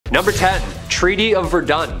Number 10. Treaty of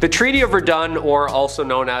Verdun. The Treaty of Verdun, or also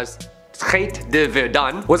known as Traité de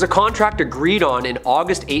Verdun, was a contract agreed on in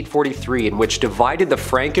August 843 in which divided the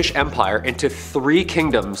Frankish Empire into 3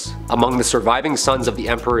 kingdoms among the surviving sons of the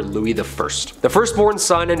Emperor Louis I, the firstborn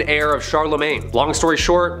son and heir of Charlemagne. Long story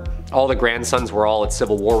short, all the grandsons were all at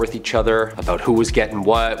civil war with each other about who was getting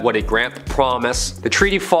what did Grandpa promise. The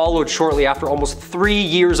treaty followed shortly after almost 3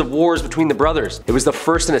 years of wars between the brothers. It was the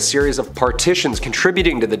first in a series of partitions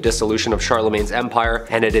contributing to the dissolution of Charlemagne's empire,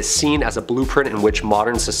 and it is seen as a blueprint in which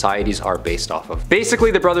modern societies are based off of.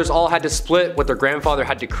 Basically, the brothers all had to split what their grandfather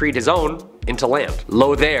had decreed his own into land.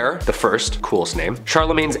 Lothair the First, coolest name,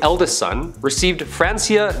 Charlemagne's eldest son, received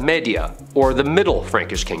Francia Media, or the Middle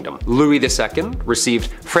Frankish Kingdom. Louis II received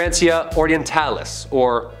Francia Orientalis,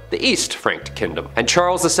 or the East Frank Kingdom. And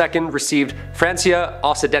Charles II received Francia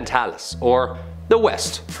Occidentalis, or the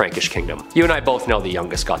West Frankish Kingdom. You and I both know the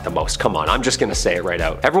youngest got the most. Come on, I'm just gonna say it right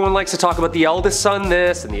out. Everyone likes to talk about the eldest son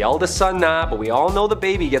this and the eldest son that, but we all know the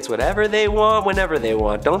baby gets whatever they want whenever they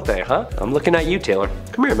want, don't they, huh? I'm looking at you, Taylor.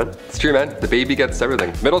 Come here, man. It's true, man. The baby gets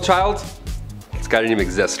everything. Middle child? This guy didn't even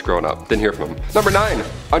exist growing up. Didn't hear from him. Number 9.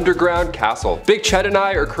 Underground Castle. Big Ched and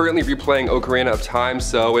I are currently replaying Ocarina of Time,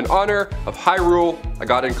 so in honor of Hyrule, I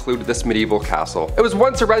gotta include this medieval castle. It was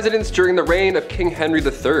once a residence during the reign of King Henry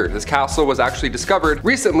III. This castle was actually discovered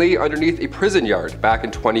recently underneath a prison yard back in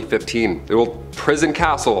 2015. The old prison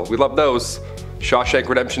castle, we love those. Shawshank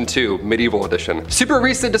Redemption 2, Medieval Edition. Super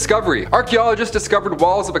recent discovery. Archaeologists discovered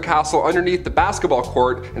walls of a castle underneath the basketball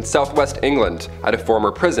court in southwest England at a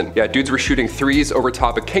former prison. Yeah, dudes were shooting threes over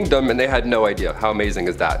top a kingdom and they had no idea. How amazing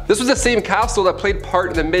is that? This was the same castle that played part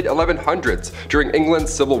in the mid-1100s during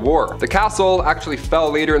England's Civil War. The castle actually fell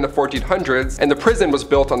later in the 1400s, and the prison was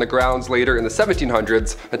built on the grounds later in the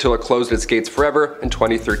 1700s until it closed its gates forever in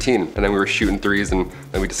 2013. And then we were shooting threes and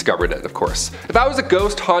then we discovered it, of course. If I was a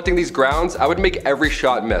ghost haunting these grounds, I would make every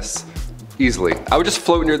shot miss. Easily. I would just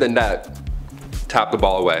float near the net, tap the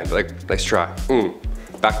ball away, like, nice try.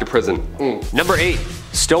 Back to prison. Number 8.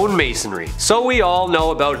 Stonemasonry. So we all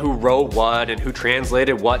know about who wrote what and who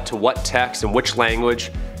translated what to what text and which language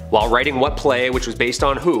while writing what play, which was based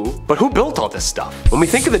on who. But who built all this stuff? When we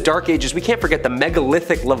think of the Dark Ages, we can't forget the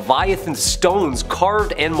megalithic Leviathan stones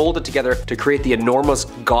carved and molded together to create the enormous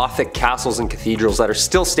Gothic castles and cathedrals that are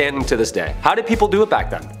still standing to this day. How did people do it back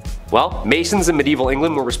then? Well, masons in medieval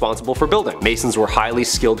England were responsible for building. Masons were highly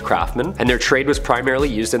skilled craftsmen, and their trade was primarily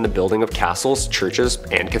used in the building of castles, churches,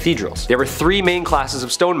 and cathedrals. There were 3 main classes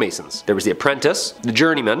of stonemasons. There was the apprentice, the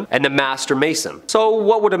journeyman, and the master mason. So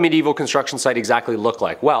what would a medieval construction site exactly look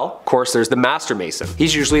like? Well, of course there's the master mason.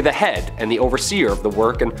 He's usually the head and the overseer of the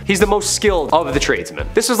work, and he's the most skilled of the tradesmen.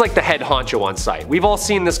 This is like the head honcho on site. We've all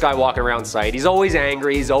seen this guy walking around site. He's always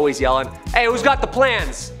angry, he's always yelling, "Hey, who's got the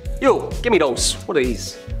plans? You, give me those. What are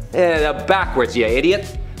these? They're backwards, you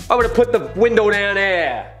idiot. I'm gonna put the window down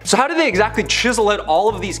there." So how did they exactly chisel out all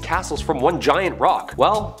of these castles from one giant rock?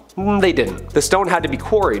 Well, they didn't. The stone had to be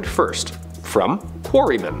quarried first from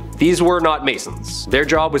quarrymen. These were not masons. Their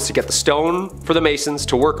job was to get the stone for the masons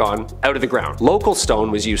to work on out of the ground. Local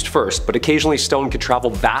stone was used first, but occasionally stone could travel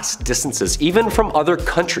vast distances, even from other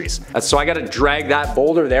countries. So I gotta drag that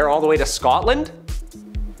boulder there all the way to Scotland?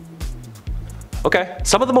 Okay.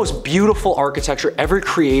 Some of the most beautiful architecture ever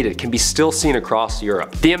created can be still seen across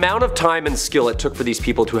Europe. The amount of time and skill it took for these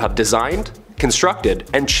people to have designed, constructed,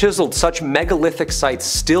 and chiseled such megalithic sites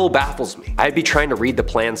still baffles me. I'd be trying to read the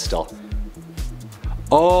plan still.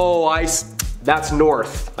 Oh, that's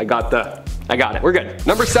north. I got it, we're good.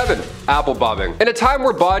 Number 7, apple bobbing. In a time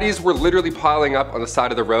where bodies were literally piling up on the side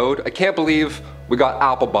of the road, I can't believe we got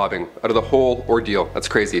apple bobbing out of the whole ordeal. That's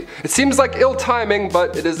crazy. It seems like ill timing,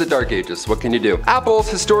 but it is the Dark Ages. What can you do? Apples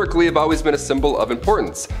historically have always been a symbol of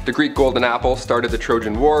importance. The Greek golden apple started the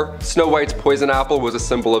Trojan War. Snow White's poison apple was a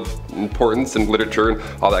symbol of importance in literature and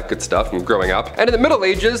all that good stuff from growing up. And in the Middle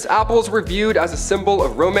Ages, apples were viewed as a symbol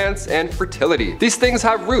of romance and fertility. These things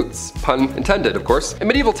have roots, pun intended, of course. In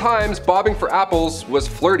medieval times, bobbing for apples was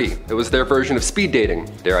flirty. It was their version of speed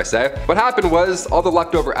dating, dare I say. What happened was all the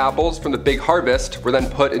leftover apples from the big harvest were then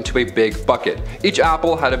put into a big bucket. Each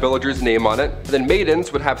apple had a villager's name on it, and then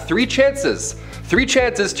maidens would have 3 chances. 3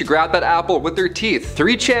 chances to grab that apple with their teeth.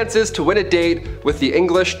 3 chances to win a date with the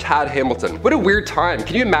English Tad Hamilton. What a weird time.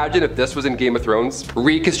 Can you imagine if this was in Game of Thrones?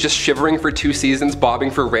 Reek is just shivering for 2 seasons, bobbing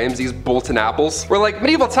for Ramsay's Bolton apples. We're like,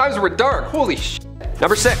 medieval times were dark, holy shit.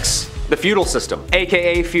 Number 6. The feudal system,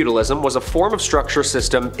 aka feudalism, was a form of structure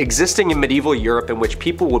system existing in medieval Europe in which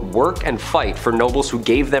people would work and fight for nobles who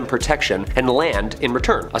gave them protection and land in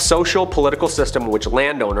return. A social, political system in which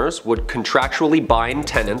landowners would contractually bind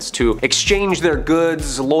tenants to exchange their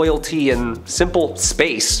goods, loyalty, and simple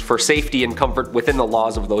space for safety and comfort within the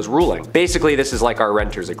laws of those ruling. Basically, this is like our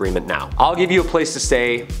renter's agreement now. I'll give you a place to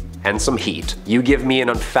stay and some heat. You give me an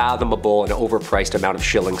unfathomable and overpriced amount of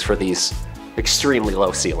shillings for these extremely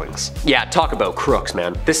low ceilings. Yeah, talk about crooks,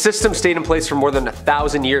 man. This system stayed in place for more than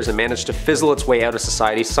 1,000 years and managed to fizzle its way out of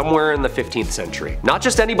society somewhere in the 15th century. Not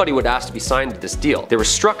just anybody would ask to be signed to this deal. There was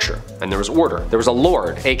structure and there was order. There was a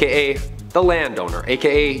lord, aka the landowner,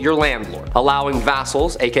 aka your landlord, allowing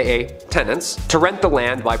vassals, aka tenants, to rent the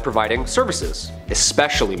land by providing services,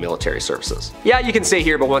 especially military services. Yeah, you can stay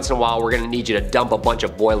here, but once in a while we're gonna need you to dump a bunch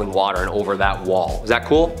of boiling water over that wall. Is that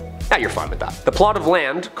cool? Yeah, you're fine with that. The plot of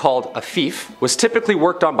land, called a fief, was typically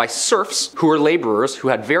worked on by serfs who were laborers who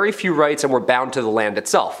had very few rights and were bound to the land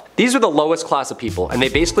itself. These were the lowest class of people, and they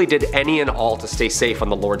basically did any and all to stay safe on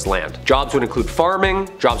the lord's land. Jobs would include farming,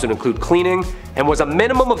 jobs would include cleaning, and was a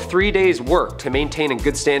minimum of 3 days' work to maintain in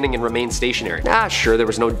good standing and remain stationary. Sure, there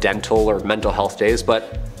was no dental or mental health days,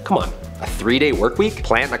 but come on, a 3-day work week?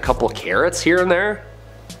 Plant a couple carrots here and there?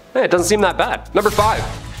 It doesn't seem that bad. Number 5,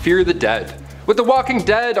 fear the dead. With The Walking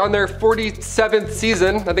Dead on their 47th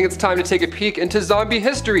season, I think it's time to take a peek into zombie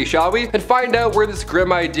history, shall we? And find out where this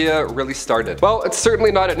grim idea really started. Well, it's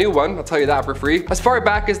certainly not a new one, I'll tell you that for free. As far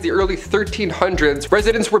back as the early 1300s,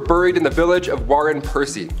 residents were buried in the village of Warren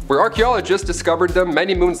Percy, where archaeologists discovered them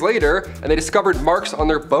many moons later, and they discovered marks on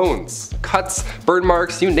their bones. Cuts, burn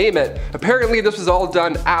marks, you name it. Apparently this was all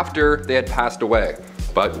done after they had passed away.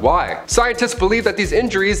 But why? Scientists believe that these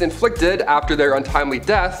injuries inflicted after their untimely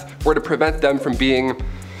death were to prevent them from being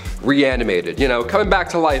reanimated, you know, coming back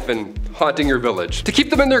to life and haunting your village. To keep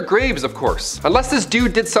them in their graves, of course. Unless this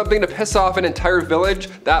dude did something to piss off an entire village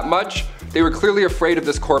that much, they were clearly afraid of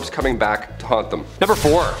this corpse coming back to haunt them. Number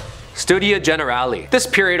 4. Studia Generale. This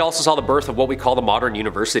period also saw the birth of what we call the modern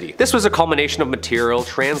university. This was a culmination of material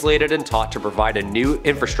translated and taught to provide a new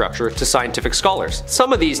infrastructure to scientific scholars.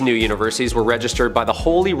 Some of these new universities were registered by the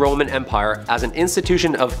Holy Roman Empire as an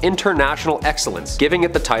institution of international excellence, giving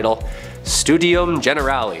it the title Studium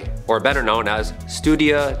Generale, or better known as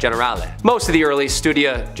Studia Generale. Most of the early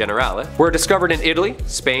Studia Generale were discovered in Italy,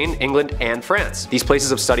 Spain, England, and France. These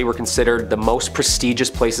places of study were considered the most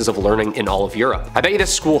prestigious places of learning in all of Europe. I bet you the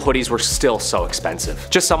school hoodies were still so expensive.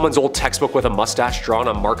 Just someone's old textbook with a mustache drawn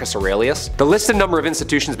on Marcus Aurelius. The listed number of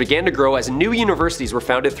institutions began to grow as new universities were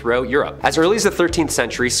founded throughout Europe. As early as the 13th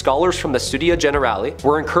century, scholars from the Studia Generale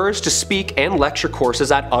were encouraged to speak and lecture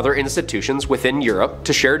courses at other institutions within Europe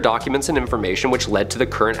to share documents and information, which led to the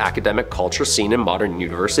current academic culture seen in modern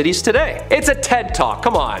universities today. It's a TED Talk,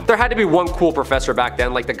 come on. There had to be one cool professor back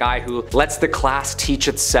then, like the guy who lets the class teach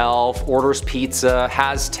itself, orders pizza,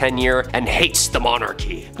 has tenure, and hates the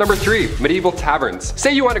monarchy. Number 3, medieval taverns.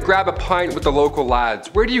 Say you want to grab a pint with the local lads.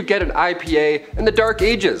 Where do you get an IPA in the Dark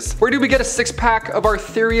Ages? Where do we get a 6-pack of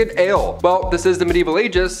Arthurian ale? Well, this is the medieval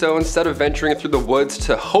ages, so instead of venturing through the woods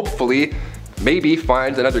to hopefully maybe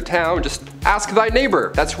find another town, just ask thy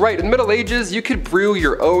neighbor. That's right, in the Middle Ages, you could brew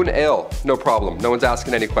your own ale. No problem, no one's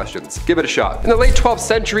asking any questions. Give it a shot. In the late 12th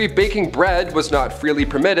century, baking bread was not freely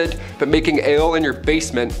permitted, but making ale in your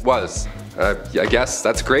basement was. I guess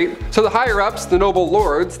that's great. So the higher ups, the noble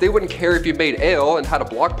lords, they wouldn't care if you made ale and had a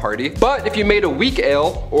block party, but if you made a weak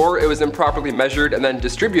ale, or it was improperly measured and then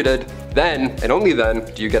distributed, then, and only then,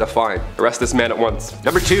 do you get a fine. Arrest this man at once.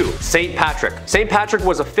 Number 2, St. Patrick. St. Patrick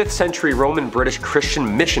was a 5th century Roman British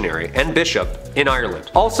Christian missionary and bishop in Ireland.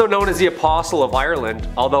 Also known as the Apostle of Ireland,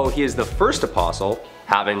 although he is the first apostle,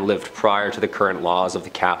 having lived prior to the current laws of the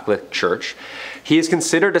Catholic Church. He is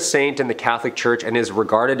considered a saint in the Catholic Church and is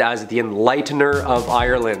regarded as the enlightener of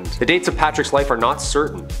Ireland. The dates of Patrick's life are not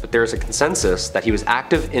certain, but there is a consensus that he was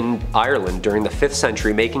active in Ireland during the 5th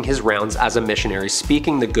century, making his rounds as a missionary,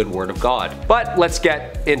 speaking the good word of God. But let's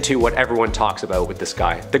get into what everyone talks about with this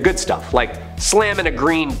guy. The good stuff, like slamming a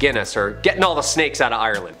green Guinness or getting all the snakes out of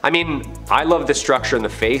Ireland. I mean, I love the structure and the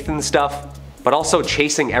faith and stuff, but also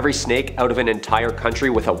chasing every snake out of an entire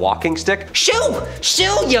country with a walking stick? Shoo!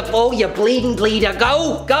 Shoo, you fool, you bleeding bleeder,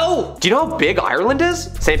 go! Go! Do you know how big Ireland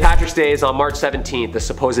is? St. Patrick's Day is on March 17th, the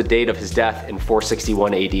supposed date of his death in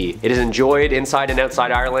 461 AD. It is enjoyed inside and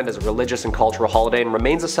outside Ireland as a religious and cultural holiday and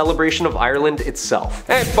remains a celebration of Ireland itself.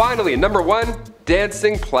 And finally, number 1,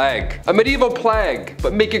 dancing plague. A medieval plague,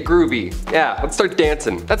 but make it groovy. Yeah, let's start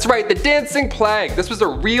dancing. That's right, the dancing plague. This was a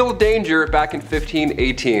real danger back in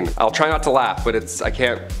 1518. I'll try not to laugh, but I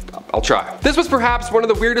can't I'll try. This was perhaps one of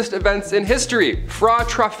the weirdest events in history. Fra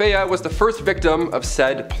Trafea was the first victim of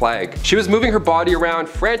said plague. She was moving her body around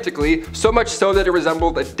frantically, so much so that it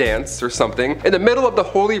resembled a dance or something, in the middle of the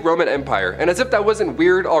Holy Roman Empire. And as if that wasn't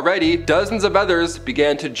weird already, dozens of others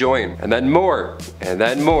began to join. And then more,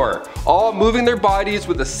 all moving their bodies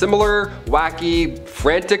with a similar, wacky,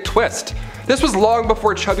 frantic twist. This was long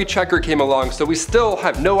before Chubby Checker came along, so we still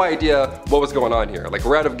have no idea what was going on here. Like,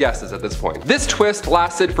 we're out of guesses at this point. This twist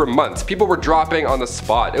lasted for months. People were dropping on the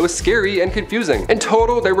spot. It was scary and confusing. In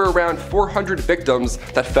total, there were around 400 victims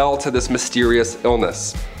that fell to this mysterious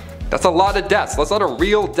illness. That's a lot of deaths. That's a lot of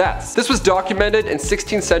real deaths. This was documented in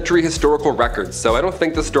 16th century historical records, so I don't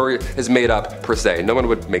think the story is made up per se. No one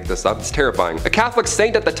would make this up. It's terrifying. A Catholic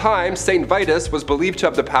saint at the time, Saint Vitus, was believed to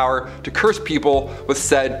have the power to curse people with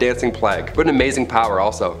said dancing plague. What an amazing power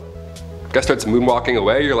also. Guy starts moonwalking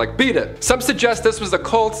away, you're like, beat it. Some suggest this was a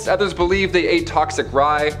cult, others believe they ate toxic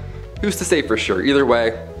rye. Who's to say for sure? Either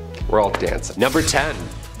way, we're all dancing. Number 10.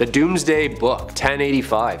 The Doomsday Book,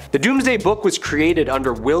 1085. The Doomsday Book was created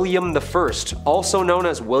under William I, also known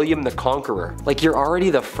as William the Conqueror. Like, you're already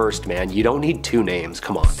the first, man. You don't need two names,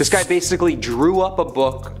 come on. This guy basically drew up a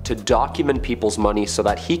book to document people's money so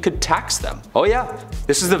that he could tax them. Oh yeah,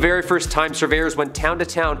 this is the very first time surveyors went town to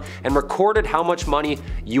town and recorded how much money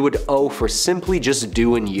you would owe for simply just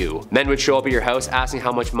doing you. Men would show up at your house asking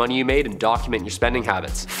how much money you made and document your spending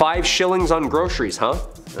habits. 5 shillings on groceries, huh?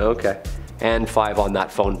 Okay. And 5 on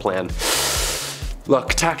that phone plan.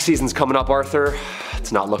 Look, tax season's coming up, Arthur.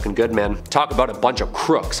 It's not looking good, man. Talk about a bunch of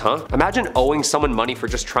crooks, huh? Imagine owing someone money for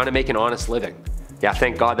just trying to make an honest living. Yeah,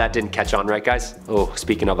 thank God that didn't catch on, right guys? Oh,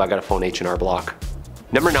 speaking of, I gotta phone H&R Block.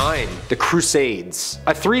 Number 9. The Crusades.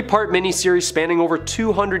 A 3-part miniseries spanning over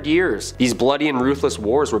 200 years. These bloody and ruthless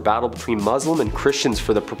wars were battled between Muslim and Christians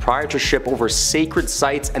for the proprietorship over sacred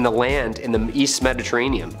sites and the land in the East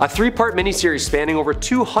Mediterranean. A 3-part miniseries spanning over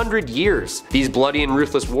 200 years. These bloody and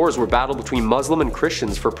ruthless wars were battled between Muslim and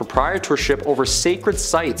Christians for proprietorship over sacred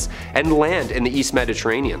sites and land in the East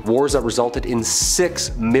Mediterranean. Wars that resulted in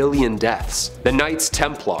 6 million deaths. The Knights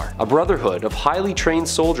Templar, a brotherhood of highly trained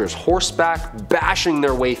soldiers horseback bashing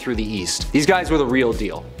their way through the East. These guys were the real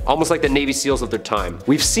deal, almost like the Navy SEALs of their time.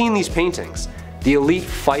 We've seen these paintings. The elite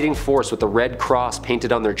fighting force with the red cross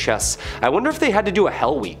painted on their chests. I wonder if they had to do a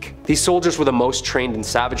Hell Week. These soldiers were the most trained and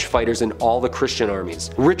savage fighters in all the Christian armies.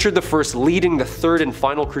 Richard I leading the 3rd and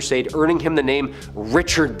final crusade, earning him the name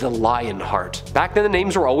Richard the Lionheart. Back then the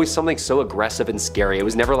names were always something so aggressive and scary. It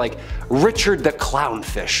was never like Richard the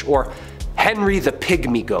Clownfish or Henry the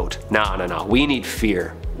Pygmy Goat. No, we need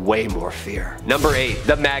fear. Way more fear. Number 8.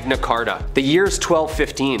 The Magna Carta. The year's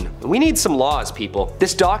 1215. We need some laws, people.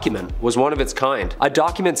 This document was one of its kind. A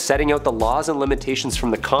document setting out the laws and limitations from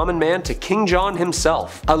the common man to King John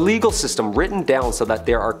himself. A legal system written down so that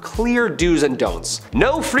there are clear do's and don'ts.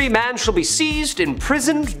 No free man shall be seized,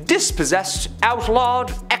 imprisoned, dispossessed,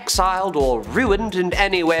 outlawed, exiled, or ruined in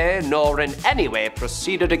any way, nor in any way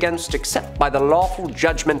proceeded against except by the lawful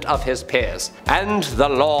judgment of his peers, and the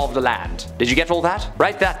law of the land. Did you get all that?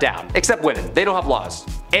 Write that down. Except women. They don't have laws.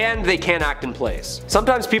 And they can't act in plays.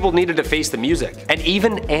 Sometimes people needed to face the music. And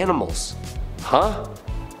even animals. Huh?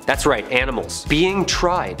 That's right, animals. Being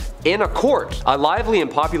tried. In a court. A lively and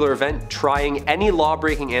popular event trying any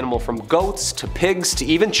law-breaking animal from goats to pigs to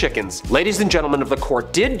even chickens. Ladies and gentlemen of the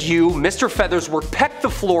court, did you, Mr. Feathersworth, peck the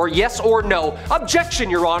floor, yes or no? Objection,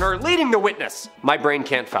 Your Honor, leading the witness. My brain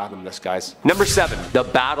can't fathom this, guys. Number 7. The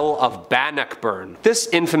Battle of Bannockburn. This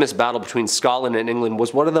infamous battle between Scotland and England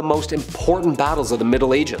was one of the most important battles of the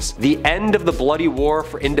Middle Ages. The end of the bloody war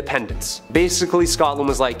for independence. Basically, Scotland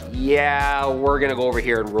was like, yeah, we're gonna go over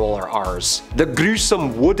here and roll our R's. The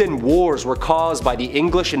gruesome wooden wars were caused by the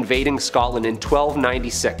English invading Scotland in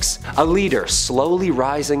 1296. A leader slowly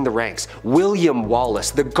rising the ranks, William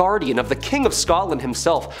Wallace, the guardian of the King of Scotland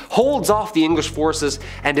himself, holds off the English forces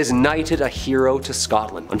and is knighted a hero to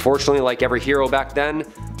Scotland. Unfortunately, like every hero back then,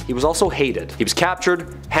 he was also hated. He was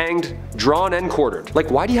captured, hanged, drawn, and quartered. Like,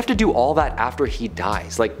 why do you have to do all that after he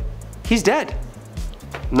dies? Like, he's dead.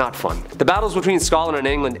 Not fun. The battles between Scotland and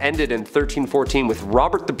England ended in 1314 with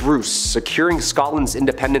Robert the Bruce securing Scotland's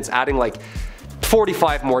independence, adding like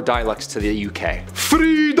 45 more dialects to the UK.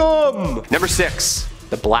 Freedom! Number 6.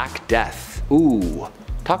 The Black Death. Ooh,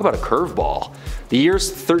 talk about a curveball. The year's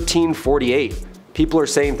 1348. People are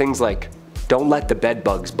saying things like, don't let the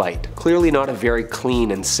bedbugs bite. Clearly not a very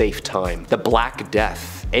clean and safe time. The Black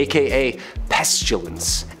Death, aka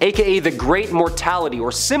pestilence, aka the Great Mortality,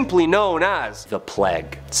 or simply known as the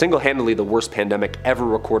Plague. Single-handedly the worst pandemic ever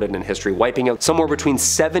recorded in history, wiping out somewhere between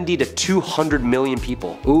 70 to 200 million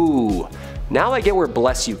people. Ooh, now I get where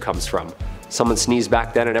bless you comes from. Someone sneezed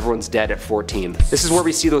back then and everyone's dead at 14. This is where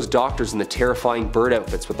we see those doctors in the terrifying bird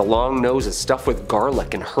outfits with the long noses stuffed with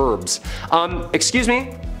garlic and herbs. Excuse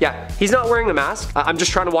me? Yeah, he's not wearing a mask. I'm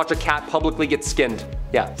just trying to watch a cat publicly get skinned.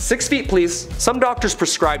 Yeah, 6 feet please. Some doctors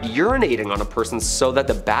prescribed urinating on a person so that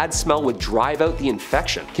the bad smell would drive out the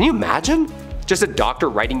infection. Can you imagine? Just a doctor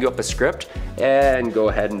writing you up a script and go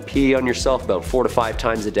ahead and pee on yourself about 4 to 5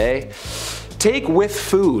 times a day. Take with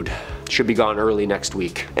food. Should be gone early next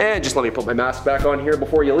week. And just let me put my mask back on here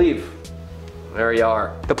before you leave. There you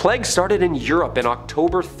are. The plague started in Europe in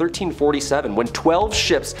October 1347 when 12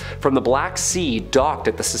 ships from the Black Sea docked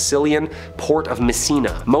at the Sicilian port of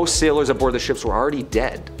Messina. Most sailors aboard the ships were already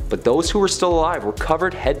dead, but those who were still alive were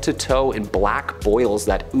covered head to toe in black boils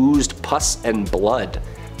that oozed pus and blood.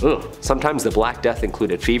 Ugh. Sometimes the Black Death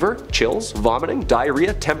included fever, chills, vomiting,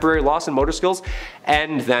 diarrhea, temporary loss in motor skills,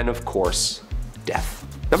 and then of course, death.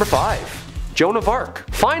 Number 5. Joan of Arc.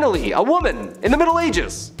 Finally, a woman in the Middle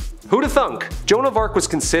Ages. Who'da thunk? Joan of Arc was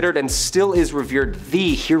considered and still is revered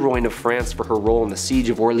the heroine of France for her role in the Siege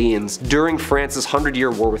of Orleans during France's 100-year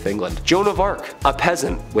war with England. Joan of Arc, a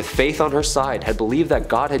peasant with faith on her side, had believed that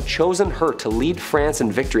God had chosen her to lead France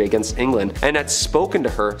in victory against England and had spoken to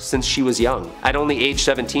her since she was young. At only age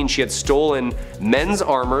 17, she had stolen men's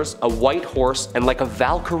armors, a white horse, and like a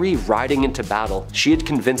Valkyrie riding into battle, she had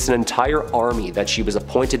convinced an entire army that she was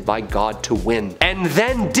appointed by God to win. And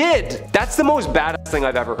then did! That's the most badass thing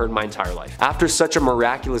I've ever heard in my entire life. After such a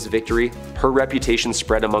miraculous victory, her reputation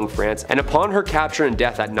spread among France, and upon her capture and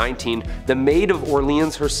death at 19, the Maid of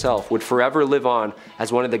Orleans herself would forever live on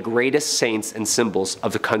as one of the greatest saints and symbols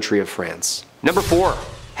of the country of France. Number 4.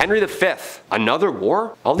 Henry V. Another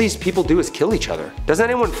war? All these people do is kill each other. Does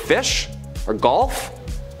anyone fish? Or golf?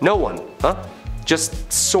 No one, huh?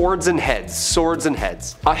 Just swords and heads, swords and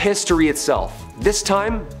heads. A history itself. This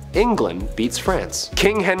time, England beats France.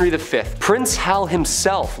 King Henry V, Prince Hal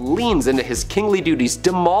himself, leans into his kingly duties,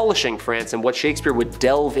 demolishing France in what Shakespeare would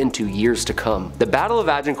delve into years to come. The Battle of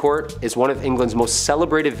Agincourt is one of England's most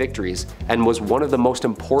celebrated victories and was one of the most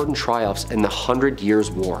important triumphs in the 100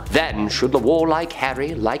 Years' War. Then should the warlike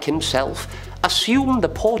Harry, like himself, assume the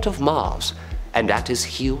port of Mars, and at his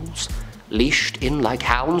heels, leashed in like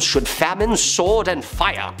hounds, should famine, sword, and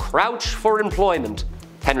fire crouch for employment.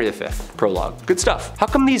 Henry V. Prologue. Good stuff. How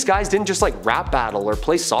come these guys didn't just like rap battle or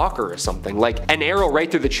play soccer or something? Like an arrow right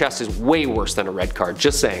through the chest is way worse than a red card,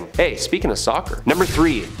 just saying. Hey, speaking of soccer. Number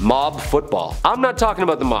 3, mob football. I'm not talking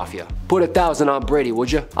about the mafia. Put 1,000 on Brady,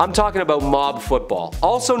 would you? I'm talking about mob football,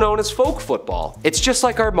 also known as folk football. It's just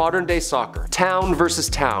like our modern day soccer. Town versus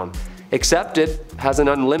town. Except it has an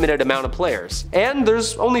unlimited amount of players. And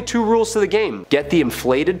there's only 2 rules to the game. Get the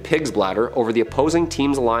inflated pig's bladder over the opposing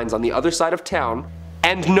team's lines on the other side of town,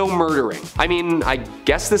 and no murdering. I mean, I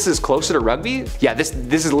guess this is closer to rugby? Yeah, this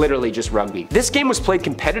is literally just rugby. This game was played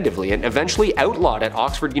competitively and eventually outlawed at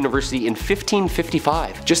Oxford University in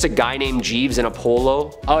 1555. Just a guy named Jeeves in a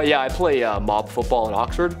polo. Oh yeah, I play mob football at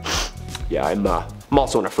Oxford. Yeah, I'm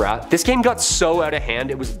also in a frat. This game got so out of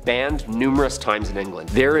hand it was banned numerous times in England.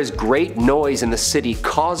 There is great noise in the city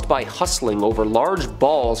caused by hustling over large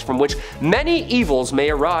balls from which many evils may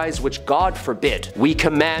arise which God forbid. We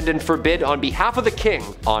command and forbid on behalf of the king,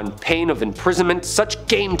 on pain of imprisonment, such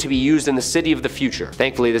game to be used in the city of the future.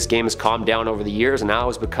 Thankfully this game has calmed down over the years and now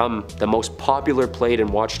has become the most popular played and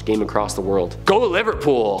watched game across the world. Go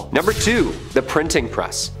Liverpool! Number 2, the printing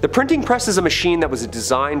press. The printing press is a machine that was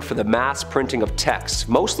designed for the mass printing of text,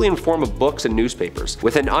 mostly in form of books and newspapers.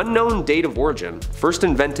 With an unknown date of origin, first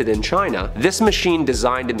invented in China, this machine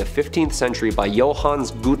designed in the 15th century by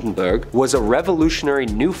Johannes Gutenberg was a revolutionary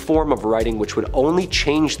new form of writing which would only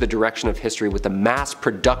change the direction of history with the mass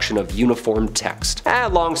production of uniform text.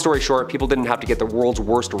 Long story short, people didn't have to get the world's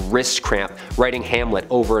worst wrist cramp writing Hamlet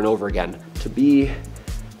over and over again. To be,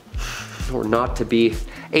 or not to be,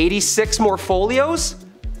 86 more folios?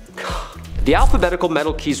 The alphabetical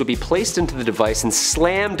metal keys would be placed into the device and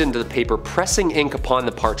slammed into the paper, pressing ink upon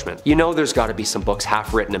the parchment. You know there's gotta be some books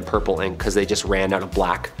half written in purple ink because they just ran out of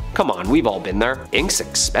black. Come on, we've all been there. Ink's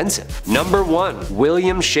expensive. Number 1,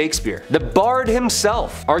 William Shakespeare. The Bard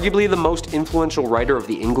himself, arguably the most influential writer of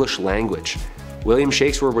the English language. William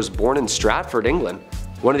Shakespeare was born in Stratford, England.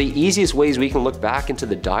 One of the easiest ways we can look back into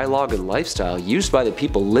the dialogue and lifestyle used by the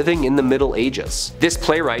people living in the Middle Ages. This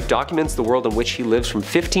playwright documents the world in which he lives from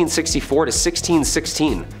 1564 to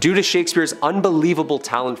 1616. Due to Shakespeare's unbelievable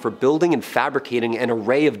talent for building and fabricating an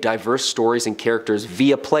array of diverse stories and characters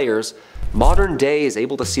via players, Modern day is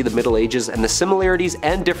able to see the Middle Ages and the similarities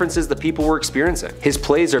and differences the people were experiencing. His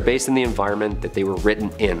plays are based in the environment that they were written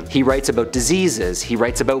in. He writes about diseases, he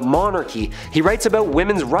writes about monarchy, he writes about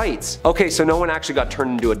women's rights. Okay, so no one actually got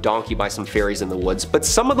turned into a donkey by some fairies in the woods, but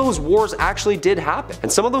some of those wars actually did happen,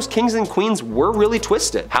 and some of those kings and queens were really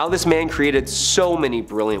twisted. How this man created so many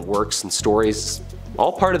brilliant works and stories,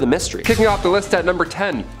 all part of the mystery. Kicking off the list at number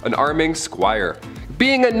 10, an arming squire.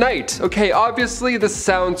 Being a knight, okay, obviously this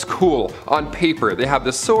sounds cool on paper. They have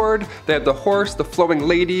the sword, they have the horse, the flowing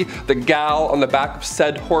lady, the gal on the back of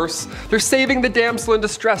said horse. They're saving the damsel in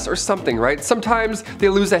distress or something, right? Sometimes they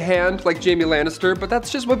lose a hand like Jaime Lannister, but that's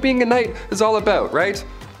just what being a knight is all about, right?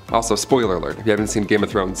 Also, spoiler alert, if you haven't seen Game of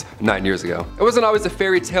Thrones 9 years ago. It wasn't always a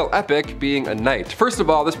fairy tale epic being a knight. First of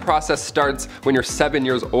all, this process starts when you're 7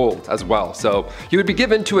 years old as well. So you would be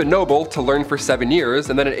given to a noble to learn for 7 years,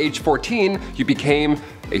 and then at age 14, you became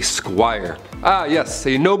a squire. Ah yes,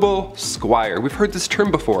 a noble squire. We've heard this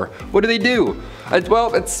term before. What do they do?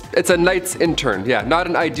 Well, it's a knight's intern. Yeah, not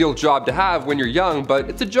an ideal job to have when you're young, but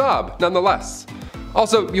it's a job nonetheless.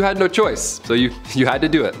 Also, you had no choice, so you had to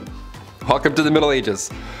do it. Welcome to the Middle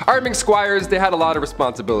Ages. Arming squires, they had a lot of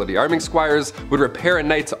responsibility. Arming squires would repair a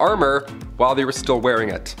knight's armor while they were still wearing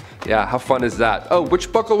it. Yeah, how fun is that? Oh,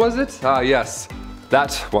 which buckle was it? Ah, yes,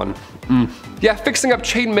 that one. Yeah, fixing up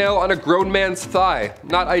chainmail on a grown man's thigh.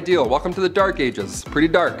 Not ideal. Welcome to the Dark Ages. Pretty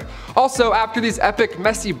dark. Also, after these epic,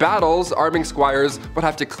 messy battles, arming squires would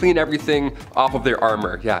have to clean everything off of their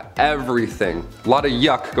armor. Yeah, everything. A lot of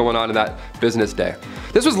yuck going on in that business day.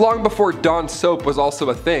 This was long before Dawn soap was also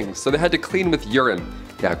a thing, so they had to clean with urine.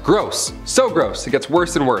 Yeah, gross. So gross. It gets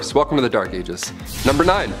worse and worse. Welcome to the Dark Ages. Number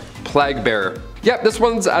 9, Plague Bearer. Yep, this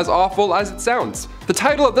one's as awful as it sounds. The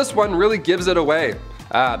title of this one really gives it away.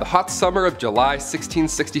 The hot summer of July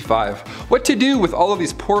 1665. What to do with all of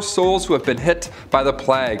these poor souls who have been hit by the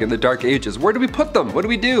plague in the Dark Ages? Where do we put them? What do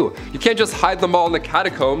we do? You can't just hide them all in the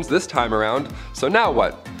catacombs this time around. So now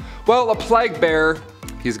what? Well, a plague bearer,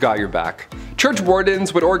 he's got your back. Church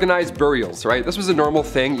wardens would organize burials, right? This was a normal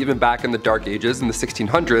thing even back in the Dark Ages in the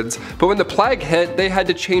 1600s, but when the plague hit, they had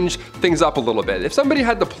to change things up a little bit. If somebody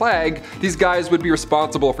had the plague, these guys would be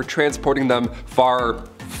responsible for transporting them far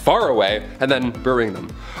away and then burying them.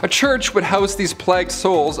 A church would house these plagued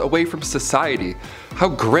souls away from society. How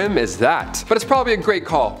grim is that? But it's probably a great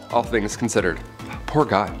call, all things considered. Poor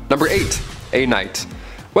guy. Number 8, a knight.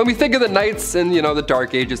 When we think of the knights in, the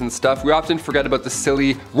Dark Ages and stuff, we often forget about the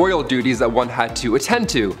silly royal duties that one had to attend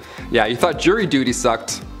to. Yeah, you thought jury duty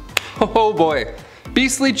sucked. Oh boy.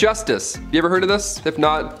 Beastly justice. You ever heard of this? If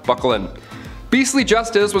not, buckle in. Beastly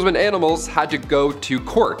justice was when animals had to go to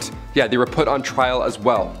court. Yeah, they were put on trial as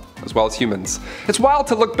well as humans. It's wild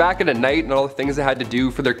to look back at a knight and all the things they had to do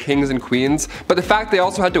for their kings and queens, but the fact they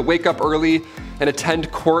also had to wake up early and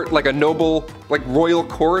attend court like a noble, royal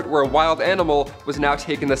court where a wild animal was now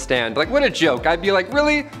taking the stand. Like, what a joke. I'd be like,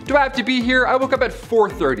 really? Do I have to be here? I woke up at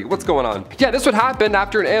 4:30. What's going on? Yeah, this would happen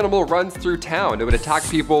after an animal runs through town. It would attack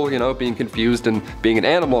people, being confused and being an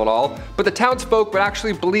animal and all, but the townsfolk would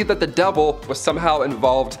actually believe that the devil was somehow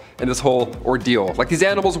involved in this whole ordeal. Like these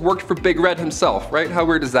animals worked for Big Red himself, right? How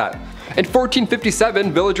weird is that? In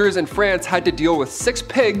 1457, villagers in France had to deal with 6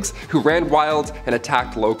 pigs who ran wild and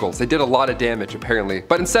attacked locals. They did a lot of damage apparently,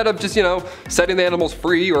 but instead of just, setting the animals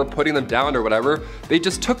free or putting them down or whatever, they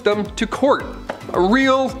just took them to court. A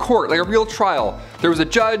real court, like a real trial. There was a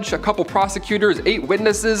judge, a couple prosecutors, 8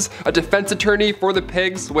 witnesses, a defense attorney for the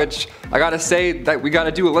pigs, which I gotta say that we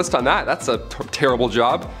gotta do a list on that. That's a terrible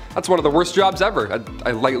job. That's one of the worst jobs ever,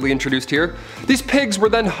 I lightly introduced here. These pigs were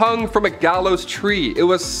then hung from a gallows tree. It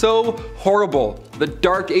was so horrible. The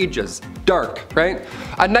Dark Ages. Dark, right?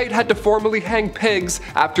 A knight had to formally hang pigs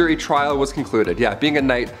after a trial was concluded. Yeah, being a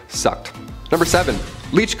knight sucked. Number 7,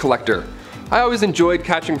 leech collector. I always enjoyed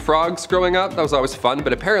catching frogs growing up. That was always fun,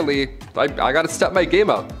 but apparently I gotta step my game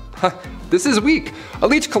up. This is weak. A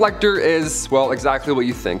leech collector is, well, exactly what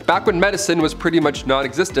you think. Back when medicine was pretty much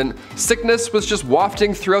non-existent, sickness was just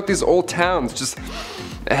wafting throughout these old towns, just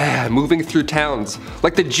moving through towns.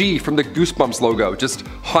 Like the G from the Goosebumps logo, just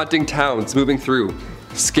haunting towns, moving through.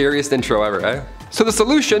 Scariest intro ever, eh? So the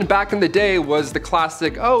solution back in the day was the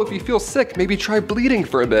classic, oh, if you feel sick, maybe try bleeding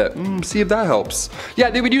for a bit, see if that helps. Yeah,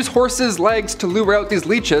 they would use horses' legs to lure out these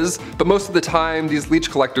leeches, but most of the time these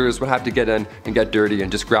leech collectors would have to get in and get dirty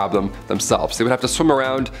and just grab them themselves. They would have to swim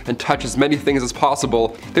around and touch as many things as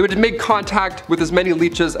possible. They would make contact with as many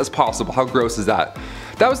leeches as possible. How gross is that?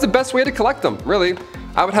 That was the best way to collect them, really.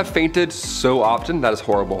 I would have fainted so often, that is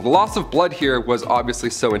horrible. The loss of blood here was obviously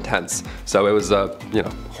so intense, so it was a,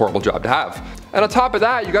 horrible job to have. And on top of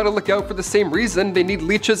that, you gotta look out for the same reason they need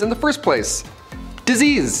leeches in the first place.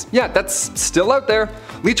 Disease. Yeah, that's still out there.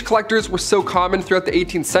 Leech collectors were so common throughout the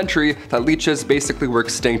 18th century that leeches basically were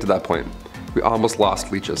extinct at that point. We almost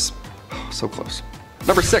lost leeches. So close.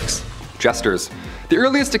 Number 6, jesters. The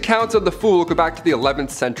earliest accounts of the fool go back to the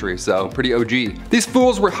 11th century, so pretty OG. These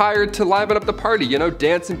fools were hired to liven up the party, you know,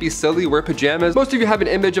 dance and be silly, wear pajamas. Most of you have an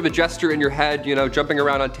image of a jester in your head, you know, jumping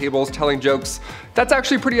around on tables, telling jokes. That's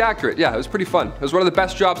actually pretty accurate. Yeah, it was pretty fun. It was one of the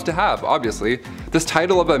best jobs to have, obviously. This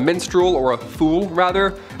title of a minstrel, or a fool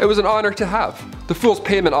rather, it was an honor to have. The fool's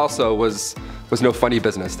payment also was no funny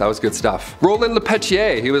business. That was good stuff. Roland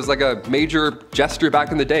Lepetier, he was like a major jester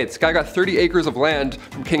back in the day. This guy got 30 acres of land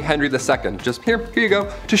from King Henry II. Just here you go.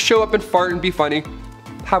 Just show up and fart and be funny.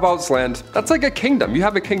 Have all this land. That's like a kingdom. You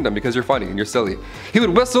have a kingdom because you're funny and you're silly. He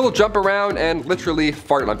would whistle, jump around, and literally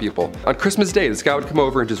fart on people. On Christmas Day, this guy would come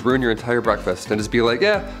over and just ruin your entire breakfast and just be like,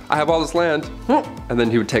 yeah, I have all this land. And then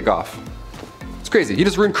he would take off. Crazy. You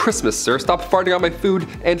just ruined Christmas, sir. Stop farting on my food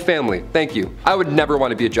and family. Thank you. I would never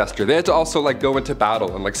want to be a jester. They had to also like go into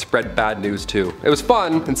battle and like spread bad news too. It was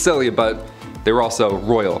fun and silly, but they were also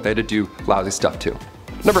royal. They had to do lousy stuff too.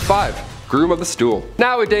 Number 5, groom of the stool.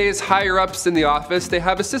 Nowadays, higher ups in the office, they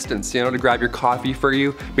have assistants, you know, to grab your coffee for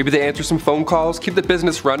you. Maybe they answer some phone calls, keep the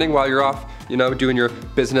business running while you're off, you know, doing your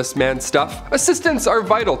businessman stuff. Assistants are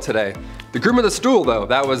vital today. The groom of the stool though,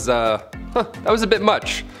 that was a bit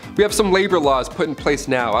much. We have some labor laws put in place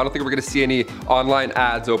now. I don't think we're gonna see any online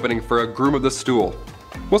ads opening for a groom of the stool.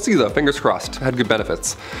 We'll see though, fingers crossed. It had good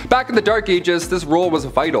benefits. Back in the Dark Ages, this role was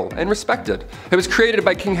vital and respected. It was created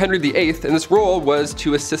by King Henry VIII, and this role was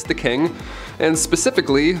to assist the king, and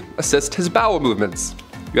specifically assist his bowel movements.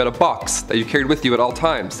 You had a box that you carried with you at all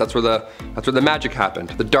times. That's where the magic happened.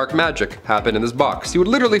 The dark magic happened in this box. You would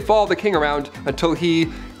literally follow the king around until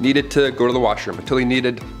he needed to go to the washroom, until he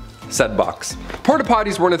needed said box. Porta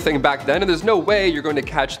potties weren't a thing back then, and there's no way you're going to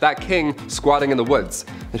catch that king squatting in the woods.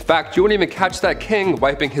 In fact, you wouldn't even catch that king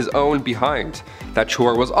wiping his own behind. That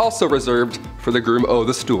chore was also reserved for the groom of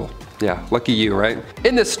the stool. Yeah, lucky you, right?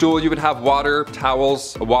 In this stool, you would have water,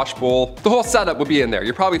 towels, a wash bowl. The whole setup would be in there.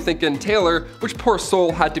 You're probably thinking, Taylor, which poor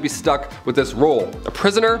soul had to be stuck with this role? A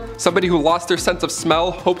prisoner? Somebody who lost their sense of smell,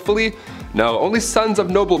 hopefully? No, only sons of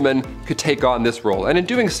noblemen could take on this role, and in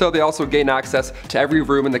doing so, they also gain access to every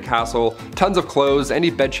room in the castle, tons of clothes, any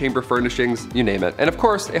bedchamber furnishings, you name it. And of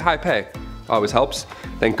course, a high pay. Always helps.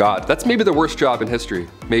 Thank God. That's maybe the worst job in history.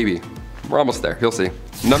 Maybe. We're almost there, you'll see.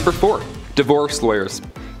 Number 4, divorce lawyers.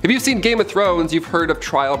 If you've seen Game of Thrones, you've heard of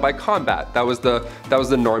trial by combat. That was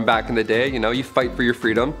the norm back in the day, you know, you fight for your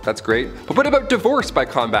freedom, that's great. But what about divorce by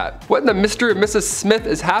combat? What in the Mr. and Mrs. Smith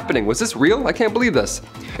is happening? Was this real? I can't believe this.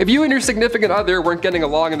 If you and your significant other weren't getting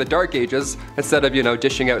along in the Dark Ages, instead of, you know,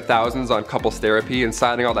 dishing out thousands on couples therapy and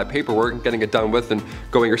signing all that paperwork and getting it done with and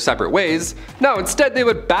going your separate ways, no, instead they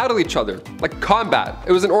would battle each other, like combat.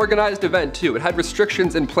 It was an organized event too. It had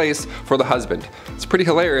restrictions in place for the husband. It's pretty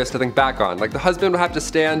hilarious to think back on. Like the husband would have to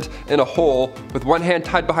stand in a hole with one hand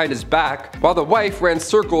tied behind his back, while the wife ran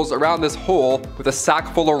circles around this hole with a sack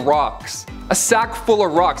full of rocks. A sack full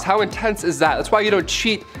of rocks, how intense is that? That's why you don't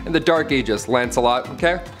cheat in the Dark Ages, Lancelot,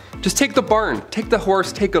 okay? Just take the barn, take the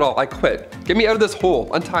horse, take it all, I quit. Get me out of this hole,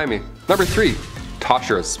 untie me. Number 3,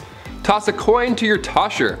 toshers. Toss a coin to your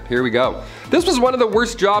tosher, here we go. This was one of the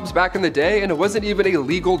worst jobs back in the day, and it wasn't even a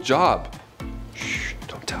legal job. Shh,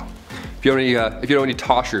 don't tell. If you know any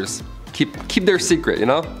toshers, keep their secret, you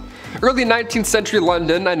know? Early 19th century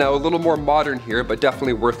London, I know, a little more modern here, but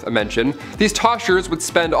definitely worth a mention. These toshers would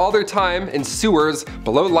spend all their time in sewers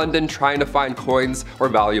below London trying to find coins or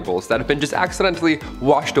valuables that have been just accidentally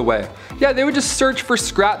washed away. Yeah, they would just search for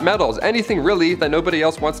scrap metals, anything really that nobody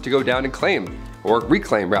else wants to go down and claim. Or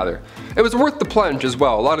reclaim, rather. It was worth the plunge as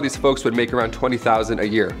well. A lot of these folks would make around $20,000 a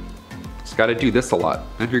year. Just gotta do this a lot,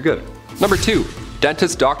 and you're good. Number 2,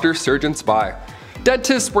 dentist, doctor, surgeon, spy.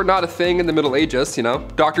 Dentists were not a thing in the Middle Ages, you know.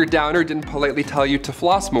 Dr. Downer didn't politely tell you to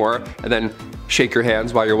floss more and then shake your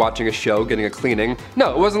hands while you're watching a show, getting a cleaning.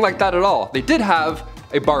 No, it wasn't like that at all. They did have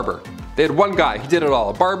a barber. They had one guy, he did it all,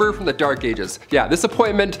 a barber from the Dark Ages. Yeah, this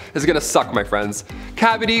appointment is gonna suck, my friends.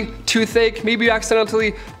 Cavity, toothache, maybe you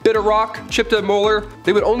accidentally bit a rock, chipped a molar.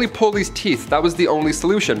 They would only pull these teeth, that was the only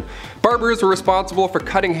solution. Barbers were responsible for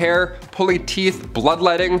cutting hair, pulling teeth,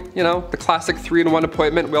 bloodletting, you know, the classic 3-in-1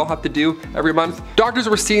 appointment we all have to do every month. Doctors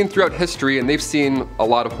were seen throughout history and they've seen a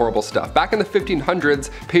lot of horrible stuff. Back in the 1500s,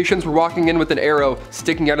 patients were walking in with an arrow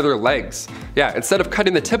sticking out of their legs. Yeah, instead of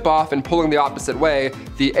cutting the tip off and pulling the opposite way,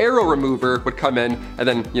 the arrow remover would come in and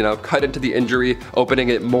then, you know, cut into the injury, opening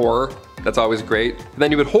it more. That's always great. And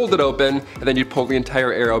then you would hold it open and then you'd pull the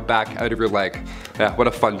entire arrow back out of your leg. Yeah, what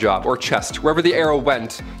a fun job. Or chest. Wherever the arrow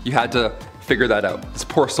went, you had to figure that out. This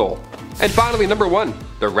poor soul. And finally, number 1,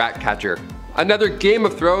 the rat catcher. Another Game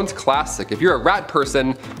of Thrones classic. If you're a rat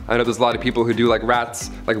person, I know there's a lot of people who do like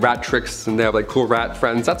rats, like rat tricks, and they have like cool rat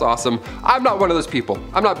friends. That's awesome. I'm not one of those people.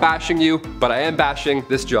 I'm not bashing you, but I am bashing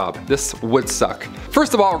this job. This would suck.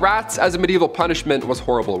 First of all, rats as a medieval punishment was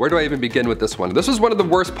horrible. Where do I even begin with this one? This was one of the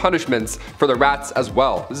worst punishments for the rats as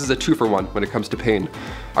well. This is a 2-for-1 when it comes to pain.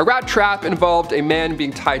 A rat trap involved a man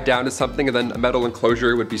being tied down to something, and then a metal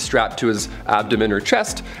enclosure would be strapped to his abdomen or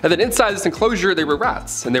chest. And then inside this enclosure, they were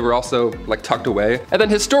rats, and they were also like tucked away. And then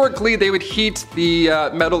historically, they would heat the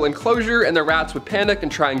metal enclosure, and the rats would panic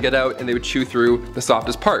and try and get out, and they would chew through the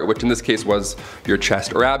softest part, which in this case was your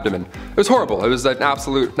chest or abdomen. It was horrible. It was an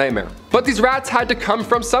absolute nightmare. But these rats had to come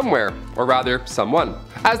from somewhere, or rather, someone.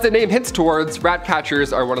 As the name hints towards, rat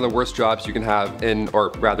catchers are one of the worst jobs you can have in, or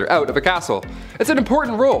rather out of a castle. It's an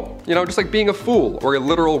important role, you know, just like being a fool or a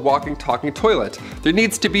literal walking, talking toilet. There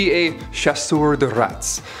needs to be a chasseur de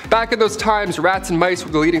rats. Back in those times, rats and mice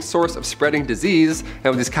were the leading source of spreading disease, and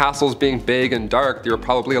with these castles being big and dark, there were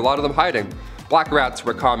probably a lot of them hiding. Black rats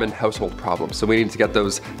were a common household problem, so we need to get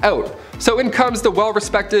those out. So in comes the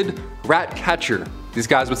well-respected rat catcher. These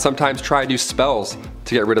guys would sometimes try new spells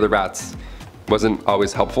to get rid of the rats. Wasn't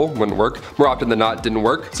always helpful, wouldn't work. More often than not, didn't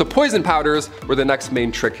work. So poison powders were the next main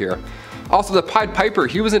trick here. Also, the Pied Piper,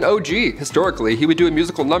 he was an OG. Historically, he would do a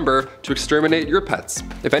musical number to exterminate your pets.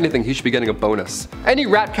 If anything, he should be getting a bonus. Any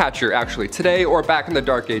rat catcher, actually, today or back in the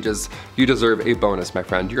Dark Ages, you deserve a bonus, my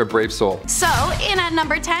friend. You're a brave soul. So, in at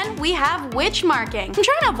number 10, we have witch marking. I'm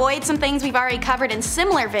trying to avoid some things we've already covered in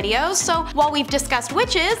similar videos, so while we've discussed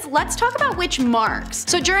witches, let's talk about witch marks.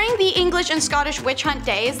 So during the English and Scottish witch hunt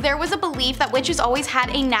days, there was a belief that witches always had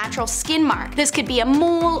a natural skin mark. This could be a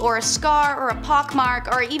mole or a scar or a pock mark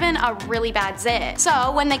or even a really bad zit.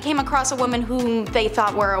 So when they came across a woman whom they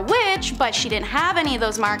thought were a witch, but she didn't have any of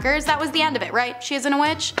those markers, that was the end of it, right? She isn't a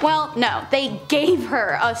witch? Well, no, they gave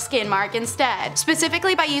her a skin mark instead,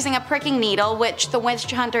 specifically by using a pricking needle which the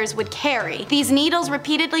witch hunters would carry. These needles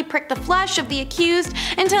repeatedly pricked the flesh of the accused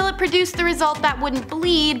until it produced the result that wouldn't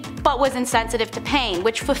bleed but was insensitive to pain,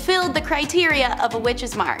 which fulfilled the criteria of a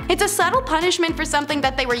witch's mark. It's a subtle punishment for something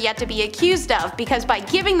that they were yet to be accused of, because by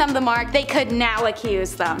giving them the mark, they could now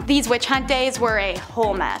accuse them. These witch hunt days were a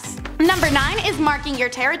whole mess. Number 9 is marking your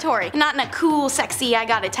territory. Not in a cool, sexy, I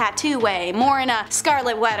got a tattoo way, more in a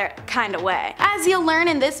Scarlet Letter kind of way. As you'll learn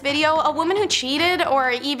in this video, a woman who cheated or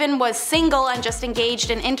even was single and just engaged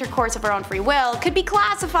in intercourse of her own free will could be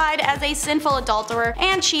classified as a sinful adulterer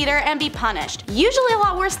and cheater and be punished, usually a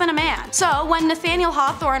lot worse than a man. So when Nathaniel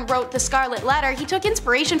Hawthorne wrote the Scarlet Letter, he took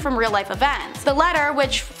inspiration from real life events. The letter,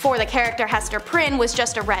 which for the character Hester Prynne was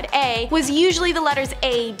just a red A, was usually the letters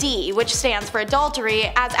AD, which stands for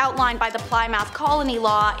adultery, as outlined by the Plymouth Colony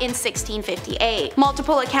Law in 1658.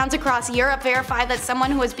 Multiple accounts across Europe verify that someone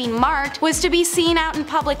who was being marked was to be seen out in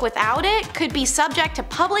public without it, could be subject to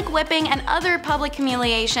public whipping and other public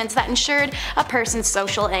humiliations that ensured a person's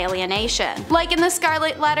social alienation. Like in the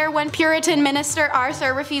Scarlet Letter, when Puritan minister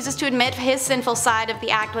Arthur refuses to admit his sinful side of the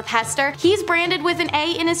act with Hester, he's branded with an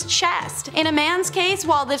A in his chest. In a man's case,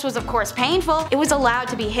 while this was of course painful, it was allowed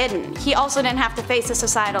to be hidden. He also didn't have to face the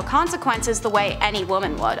societal consequences the way any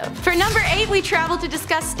woman would have. For number 8, we travel to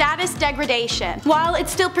discuss status degradation. While it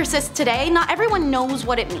still persists today, not everyone knows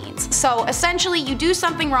what it means. So essentially, you do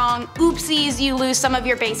something wrong, oopsies, you lose some of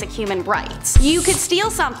your basic human rights. You could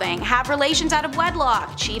steal something, have relations out of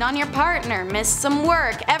wedlock, cheat on your partner, miss some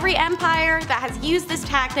work. Every empire that has used this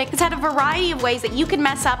tactic has had a variety of ways that you could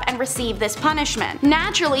mess up and receive this punishment.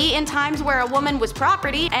 Naturally, in times where a woman was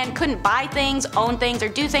property and couldn't buy things, own things, or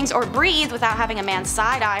do things, or breathe without having a man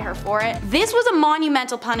side-eye her for it, this was a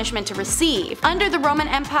monumental punishment to receive. Under the Roman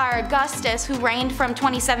Empire Augustus, who reigned from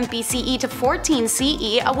 27 BCE to 14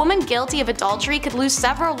 CE, a woman guilty of adultery could lose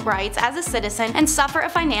several rights as a citizen and suffer a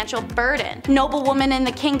financial burden. Noblewomen in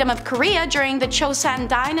the Kingdom of Korea during the Chosun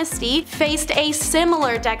dynasty faced a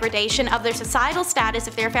similar degradation of their societal status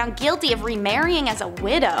if they were found guilty of remarrying as a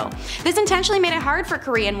widow. This intentionally made it hard for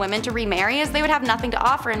Korean women to remarry, as they would have nothing to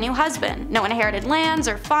offer a new husband, no inherited lands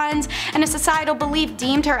or funds, and a societal belief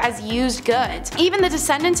deemed her as used goods. Even the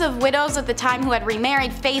descendants of widows at the time who had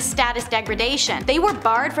remarried faced status degradation. They were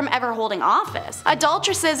barred from ever holding office.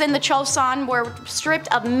 Adulteresses in the Chosun were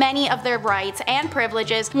stripped of many of their rights and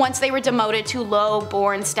privileges once they were demoted to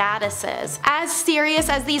low-born statuses. As serious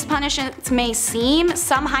as these punishments may seem,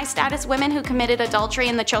 some high-status women who committed adultery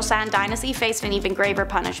in the Chosun dynasty faced an even graver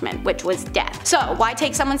punishment, which was death. So why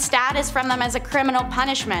take someone's status from them as a criminal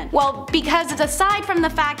punishment? Well, because aside from the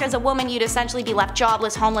fact as a woman you'd essentially be left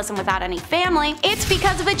jobless, homeless, and without any family, it's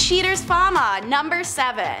because because of a cheater's fama. Number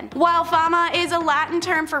 7. While fama is a Latin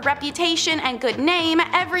term for reputation and good name,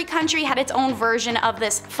 every country had its own version of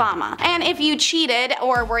this fama. And if you cheated,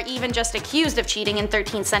 or were even just accused of cheating in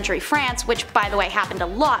 13th century France, which by the way happened a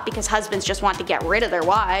lot because husbands just want to get rid of their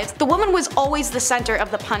wives, the woman was always the center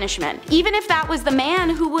of the punishment, even if that was the man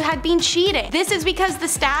who had been cheating. This is because the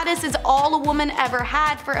status is all a woman ever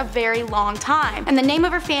had for a very long time, and the name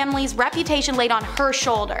of her family's reputation laid on her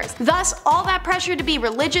shoulders. Thus, all that pressure to be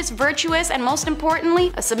religious, virtuous, and most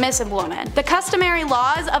importantly, a submissive woman. The customary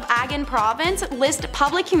laws of Agen province list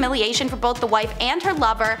public humiliation for both the wife and her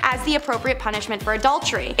lover as the appropriate punishment for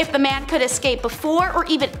adultery. If the man could escape before or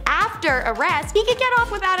even after arrest, he could get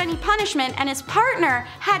off without any punishment, and his partner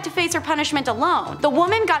had to face her punishment alone. The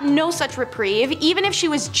woman got no such reprieve, even if she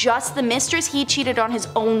was just the mistress he cheated on his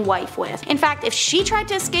own wife with. In fact, if she tried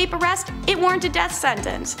to escape arrest, it warranted a death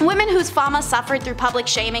sentence. Women whose fama suffered through public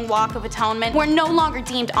shaming, walk of atonement, were no longer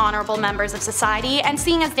deemed honorable members of society, and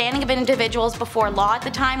seeing as standing of individuals before law at the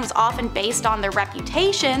time was often based on their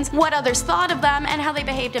reputations, what others thought of them, and how they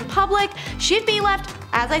behaved in public, she'd be left,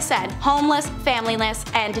 as I said, homeless, familyless,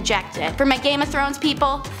 and dejected. For my Game of Thrones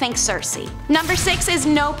people, think Cersei. Number 6 is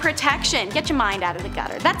no protection. Get your mind out of the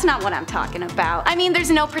gutter. That's not what I'm talking about. I mean,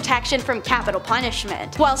 there's no protection from capital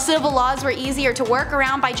punishment. While civil laws were easier to work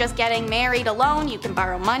around by just getting married alone, you can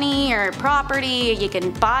borrow money or property, you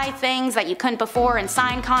can buy things that you couldn't before and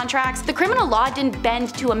sign contracts, the criminal law didn't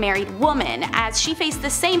bend to a married woman, as she faced the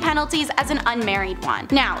same penalties as an unmarried one.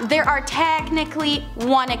 Now, there are technically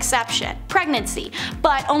one exception: pregnancy,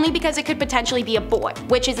 but only because it could potentially be a boy,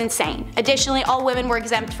 which is insane. Additionally, all women were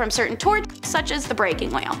exempt from certain torts, such as the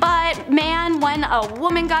breaking wheel. But man, when a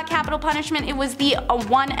woman got capital punishment, it was the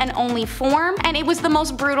one and only form, and it was the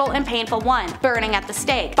most brutal and painful one: burning at the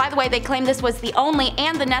stake. By the way, they claimed this was the only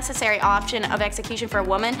and the necessary option of execution for a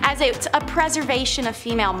woman, as it's a preservation of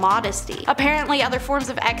female modesty. Apparently, other forms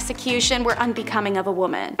of execution were unbecoming of a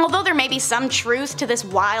woman. Although there may be some truth to this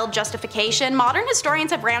wild justification, modern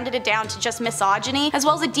historians have rounded it down to just misogyny, as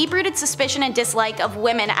well as a deep-rooted suspicion and dislike of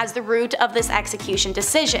women as the root of this execution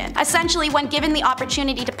decision. Essentially, when given the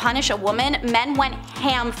opportunity to punish a woman, men went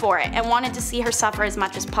ham for it and wanted to see her suffer as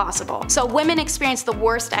much as possible. So women experienced the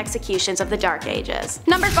worst executions of the Dark Ages.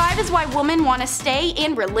 Number 5 is why women want to stay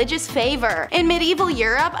in religious favor. In medieval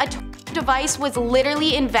Europe, a device was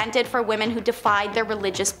literally invented for women who defied their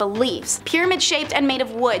religious beliefs. Pyramid shaped and made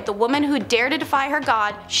of wood, the woman who dared to defy her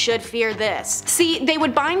god should fear this. See, they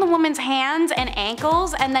would bind the woman's hands and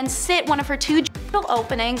ankles and then sit one of her 2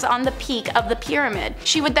 openings on the peak of the pyramid.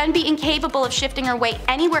 She would then be incapable of shifting her weight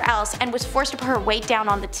anywhere else and was forced to put her weight down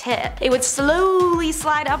on the tip. It would slowly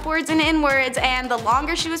slide upwards and inwards, and the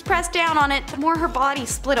longer she was pressed down on it, the more her body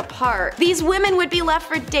split apart. These women would be left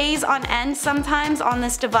for days on end sometimes on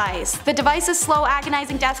this device. The device's slow,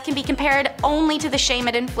 agonizing death can be compared only to the shame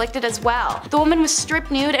it inflicted as well. The woman was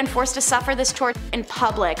stripped nude and forced to suffer this torture in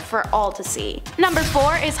public for all to see. Number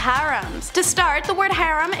 4 is harems. To start, the word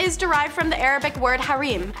harem is derived from the Arabic word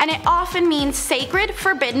harim, and it often means sacred,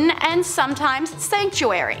 forbidden, and sometimes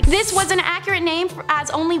sanctuary. This was an accurate name as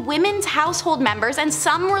only women's household members and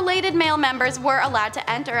some related male members were allowed to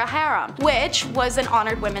enter a harem, which was an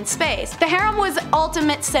honored women's space. The harem was the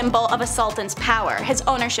ultimate symbol of a sultan's power. His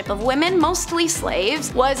ownership of women, mostly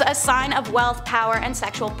slaves, was a sign of wealth, power, and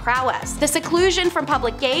sexual prowess. The seclusion from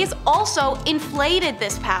public gaze also inflated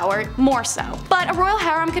this power more so. But a royal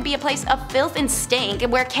harem could be a place of filth and stink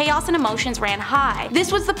where chaos and emotions ran high.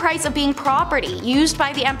 This was the price of being property. Used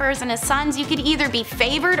by the emperors and his sons, you could either be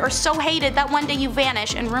favored or so hated that one day you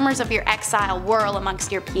vanish and rumors of your exile whirl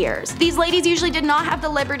amongst your peers. These ladies usually did not have the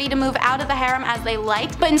liberty to move out of the harem as they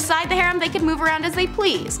liked, but inside the harem they could move around as they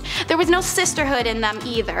pleased. There was no sisterhood in them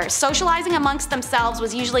either. Socializing amongst themselves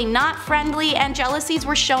was usually not friendly, and jealousies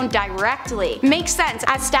were shown directly. Makes sense,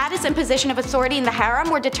 as status and position of authority in the harem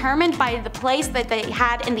were determined by the place that they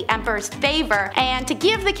had in the emperor's favor, and to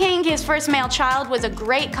give the king his first male child was a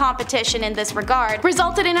great competition in this regard,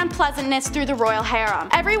 resulted in unpleasantness through the royal harem.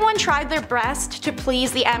 Everyone tried their best to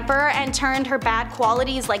please the emperor and turned her bad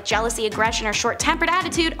qualities like jealousy, aggression, or short-tempered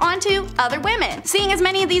attitude onto other women. Seeing as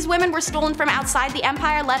many of these women were stolen from outside the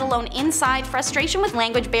empire, let alone inside, frustration with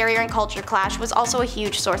language barrier and culture clash was also a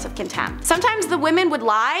huge source of contempt. Sometimes the women would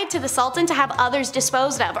lie to the sultan to have others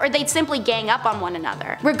disposed of, or they'd simply gang up on one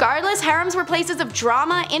another. Regardless, harems were places of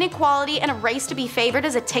drama, inequality, and a race to be favored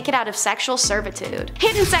as a ticket out of sexual servitude.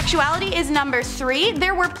 Hidden sexuality is number 3.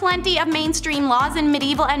 There were plenty of mainstream laws in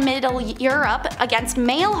medieval and Middle Europe against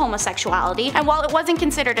male homosexuality, and while it wasn't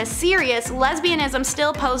considered as serious, lesbianism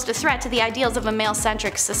still posed a threat to the ideals of a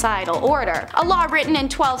male-centric societal order. A law written in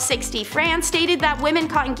 1260 France stated that women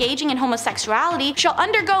caught engaging in homosexuality shall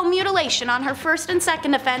undergo mutilation on her first and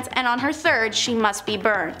second offense, and on her third she must be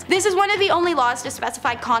burned. This is one of the only laws to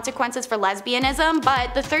specify consequences for lesbianism,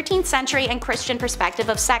 but the 13th century and Christian perspective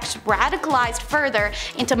of sex radicalized further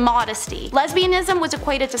into modesty. Lesbianism was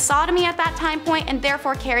equated to sodomy at that time point and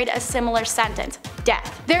therefore carried a similar sentence: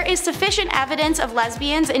 death. There is sufficient evidence of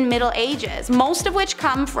lesbians in Middle Ages, most of which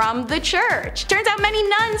come from the church. Turns out many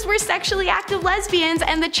nuns were sexually active lesbians,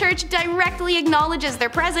 and the church directly acknowledges their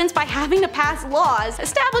presence by having to pass laws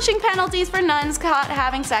establishing penalties for nuns caught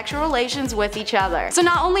having sexual relations with each other. So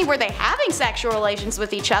not only were they having sexual relations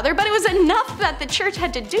with each other, but it was enough that the church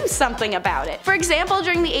had to do something about it. For example,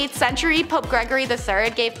 during the 8th century, Pope Gregory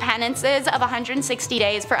III gave penances of 160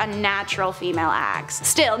 days for unnatural female acts.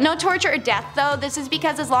 Still, no torture or death though. This is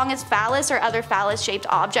because as long as phallus or other phallus-shaped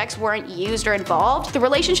objects weren't used or involved, the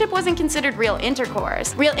relationship wasn't considered real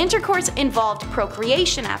intercourse. Real intercourse involved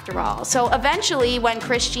procreation after all. So eventually, when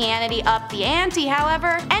Christianity upped the ante,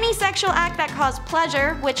 however, any sexual act that caused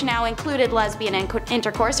pleasure, which now included lesbian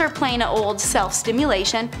intercourse or plain old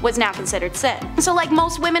self-stimulation, was now considered sin. So like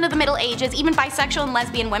most women of the Middle Ages, even bisexual and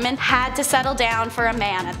lesbian women had to settle down for a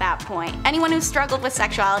man at that point. Anyone who struggled with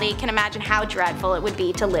sexuality can imagine how dreadful it would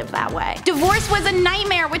be to live that way. Divorce was a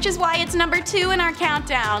nightmare, which is why it's number 2 in our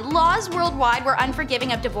countdown. Laws worldwide were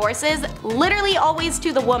unforgiving of divorces, literally always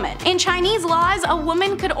to the woman. In Chinese laws, a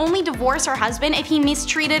woman could only divorce her husband if he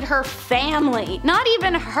mistreated her family, not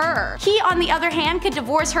even her. He, on the other hand, could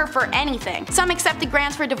divorce her for anything. Some accepted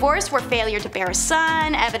grounds for divorce were failure to bear a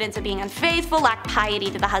son, evidence of being unfaithful, lack piety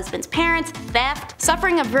to the husband's parents, theft,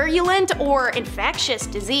 suffering a virulent or infectious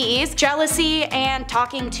disease, jealousy, and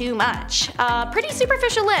talking too much. Pretty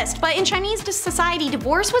superficial list, but in Chinese society,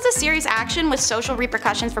 divorce was a serious action with social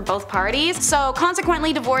repercussions for both parties, so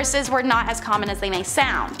consequently divorces were not as common as they may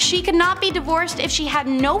sound. She could not be divorced if she had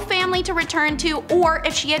no family to return to, or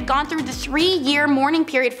if she had gone through the 3-year mourning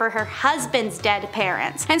period for her husband's dead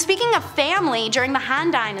parents. And speaking of family, during the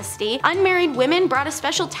Han Dynasty, unmarried women brought a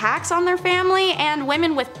special tax on their family, and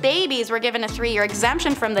women with babies were given a 3-year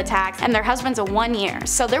exemption from the tax, and their husbands a 1 year.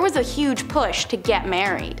 So there was a huge push to get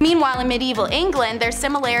married. Meanwhile, in medieval England, their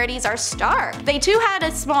similarities are stark. They too had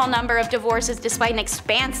a small number of divorces despite an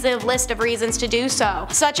expansive list of reasons to do so,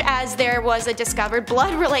 such as there was a discovered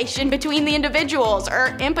blood relation between the individuals,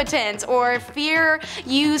 or impotence, or fear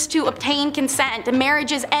used to obtain consent,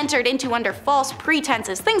 marriages entered into under false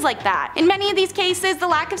pretenses, things like that. In many of these cases, the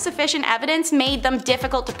lack of sufficient evidence made them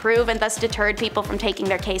difficult to prove and thus deterred people from taking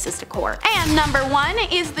their cases to court. And number 1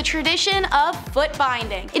 is the tradition of foot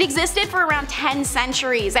binding. It existed for around 10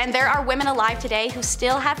 centuries, and there are women alive today who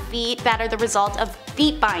still have feet that are the result of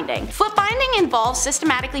feet binding. Foot binding involves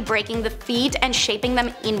systematically breaking the feet and shaping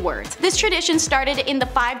them inwards. This tradition started in the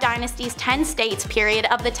 5 Dynasties 10 states period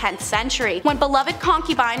of the 10th century, when beloved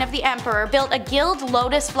concubine of the emperor built a gilt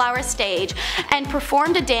lotus flower stage and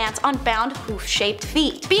performed a dance on bound hoof-shaped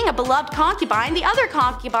feet. Being a beloved concubine, the other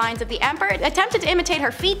concubines of the emperor attempted to imitate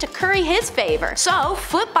her feet to curry his favor. So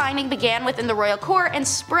foot binding began within the royal court and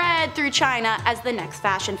spread through China as the next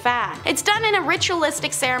fashion fad. It's done in a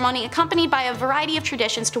ritualistic ceremony accompanied by a variety of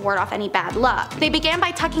traditions to ward off any bad luck. They began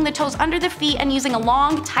by tucking the toes under the feet and using a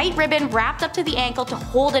long, tight ribbon wrapped up to the ankle to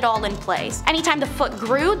hold it all in place. Anytime the foot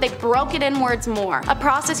grew, they broke it inwards more, a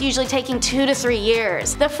process usually taking 2 to 3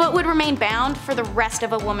 years. The foot would remain bound for the rest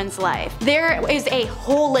of a woman's life. There is a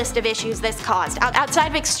whole list of issues this caused. Outside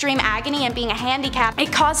of extreme agony and being a handicap,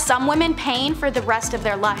 it caused some women pain for the rest of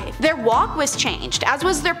their life. Their walk was changed, as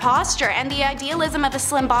was their posture, and the idealism of a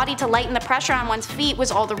slim body to lighten the pressure on one's feet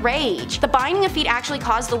was all the rage. The binding of feet actually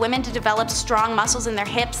caused the women to develop strong muscles in their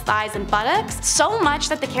hips, thighs, and buttocks, so much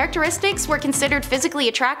that the characteristics were considered physically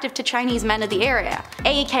attractive to Chinese men of the area,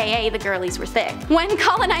 aka the girlies were thick. When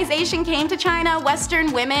colonization came to China,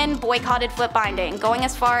 Western women boycotted foot binding, going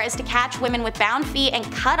as far as to catch women with bound feet and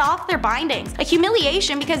cut off their bindings. A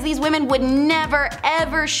humiliation because these women would never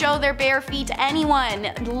ever show their bare feet to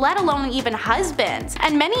anyone, let alone even husbands.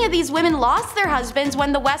 And many of these women lost their husbands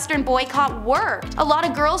when the Western boycott worked. A lot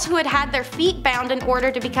of girls who had had had their feet bound in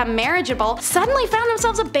order to become marriageable suddenly found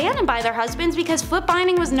themselves abandoned by their husbands because foot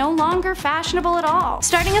binding was no longer fashionable at all.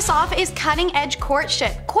 Starting us off is cutting-edge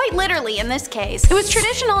courtship, quite literally in this case. It was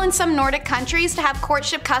traditional in some Nordic countries to have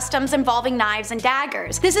courtship customs involving knives and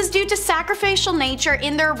daggers. This is due to sacrificial nature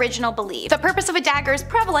in their original belief. The purpose of a dagger is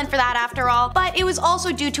prevalent for that after all, but it was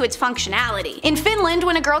also due to its functionality. In Finland,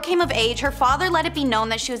 when a girl came of age, her father let it be known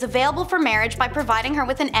that she was available for marriage by providing her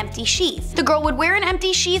with an empty sheath. The girl would wear an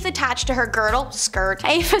empty sheath attached to her girdle, skirt.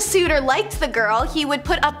 If a suitor liked the girl, he would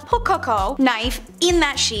put a pukoko knife in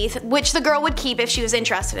that sheath, which the girl would keep if she was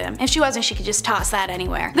interested in him. If she wasn't, she could just toss that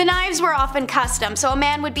anywhere. The knives were often custom, so a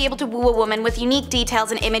man would be able to woo a woman with unique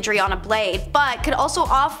details and imagery on a blade, but could also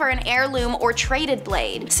offer an heirloom or traded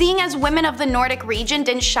blade. Seeing as women of the Nordic region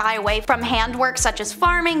didn't shy away from handwork such as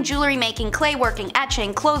farming, jewelry making, clay working,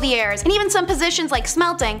 etching, clothiers, and even some positions like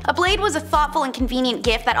smelting, a blade was a thoughtful and convenient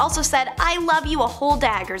gift that also said, "I love you" a whole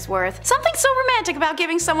dagger's worth. Something so romantic about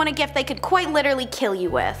giving someone a gift they could quite literally kill you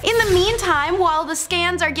with. In the meantime, while the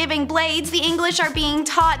Scans are giving blades, the English are being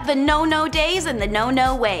taught the no-no days and the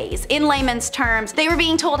no-no ways. In layman's terms, they were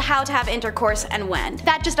being told how to have intercourse and when.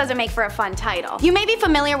 That just doesn't make for a fun title. You may be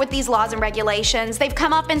familiar with these laws and regulations. They've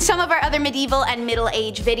come up in some of our other medieval and Middle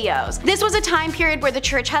Age videos. This was a time period where the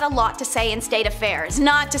church had a lot to say in state affairs.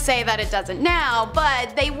 Not to say that it doesn't now,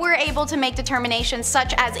 but they were able to make determinations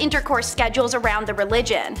such as intercourse schedules around the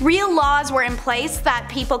religion. Real laws were in place that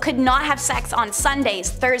people could not have sex on Sundays,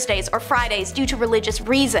 Thursdays, or Fridays due to religious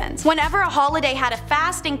reasons. Whenever a holiday had a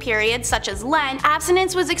fasting period, such as Lent,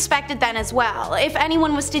 abstinence was expected then as well. If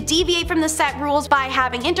anyone was to deviate from the set rules by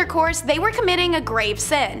having intercourse, they were committing a grave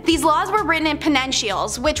sin. These laws were written in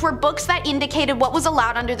penitentials, which were books that indicated what was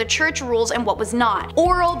allowed under the church rules and what was not.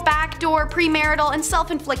 Oral, backdoor, premarital, and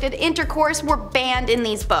self-inflicted intercourse were banned in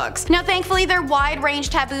these books. Now thankfully their wide-range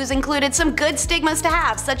taboos included some good stigmas to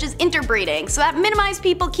have, such as interbreeding, so that minimized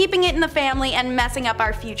people keeping it in the family and messing up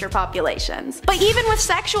our future populations. But even with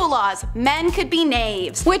sexual laws, men could be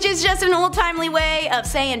knaves, which is just an old-timely way of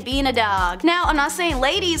saying being a dog. Now I'm not saying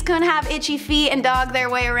ladies couldn't have itchy feet and dog their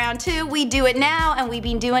way around too. We do it now and we've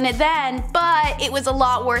been doing it then, but it was a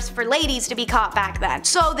lot worse for ladies to be caught back then.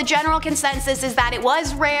 So the general consensus is that it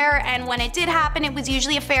was rare, and when it did happen it was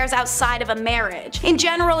usually affairs outside of a marriage. In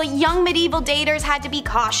general, young medieval daters had to be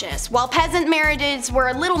cautious. While peasant marriages were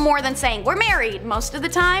a little more than saying we're married most of the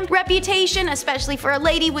time, reputation, especially for a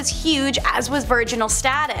lady, was huge, as was virginal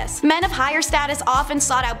status. Men of higher status often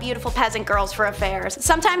sought out beautiful peasant girls for affairs.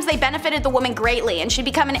 Sometimes they benefited the woman greatly and she'd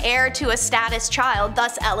become an heir to a status child,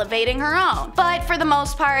 thus elevating her own. But for the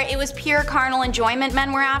most part, it was pure carnal enjoyment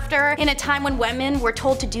men were after, in a time when women were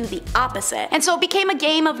told to do the opposite. And so it became a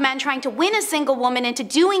game of men trying to win a single woman into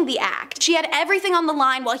doing the act. She had everything on the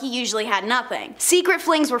line while he usually had nothing. Secret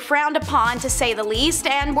flings were frowned upon, to say the least,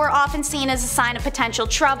 and were often seen as a sign of potential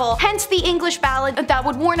trouble, hence the English ballad that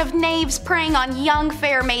would warn of knaves preying on young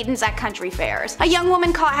fair maidens at country fairs. A young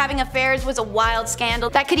woman caught having affairs was a wild scandal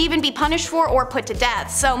that could even be punished for or put to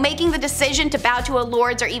death, so making the decision to bow to a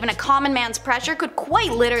lord's or even a common man's pressure could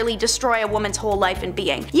quite literally destroy a woman's whole life and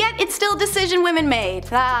being. Yet it's still a decision women made.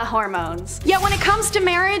 Ah, hormones. Yet when it comes to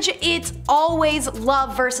marriage, it's always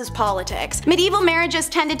love versus politics. Medieval marriages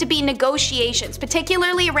tended to be negotiations,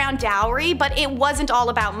 particularly around dowry, but it wasn't all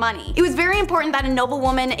about money. It was very important that a noble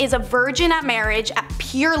woman is a virgin at marriage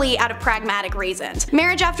purely out of pragmatic reasons.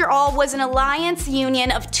 Marriage, after all, was an alliance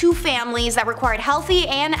union of two families that required healthy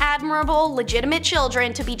and admirable legitimate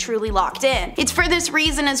children to be truly locked in. It's for this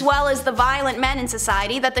reason, as well as the violent men in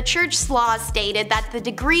society, that the church laws stated that the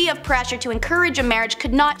degree of pressure to encourage a marriage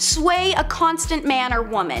could not sway a constant man or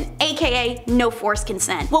woman, aka no forced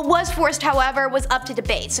consent. What was forced, however, was up to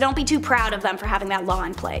debate, so don't be too proud of them for having that law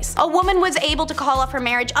in place. A woman was able to call off her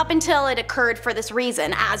marriage up until it occurred for this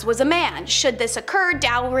reason, as was a man. Should this occur,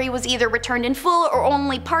 dowry was either returned in full or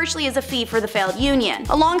only partially as a fee for the failed union.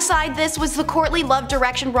 Alongside this was the courtly love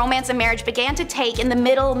direction romance and marriage began to take in the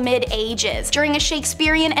mid-ages, during a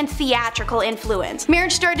Shakespearean and theatrical influence.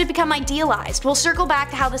 Marriage started to become idealized. We'll circle back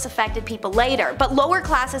to how this affected people later, but lower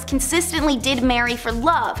classes consistently did marry for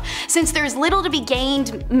love, since there's little to be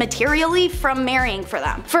gained materially from marrying for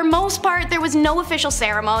them. For most part, there was no official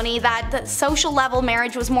ceremony. That the social level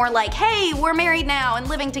marriage was more like, hey, we're married now and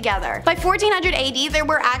living together. By 1400 AD, there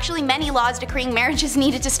were actually many laws decreeing marriages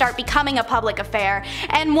needed to start becoming a public affair,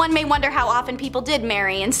 and one may wonder how often people did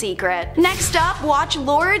marry in secret. Next up, watch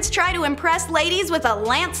lords try to impress ladies with a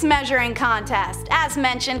lance measuring contest. As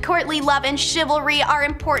mentioned, courtly love and chivalry are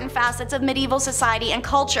important facets of medieval society and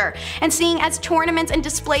culture, and seeing as tournaments and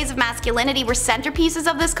displays of masculinity were centerpieces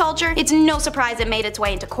of this culture, it's no surprise it made its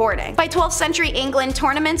way into courting. By 12th century England,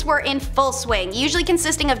 tournaments were in full swing, usually usually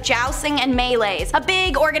consisting of jousting and melees, a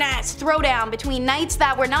big organized throwdown between knights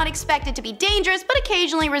that were not expected to be dangerous but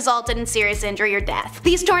occasionally resulted in serious injury or death.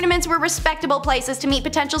 These tournaments were respectable places to meet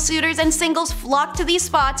potential suitors, and singles flocked to these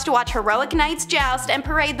spots to watch heroic knights joust and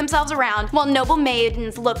parade themselves around while noble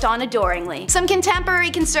maidens looked on adoringly. Some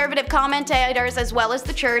contemporary conservative commentators, as well as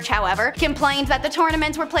the church, however, complained that the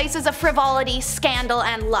tournaments were places of frivolity, scandal,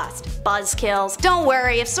 and lust. Buzzkills. Don't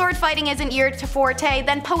worry, if sword fighting isn't your forte,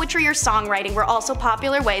 then poetry or songwriting were also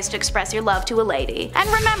popular ways to express your love to a lady. And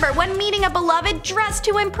remember, when meeting a beloved, dress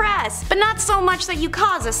to impress, but not so much that you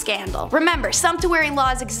cause a scandal. Remember, sumptuary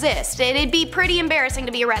laws exist. It'd be pretty embarrassing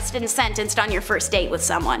to be arrested and sentenced on your first date with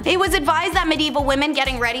someone. It was advised that medieval women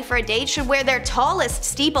getting ready for a date should wear their tallest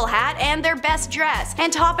steeple hat and their best dress,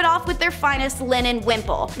 and top it off with their finest linen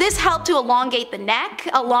wimple. This helped to elongate the neck.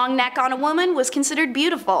 A long neck on a woman was considered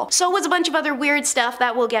beautiful. So was a bunch of other weird stuff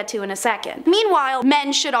that we'll get to in a second. Meanwhile,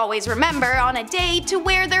 men should always remember on a date to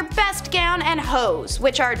wear their best gown and hose,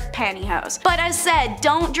 which are pantyhose. But as said,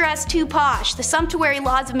 don't dress too posh. The sumptuary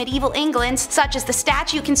laws of medieval England, such as the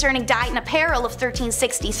statute concerning diet and apparel of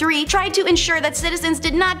 1363, tried to ensure that citizens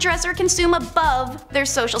did not dress or consume above their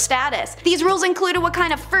social status. These rules included what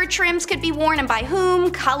kind of fur trims could be worn and by whom,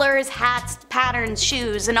 colors, hats, patterns,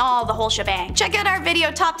 shoes, and all the whole shebang. Check out our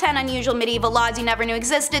video Top 10 Unusual Medieval Laws You Never Knew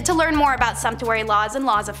Existed to learn more about sumptuary laws and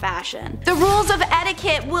laws of fashion. The rules of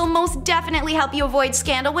etiquette will most definitely help you avoid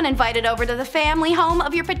scandal when invited over to the family home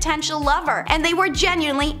of your potential lover, and they were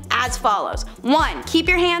genuinely as follows. 1. Keep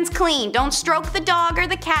your hands clean. Don't stroke the dog or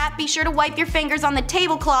the cat. Be sure to wipe your fingers on the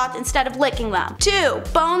tablecloth instead of licking them. 2.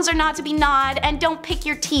 Bones are not to be gnawed, and don't pick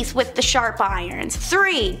your teeth with the sharp irons.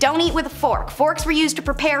 3. Don't eat with a fork. Forks were used to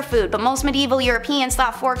prepare food, but most medieval Europeans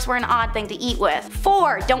thought forks were an odd thing to eat with.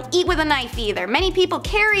 4. Don't eat with a knife either. Many people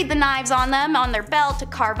carried the knives on them on their belt to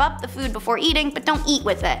carve up the food before eating, but don't eat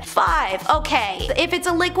with it. 5. Okay, if it's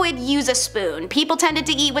a liquid, use a spoon. People tended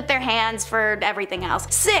to eat with their hands for everything else.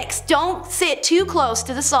 6. Don't sit too close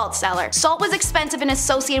to the salt cellar. Salt was expensive and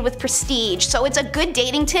associated with prestige, so it's a good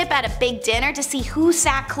dating tip at a big dinner to see who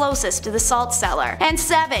sat closest to the salt cellar. And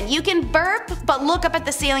 7. You can burp, but look up at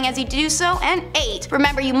the ceiling as you do so. And 8.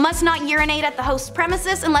 Remember, you must not urinate at the host's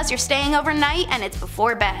premises unless you're staying overnight and it's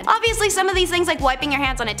before bed. Obviously, some of these things like wiping your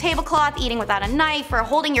hands on a tablecloth, eating without a knife, or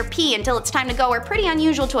holding your pee until it's time to go are pretty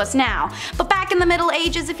unusual to us now. But back in the Middle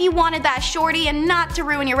Ages, if you wanted that shorty and not to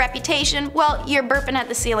ruin your reputation, well, you're burping at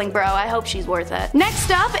the ceiling, bro. I hope she's worth it.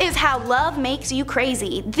 Next up is how love makes you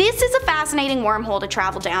crazy. This is a fascinating wormhole to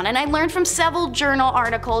travel down, and I learned from several journal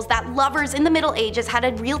articles that lovers in the Middle Ages had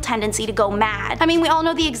a real tendency to go mad. I mean, we all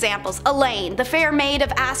know the examples. Elaine, the fair maid of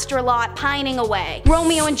Astrolot, pining away.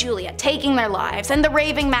 Romeo and Juliet taking their lives, and the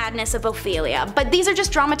raving madness of Ophelia. But these are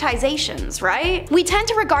just dramatizations, right? We tend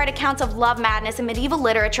to regard accounts of love madness in medieval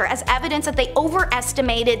literature as evidence that they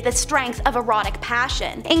overestimated the strength of erotic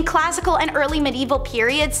passion. In classical and early medieval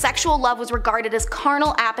periods, sexual love was regarded as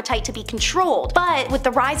carnal appetite to be controlled. But with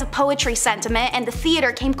the rise of poetry sentiment and the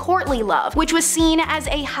theater came courtly love, which was seen as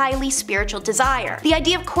a highly spiritual desire. The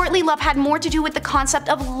idea of courtly love had more to do with the concept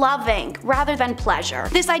of loving rather than pleasure.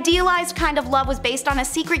 This idealized kind of love was based on a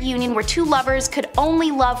secret union where two lovers could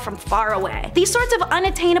only love from far away. These sorts of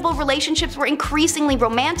unattainable relationships were increasingly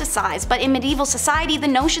romanticized, but in medieval society, the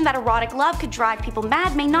notion that erotic love could drive people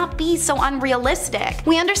mad may not be so unrealistic.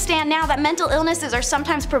 We understand now that mental illnesses are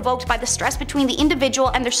sometimes provoked by the stress between the individual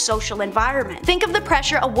and their social environment. Think of the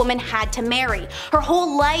pressure a woman had to marry. Her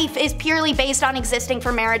whole life is purely based on existing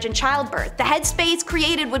for marriage and childbirth. The headspace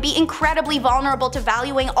created would be incredibly vulnerable to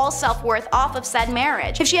valuing all self-worth off of said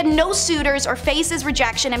marriage. If she had no suitors or faces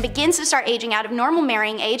rejection and begins to start aging out of normal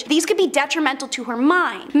marrying age, these could be detrimental to her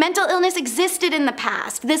mind. Mental illness existed in the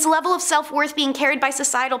past. This level of self-worth being carried by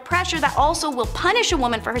societal pressure that also will punish a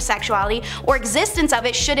woman for her sexuality or existence of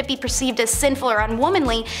it should it be perceived as sinful or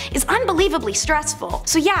unwomanly is unbelievably stressful.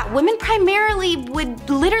 So yeah, women primarily would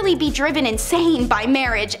literally be driven insane by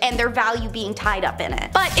marriage and their value being tied up in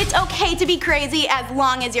it. But it's okay to be crazy as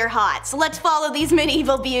long as you're hot, so let's follow these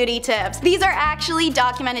medieval beauty tips. These are actually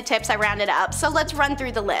documented tips I rounded up, so let's run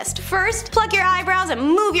through the list. First, pluck your eyebrows and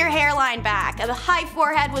move your hairline back. A high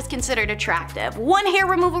forehead was considered attractive. One hair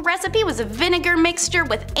removal recipe was a vinegar mixture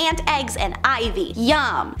with ant eggs and ivy.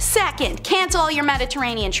 Yum. Second, cancel all your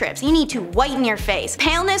Mediterranean trips. You need to whiten your face.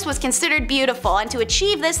 Paleness was considered beautiful, and to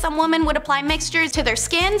achieve this, some women would apply mixtures to their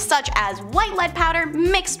skin such as white lead powder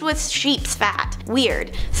mixed with sheep's fat.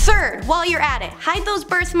 Weird. Third, while you're at it, hide those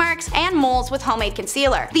birthmarks and moles with homemade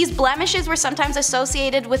concealer. These blemishes were sometimes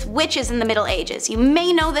associated with witches in the Middle Ages. You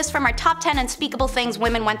may know this from our top 10 unspeakable things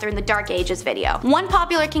women went through in the Dark Ages video. One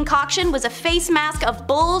popular concoction was a face mask of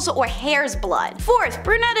bull's or hare's blood. Fourth,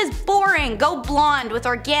 brunettes bore boring, go blonde with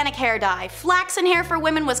organic hair dye. Flaxen hair for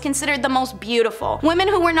women was considered the most beautiful. Women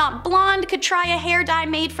who were not blonde could try a hair dye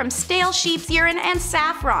made from stale sheep's urine and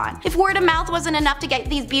saffron. If word of mouth wasn't enough to get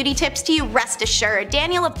these beauty tips to you, rest assured,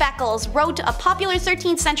 Daniel of Beccles wrote a popular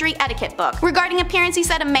 13th century etiquette book. Regarding appearance, he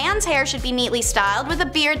said a man's hair should be neatly styled with a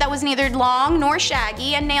beard that was neither long nor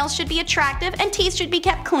shaggy, and nails should be attractive and teeth should be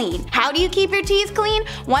kept clean. How do you keep your teeth clean?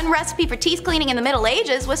 One recipe for teeth cleaning in the Middle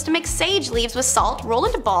Ages was to mix sage leaves with salt, roll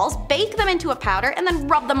into balls, bake them into a powder, and then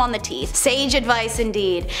rub them on the teeth. Sage advice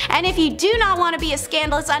indeed. And if you do not want to be a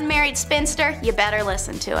scandalous unmarried spinster, you better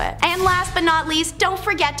listen to it. And last but not least, don't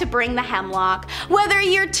forget to bring the hemlock. Whether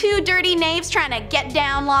you're two dirty knaves trying to get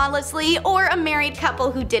down lawlessly, or a married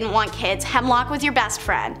couple who didn't want kids, hemlock was your best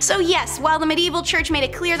friend. So yes, while the medieval church made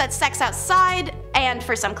it clear that sex outside, and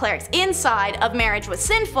for some clerics inside, of marriage was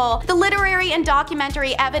sinful, the literary and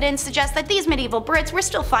documentary evidence suggests that these medieval Brits were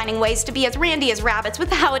still finding ways to be as randy as rabbits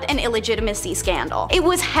without an illegitimacy scandal. It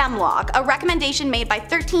was hemlock, a recommendation made by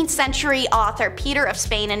 13th century author Peter of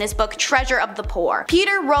Spain in his book Treasure of the Poor.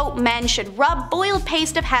 Peter wrote men should rub boiled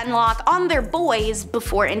paste of hemlock on their boys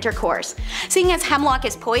before intercourse. Seeing as hemlock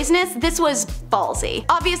is poisonous, this was ballsy.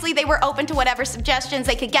 Obviously they were open to whatever suggestions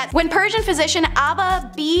they could get. When Persian physician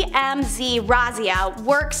Abba BMZ Razi's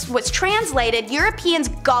works was translated, Europeans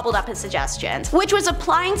gobbled up his suggestions, which was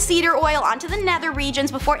applying cedar oil onto the nether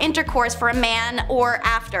regions before intercourse for a man or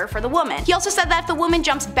after for the woman. He also said that if the woman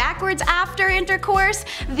jumps backwards after intercourse,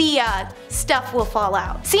 the stuff will fall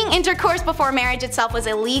out. Seeing intercourse before marriage itself was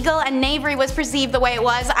illegal and knavery was perceived the way it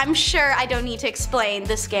was, I'm sure I don't need to explain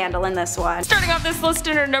the scandal in this one. Starting off this list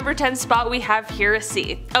in our number 10 spot, we have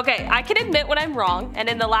heresy. Okay, I can admit when I'm wrong, and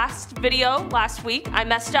in the last video last week I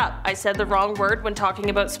messed up. I said the wrong word when talking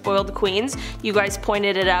about spoiled queens. You guys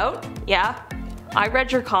pointed it out. Yeah, I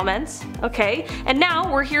read your comments. Okay, and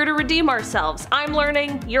now we're here to redeem ourselves. I'm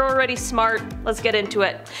learning, you're already smart, let's get into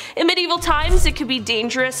it. In medieval times, it could be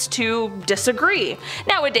dangerous to disagree.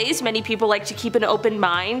 Nowadays, many people like to keep an open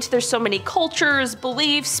mind. There's so many cultures,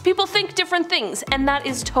 beliefs, people think different things, and that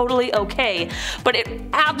is totally okay. But it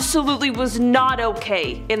absolutely was not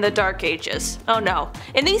okay in the Dark Ages. Oh no.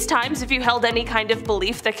 In these times, if you held any kind of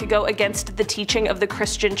belief that could go against the teaching of the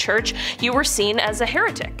Christian church, you were seen as a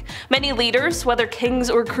heretic. Many leaders, whether kings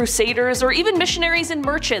or crusaders or even missionaries and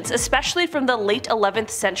merchants, especially from the late 11th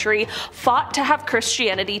century, fought to have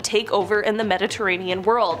Christianity take over in the Mediterranean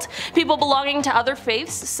world. People belonging to other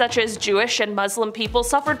faiths, such as Jewish and Muslim people,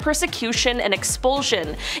 suffered persecution and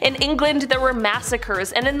expulsion. In England there were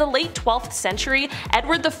massacres, and in the late 12th century,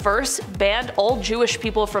 Edward I banned all Jewish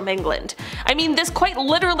people from England. I mean, this quite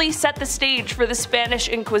literally set the stage for the Spanish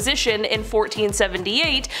Inquisition in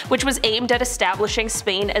 1478, which was aimed at establishing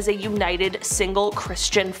Spain as a united single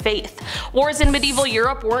Christian faith. Wars in medieval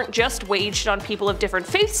Europe weren't just waged on people of different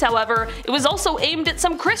faiths, however, it was also aimed at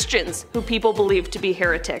some Christians who people believed to be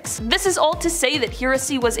heretics. This is all to say that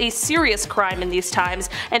heresy was a serious crime in these times,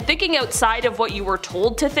 and thinking outside of what you were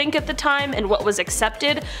told to think at the time and what was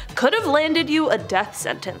accepted could have landed you a death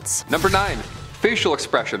sentence. Number 9. Facial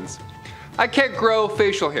expressions. I can't grow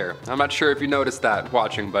facial hair. I'm not sure if you noticed that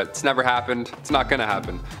watching, but it's never happened. It's not gonna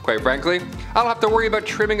happen. Quite frankly, I don't have to worry about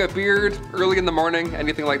trimming a beard early in the morning,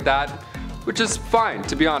 anything like that, which is fine,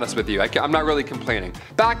 to be honest with you. I'm not really complaining.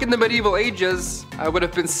 Back in the medieval ages, I would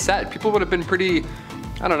have been set. People would have been pretty,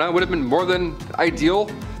 I don't know, would have been more than ideal.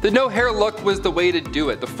 The no hair look was the way to do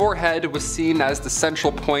it. The forehead was seen as the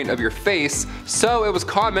central point of your face, so it was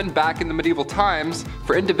common back in the medieval times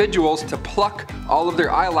for individuals to pluck all of their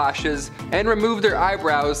eyelashes and remove their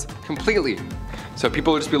eyebrows completely. So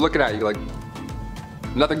people would just be looking at you like,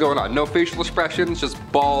 nothing going on, no facial expressions, just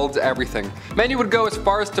bald everything. Many would go as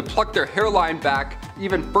far as to pluck their hairline back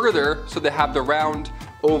even further so they have the round,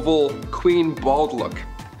 oval, queen bald look.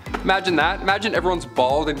 Imagine that. Imagine everyone's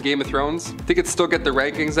bald in Game of Thrones. Think it'd still get the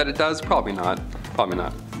rankings that it does? Probably not. Probably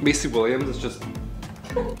not. Macy Williams is just...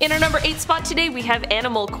 In our number 8 spot today, we have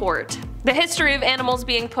Animal Court. The history of animals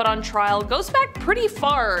being put on trial goes back pretty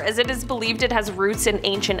far, as it is believed it has roots in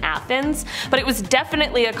ancient Athens, but it was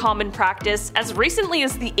definitely a common practice as recently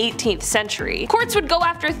as the 18th century. Courts would go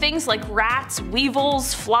after things like rats,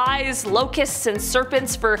 weevils, flies, locusts, and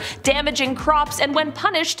serpents for damaging crops, and when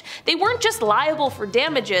punished, they weren't just liable for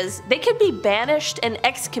damages, they could be banished and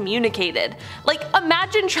excommunicated. Like,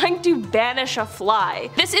 imagine trying to banish a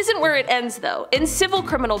fly. This isn't where it ends though. In civil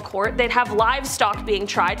criminal court, they'd have livestock being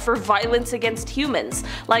tried for violence against humans.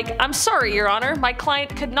 Like, I'm sorry, Your Honor, my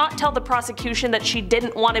client could not tell the prosecution that she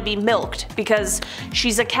didn't want to be milked because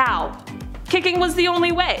she's a cow. kicking was the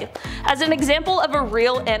only way. As an example of a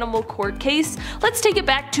real animal court case, let's take it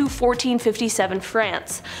back to 1457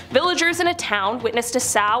 France. Villagers in a town witnessed a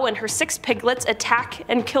sow and her 6 piglets attack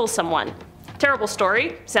and kill someone. Terrible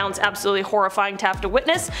story, sounds absolutely horrifying to have to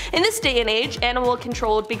witness. In this day and age, animal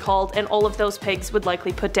control would be called and all of those pigs would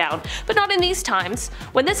likely put down. But not in these times.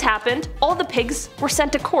 When this happened, all the pigs were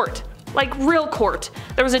sent to court. Like real court.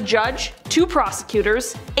 There was a judge, 2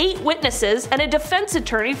 prosecutors, 8 witnesses, and a defense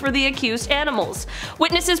attorney for the accused animals.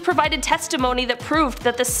 Witnesses provided testimony that proved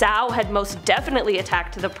that the sow had most definitely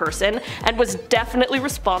attacked the person and was definitely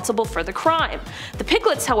responsible for the crime. The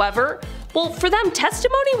piglets, however, well, for them,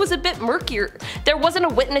 testimony was a bit murkier. There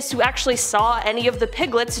wasn't a witness who actually saw any of the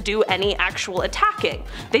piglets do any actual attacking.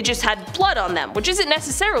 They just had blood on them, which isn't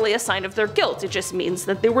necessarily a sign of their guilt, it just means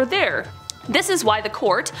that they were there. This is why the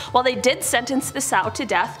court, while they did sentence the sow to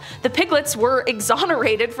death, the piglets were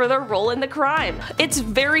exonerated for their role in the crime. It's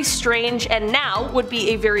very strange and now would be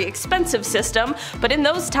a very expensive system, but in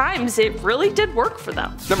those times it really did work for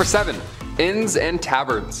them. Number 7. Inns and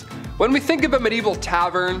taverns. When we think of a medieval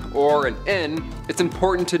tavern or an inn, it's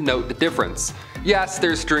important to note the difference. Yes,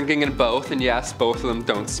 there's drinking in both, and yes, both of them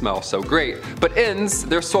don't smell so great. But inns,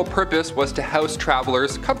 their sole purpose was to house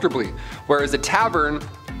travelers comfortably, whereas a tavern,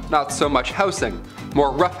 not so much housing.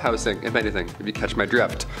 More rough housing, if anything, if you catch my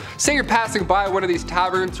drift. Say you're passing by one of these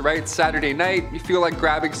taverns, right, Saturday night, you feel like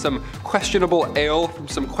grabbing some questionable ale from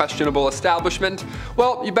some questionable establishment,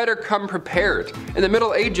 well, you better come prepared. In the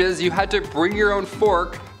Middle Ages, you had to bring your own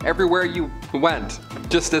fork everywhere you went.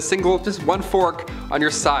 Just one fork on your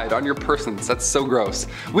side, on your persons. That's so gross.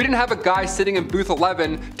 We didn't have a guy sitting in booth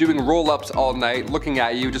 11 doing roll-ups all night, looking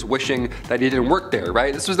at you, just wishing that he didn't work there,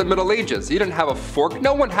 right? This was the Middle Ages. You didn't have a fork.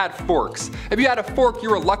 No one had forks. If you had a fork, you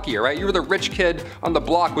were lucky, right? You were the rich kid on the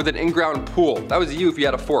block with an in-ground pool. That was you if you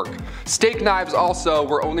had a fork. Steak knives also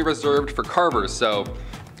were only reserved for carvers, so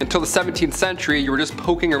until the 17th century, you were just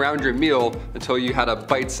poking around your meal until you had a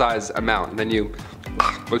bite-sized amount, and then you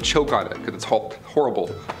would choke on it because it's horrible.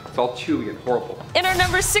 It's all chewy and horrible. In our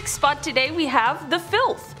number 6 spot today, we have the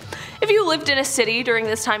filth. If you lived in a city during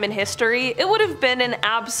this time in history, it would have been an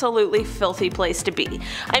absolutely filthy place to be.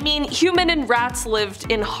 I mean, human and rats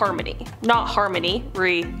lived in harmony. Not harmony,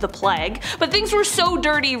 re the plague, but things were so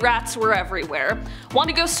dirty rats were everywhere. Want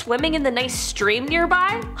to go swimming in the nice stream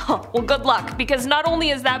nearby? Huh, well good luck, because not only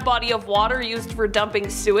is that body of water used for dumping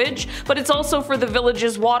sewage, but it's also for the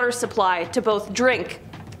village's water supply to both drink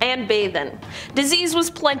and bathe in. Disease was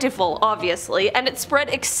plentiful, obviously, and it spread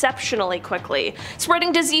exceptionally quickly.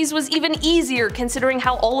 Spreading disease was even easier considering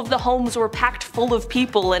how all of the homes were packed full of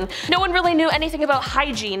people and no one really knew anything about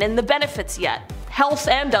hygiene and the benefits yet. Health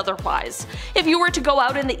and otherwise. If you were to go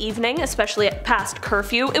out in the evening, especially at past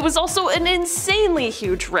curfew, it was also an insanely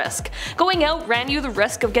huge risk. Going out ran you the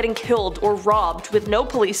risk of getting killed or robbed with no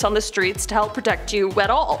police on the streets to help protect you at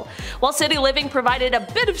all. While city living provided a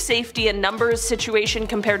bit of safety in numbers situation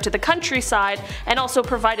compared to the countryside and also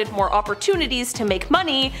provided more opportunities to make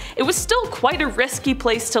money, it was still quite a risky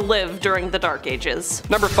place to live during the Dark Ages.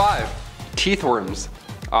 Number 5. Teeth worms.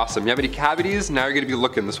 Awesome, you have any cavities? Now you're gonna be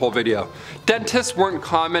looking this whole video. Dentists weren't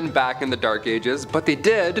common back in the Dark Ages, but they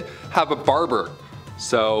did have a barber.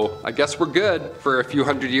 So I guess we're good for a few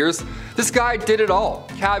hundred years. This guy did it all.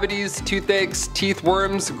 Cavities, toothaches, teeth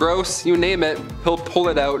worms, gross, you name it, he'll pull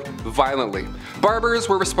it out violently. Barbers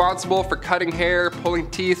were responsible for cutting hair, pulling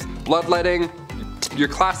teeth, bloodletting, your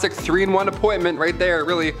classic 3-in-1 appointment right there,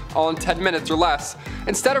 really, all in 10 minutes or less.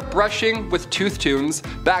 Instead of brushing with tooth tunes,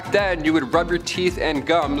 back then you would rub your teeth and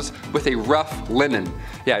gums with a rough linen.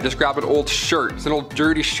 Yeah, just grab an old shirt. It's an old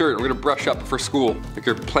dirty shirt we're gonna brush up for school. Like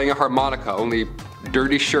you're playing a harmonica, only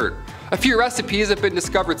dirty shirt. A few recipes have been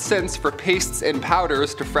discovered since for pastes and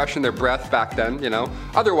powders to freshen their breath back then, you know.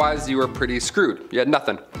 Otherwise, you were pretty screwed. You had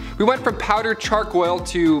nothing. We went from powdered charcoal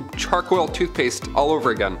to charcoal toothpaste all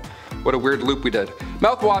over again. What a weird loop we did.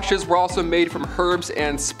 Mouthwashes were also made from herbs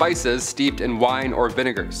and spices steeped in wine or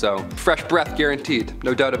vinegar, so fresh breath guaranteed,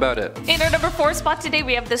 no doubt about it. In our number 4 spot today,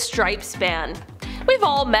 we have the stripes ban. We've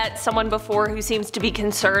all met someone before who seems to be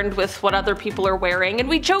concerned with what other people are wearing, and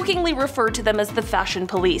we jokingly refer to them as the fashion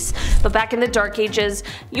police. But back in the Dark Ages,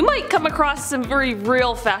 you might come across some very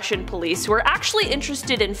real fashion police who are actually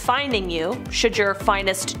interested in fining you, should your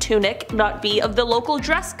finest tunic not be of the local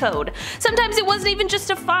dress code. Sometimes it wasn't even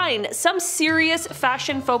just a fine. Some serious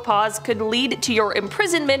fashion faux pas could lead to your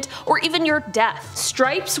imprisonment or even your death.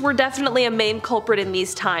 Stripes were definitely a main culprit in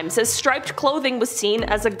these times, as striped clothing was seen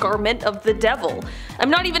as a garment of the devil. I'm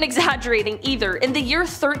not even exaggerating either. In the year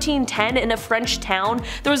 1310 in a French town,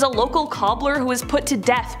 there was a local cobbler who was put to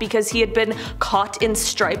death because he had been caught in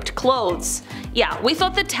striped clothes. Yeah, we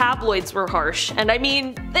thought the tabloids were harsh, and I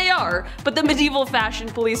mean, they are, but the medieval fashion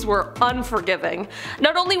police were unforgiving.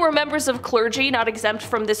 Not only were members of clergy not exempt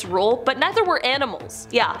from this rule, but neither were animals.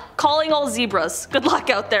 Yeah, calling all zebras. Good luck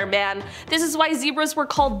out there, man. This is why zebras were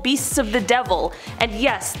called beasts of the devil, and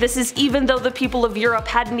yes, this is even though the people of Europe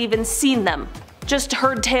hadn't even seen them. Just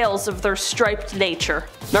heard tales of their striped nature.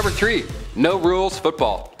 Number 3. No rules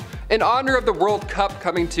football. In honor of the World Cup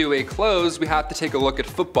coming to a close, we have to take a look at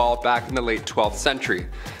football back in the late 12th century.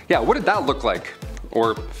 Yeah, what did that look like?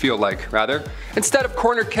 Or feel like, rather. Instead of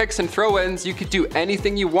corner kicks and throw-ins, you could do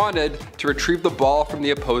anything you wanted to retrieve the ball from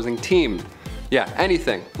the opposing team. Yeah,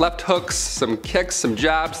 anything. Left hooks, some kicks, some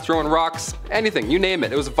jabs, throwing rocks, anything, you name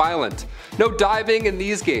it. It was violent. No diving in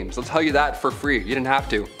these games, I'll tell you that for free. You didn't have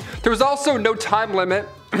to. There was also no time limit.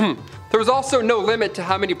 There was also no limit to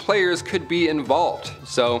how many players could be involved.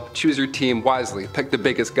 So choose your team wisely, pick the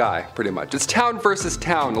biggest guy, pretty much. It's town versus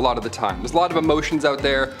town a lot of the time. There's a lot of emotions out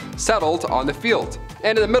there settled on the field.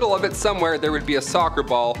 And in the middle of it somewhere there would be a soccer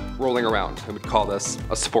ball rolling around. I would call this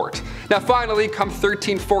a sport. Now finally, come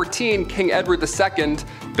 1314, King Edward II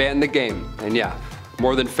banned the game. And yeah,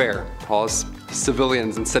 more than fair. All his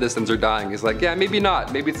civilians and citizens are dying. He's like, yeah, maybe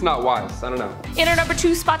not. Maybe it's not wise. I don't know. In our number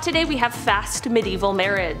 2 spot today, we have fast medieval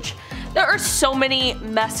marriage. There are so many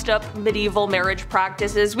messed up medieval marriage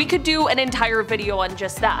practices. We could do an entire video on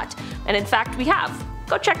just that. And in fact, we have.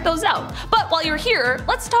 Go check those out. But while you're here,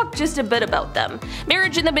 let's talk just a bit about them.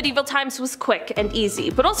 Marriage in the medieval times was quick and easy,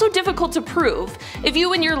 but also difficult to prove. If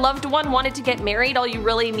you and your loved one wanted to get married, all you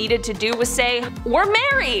really needed to do was say, "We're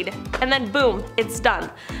married!" and then boom, it's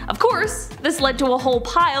done. Of course, this led to a whole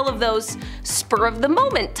pile of those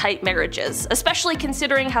spur-of-the-moment type marriages, especially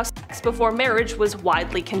considering how sex before marriage was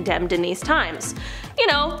widely condemned in these times. You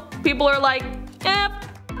know, people are like,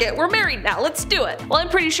 we're married now, let's do it. Well, I'm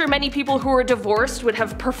pretty sure many people who were divorced would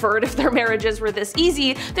have preferred if their marriages were this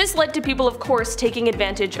easy. This led to people, of course, taking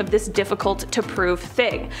advantage of this difficult to prove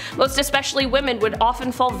thing. Most especially women would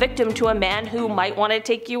often fall victim to a man who might want to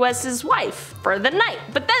take you as his wife for the night.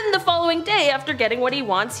 But then the following day, after getting what he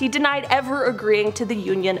wants, he denied ever agreeing to the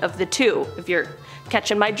union of the two, if you're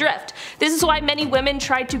catching my drift. This is why many women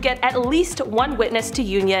tried to get at least one witness to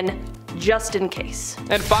union, just in case.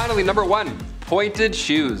 And finally, number 1. Pointed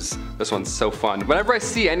shoes. This one's so fun. Whenever I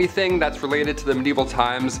see anything that's related to the medieval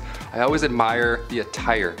times, I always admire the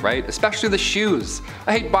attire, right? Especially the shoes.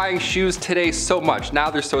 I hate buying shoes today so much. Now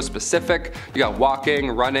they're so specific. You got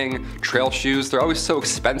walking, running, trail shoes. They're always so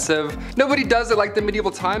expensive. Nobody does it like the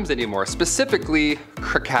medieval times anymore. Specifically,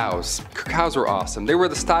 crusades. Crusades were awesome. They were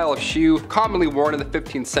the style of shoe commonly worn in the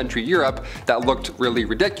 15th century Europe that looked really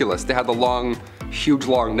ridiculous. They had the long, huge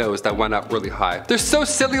long nose that went up really high. They're so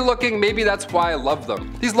silly looking, maybe that's why I love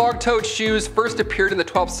them. These long-toed shoes first appeared in the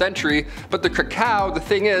 12th century, but the crusade, the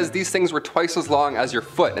thing is, these things were twice as long as your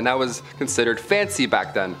foot, and that was considered fancy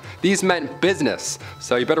back then. These meant business,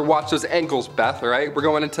 so you better watch those ankles, Beth, alright? We're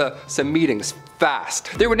going into some meetings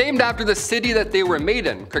fast. They were named after the city that they were made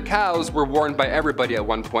in. Crusades were worn by everybody at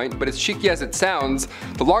one point, but as cheeky as it sounds,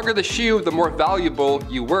 the longer the shoe, the more valuable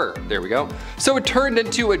you were. There we go. So it turned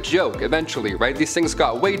into a joke eventually, right? These things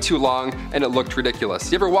got way too long and it looked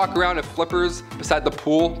ridiculous. You ever walk around in flippers beside the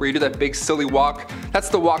pool where you do that big silly walk? That's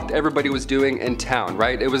the walk that everybody was doing in town,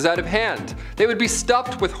 right? It was out of hand. They would be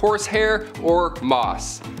stuffed with horsehair or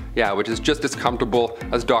moss. Yeah, which is just as comfortable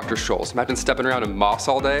as Dr. Scholl's. Imagine stepping around in moss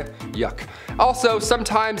all day. Yuck. Also,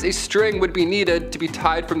 sometimes a string would be needed to be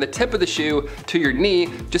tied from the tip of the shoe to your knee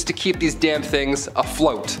just to keep these damn things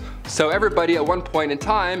afloat. So everybody at one point in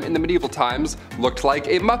time in the medieval times looked like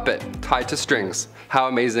a Muppet tied to strings. How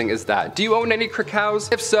amazing is that? Do you own any crusades?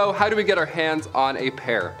 If so, how do we get our hands on a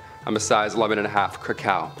pair? I'm a size 11.5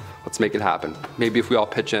 crusade. Let's make it happen. Maybe if we all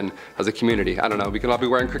pitch in as a community. I don't know, we can all be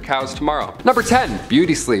wearing crusades tomorrow. Number 10,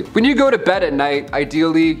 beauty sleep. When you go to bed at night,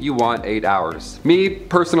 ideally you want 8 hours. Me,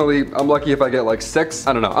 personally, I'm lucky if I get like 6.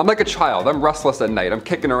 I don't know, I'm like a child. I'm restless at night. I'm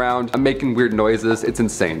kicking around, I'm making weird noises. It's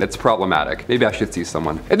insane, it's problematic. Maybe I should see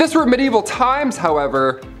someone. If this were medieval times,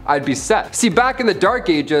 however, I'd be set. See, back in the Dark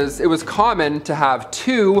Ages, it was common to have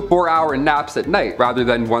 2 4-hour naps at night rather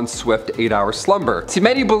than one swift 8-hour slumber. See,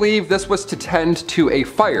 many believe this was to tend to a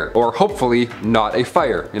fire, or hopefully not a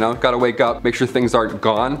fire. You know, gotta wake up, make sure things aren't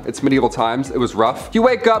gone. It's medieval times, it was rough. You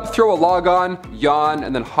wake up, throw a log on, yawn,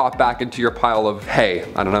 and then hop back into your pile of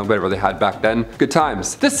hay. I don't know, whatever they had back then. Good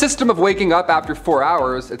times. This system of waking up after 4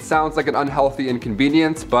 hours, it sounds like an unhealthy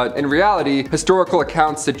inconvenience, but in reality, historical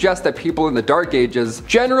accounts suggest that people in the Dark Ages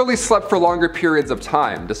generally literally slept for longer periods of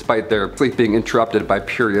time, despite their sleep being interrupted by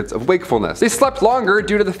periods of wakefulness. They slept longer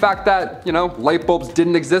due to the fact that, light bulbs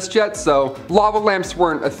didn't exist yet, so lava lamps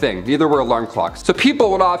weren't a thing, neither were alarm clocks. So people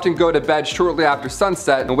would often go to bed shortly after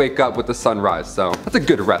sunset and wake up with the sunrise, so that's a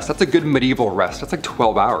good rest. That's a good medieval rest. That's like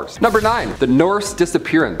 12 hours. Number 9, the Norse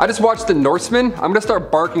disappearance. I just watched The Norseman. I'm gonna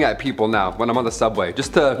start barking at people now when I'm on the subway,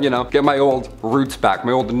 just to, get my old roots back,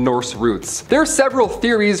 my old Norse roots. There are several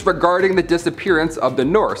theories regarding the disappearance of the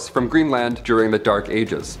Norse from Greenland during the Dark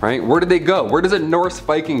Ages, right? Where did they go? Where does a Norse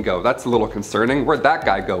Viking go? That's a little concerning. Where'd that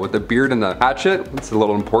guy go with the beard and the hatchet? That's a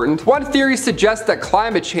little important. One theory suggests that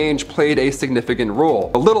climate change played a significant role.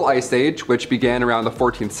 The Little Ice Age, which began around the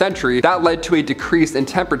 14th century, that led to a decrease in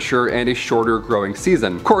temperature and a shorter growing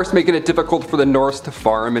season. Of course, making it difficult for the Norse to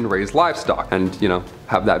farm and raise livestock and,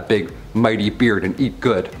 have that big mighty beard and eat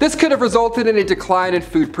good. This could have resulted in a decline in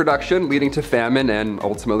food production, leading to famine and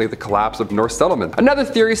ultimately the collapse of Norse settlement. Another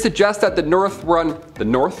theory suggests that the North were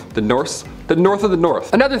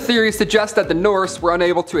Another theory suggests that the Norse were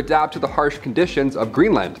unable to adapt to the harsh conditions of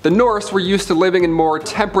Greenland. The Norse were used to living in more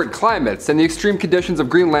temperate climates, and the extreme conditions of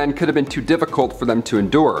Greenland could have been too difficult for them to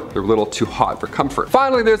endure. They're a little too hot for comfort.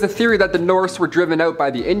 Finally, there's a theory that the Norse were driven out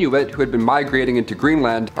by the Inuit, who had been migrating into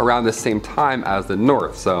Greenland around the same time as the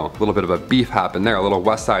North. So a little bit of a beef happened there, a little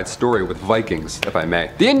West Side Story with Vikings, if I may.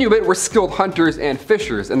 The Inuit were skilled hunters and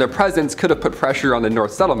fishers, and their presence could have put pressure on the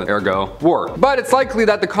North settlement, ergo war. But it's likely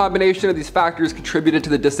that the combination of these factors contributed to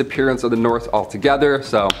the disappearance of the North altogether,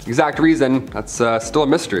 so exact reason, that's still a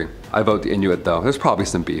mystery. I vote the Inuit though. There's probably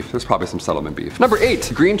some beef. There's probably some settlement beef. Number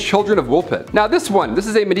 8, Green Children of Woolpit. Now this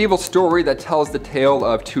is a medieval story that tells the tale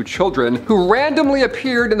of 2 children who randomly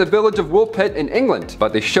appeared in the village of Woolpit in England,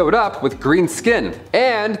 but they showed up with green skin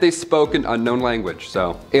and they spoke an unknown language.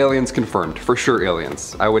 So aliens confirmed, for sure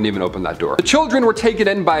aliens. I wouldn't even open that door. The children were taken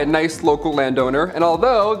in by a nice local landowner, and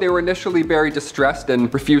although they were initially very distressed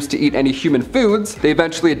and refused to eat any human foods, they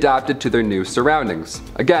eventually adapted to their new surroundings.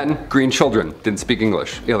 Again, green children, didn't speak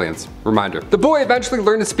English, aliens. Reminder. The boy eventually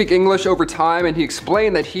learned to speak English over time, and he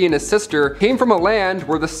explained that he and his sister came from a land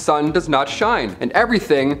where the sun does not shine and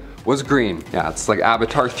everything was green. Yeah, it's like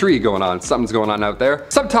Avatar 3 going on. Something's going on out there.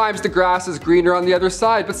 Sometimes the grass is greener on the other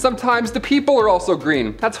side, but sometimes the people are also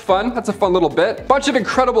green. That's fun. That's a fun little bit. Bunch of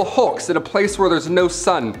incredible hulks in a place where there's no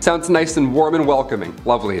sun. Sounds nice and warm and welcoming.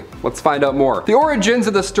 Lovely. Let's find out more. The origins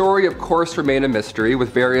of the story, of course, remain a mystery,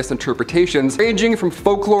 with various interpretations ranging from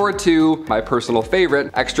folklore to my personal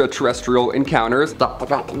favorite, extraterrestrial encounters.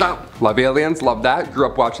 Love aliens, love that. Grew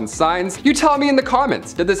up watching Signs. You tell me in the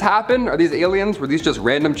comments. Did this happen? Are these aliens? Were these just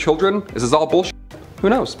random children? Is this all bullshit? Who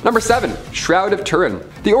knows? Number 7, Shroud of Turin.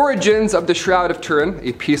 The origins of the Shroud of Turin,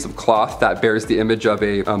 a piece of cloth that bears the image of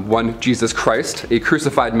one Jesus Christ, a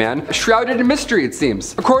crucified man, shrouded in mystery it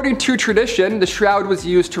seems. According to tradition, the shroud was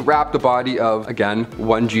used to wrap the body of, again,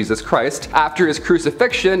 one Jesus Christ after his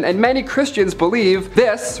crucifixion, and many Christians believe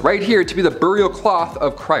this right here to be the burial cloth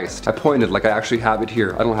of Christ. I pointed like I actually have it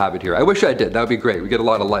here. I don't have it here. I wish I did. That would be great. We get a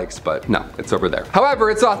lot of likes, but no, it's over there. However,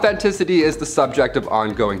 its authenticity is the subject of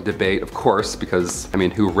ongoing debate, of course, because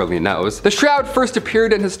who really knows? The shroud first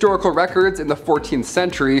appeared in historical records in the 14th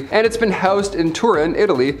century, and it's been housed in Turin,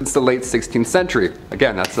 Italy, since the late 16th century.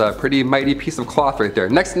 Again, that's a pretty mighty piece of cloth right there.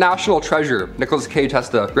 Next national treasure. Nicolas Cage has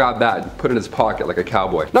to grab that and put it in his pocket like a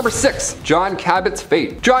cowboy. Number 6, John Cabot's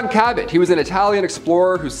fate. John Cabot, he was an Italian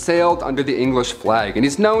explorer who sailed under the English flag, and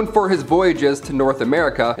he's known for his voyages to North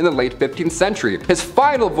America in the late 15th century. His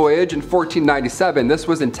final voyage in 1497, this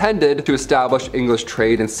was intended to establish English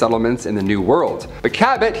trade and settlements in the New World. But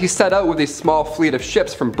Cabot, he set out with a small fleet of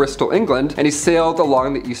ships from Bristol, England, and he sailed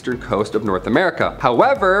along the eastern coast of North America.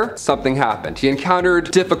 However, something happened. He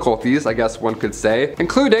encountered difficulties, I guess one could say,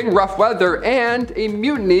 including rough weather and a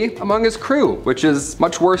mutiny among his crew, which is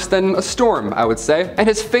much worse than a storm, I would say. And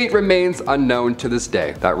his fate remains unknown to this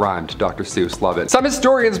day. That rhymed, Dr. Seuss, love it. Some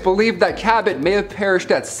historians believe that Cabot may have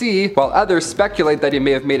perished at sea, while others speculate that he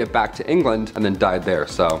may have made it back to England and then died there.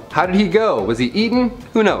 So, how did he go? Was he eaten?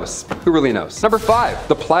 Who knows? Who really knows? Number 5,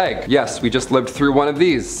 the plague. Yes, we just lived through one of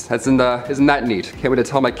these. Isn't that neat? Can't wait to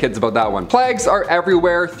tell my kids about that one. Plagues are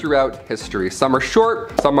everywhere throughout history. Some are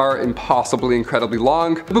short, some are impossibly incredibly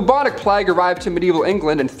long. The bubonic plague arrived to medieval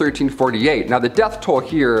England in 1348. Now the death toll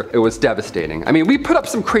here, it was devastating. I mean, we put up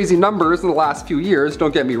some crazy numbers in the last few years,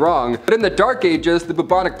 don't get me wrong, but in the Dark Ages, the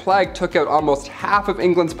bubonic plague took out almost half of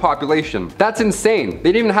England's population. That's insane.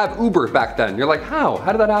 They didn't even have Uber back then. You're like, how?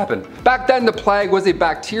 How did that happen? Back then, the plague was a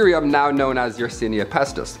bacterium now known as Yersinia Yersinia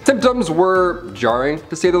pestis. Symptoms were jarring,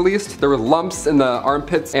 to say the least. There were lumps in the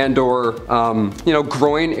armpits and or,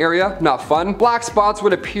 groin area. Not fun. Black spots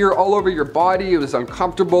would appear all over your body. It was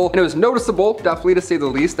uncomfortable, and it was noticeable, definitely to say the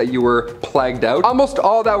least, that you were plagued out. Almost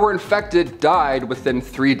all that were infected died within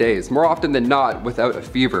 3 days, more often than not without a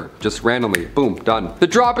fever. Just randomly, boom, done. The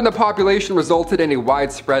drop in the population resulted in a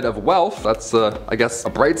widespread of wealth. That's, I guess, a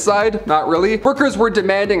bright side? Not really. Workers were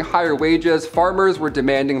demanding higher wages, farmers were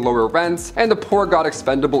demanding lower rents, and the poor got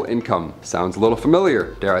expendable income. Sounds a little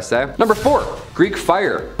familiar, dare I say. Number 4, Greek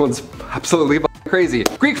fire. One's absolutely crazy.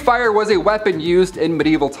 Greek fire was a weapon used in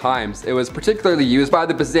medieval times. It was particularly used by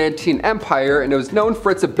the Byzantine Empire, and it was known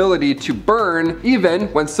for its ability to burn even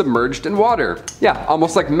when submerged in water. Yeah,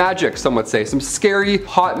 almost like magic, some would say. Some scary,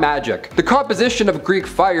 hot magic. The composition of Greek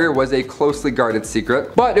fire was a closely guarded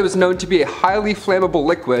secret, but it was known to be a highly flammable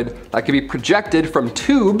liquid that could be projected from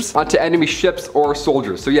tubes onto enemy ships or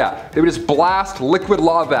soldiers. So yeah, they would just blast liquid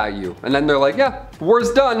lava at you, and then they're like, yeah,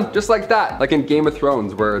 war's done, just like that. Like in Game of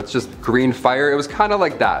Thrones, where it's just green fire. It was kind of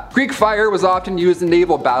like that. Greek fire was often used in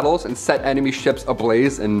naval battles and set enemy ships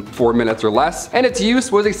ablaze in 4 minutes or less, and its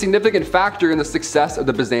use was a significant factor in the success of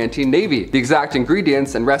the Byzantine navy. The exact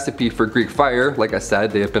ingredients and recipe for Greek fire, like I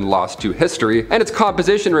said, they have been lost to history, and its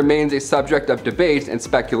composition remains a subject of debate and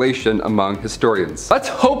speculation among historians. Let's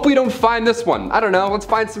hope we don't find this one. I don't know, let's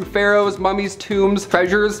find some pharaohs, mummies, tombs,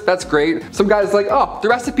 treasures. That's great. Some guy's like, oh, the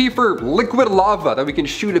recipe for liquid lava that we can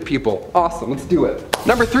shoot at people. Awesome, let's do it.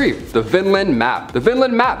 Number 3, the Vinland map. The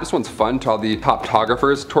Vinland map, this one's fun to all the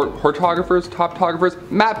toptographers,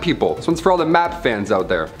 map people. This one's for all the map fans out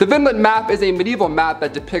there. The Vinland map is a medieval map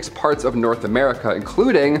that depicts parts of North America,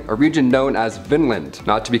 including a region known as Vinland.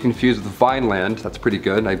 Not to be confused with Vineland, that's pretty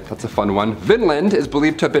good, that's a fun one. Vinland is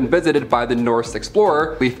believed to have been visited by the Norse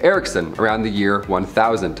explorer Leif Erikson around the year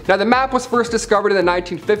 1000. Now the map was first discovered in the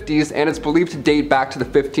 1950s, and it's believed to date back to the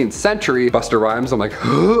 15th century. Buster Rhymes, I'm like,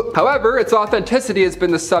 however, its authenticity has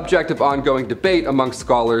been the subject of ongoing debate among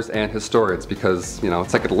scholars and historians because,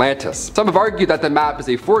 it's like Atlantis. Some have argued that the map is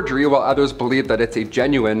a forgery, while others believe that it's a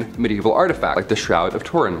genuine medieval artifact, like the Shroud of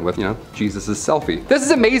Turin with, Jesus' selfie. This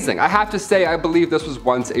is amazing. I have to say, I believe this was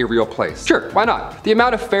once a real place. Sure, why not? The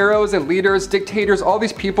amount of pharaohs and leaders, dictators, all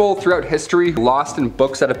these people throughout history lost in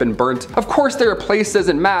books that have been burnt. Of course, there are places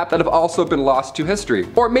and maps that have also been lost to history.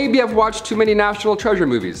 Or maybe I've watched too many National Treasure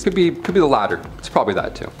movies. Could be the latter. It's probably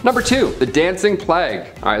that too. Number 2, the Dancing Plague.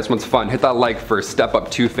 All right, this one's fun. Hit that like for Step Up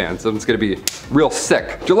 2 fans. This one's gonna be real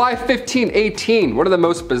sick. July 1518, one of the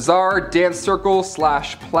most bizarre dance circles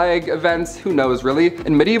 / plague events, who knows really,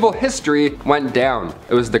 in medieval history went down.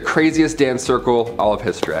 It was the craziest dance circle all of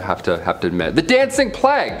history, I have to admit. The Dancing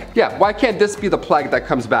Plague. Yeah, why can't this be the plague that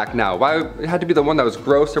comes back now? Why it had to be the one that was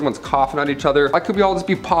gross, everyone's coughing on each other? Why could we all just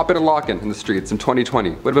be popping and locking in the streets in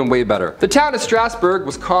 2020? Would have been way better. The town of Strasbourg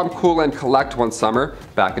was calm, cool, and collect one summer,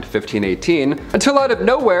 back in 1518, until out of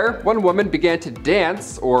nowhere, one woman began to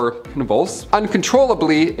dance, or convulse,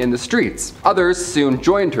 uncontrollably in the streets. Others soon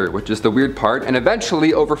joined her, which is the weird part, and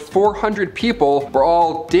eventually over 400 people were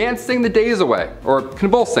all dancing the days away, or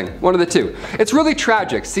convulsing, one of the two. It's really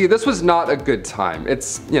tragic. See, this was not a good time.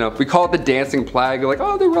 It's, we call it the Dancing Plague, like,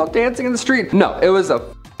 oh, they were all dancing in the street. No, it was a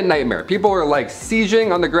nightmare. People are like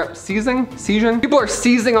seizing on the ground. Seizing? People are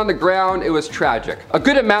seizing on the ground. It was tragic. A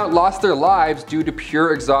good amount lost their lives due to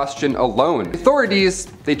pure exhaustion alone. Authorities,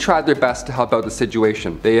 they tried their best to help out the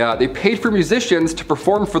situation. They paid for musicians to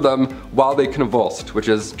perform for them while they convulsed, which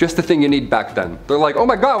is just the thing you need back then. They're like, oh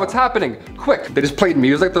my god, what's happening? Quick. They just played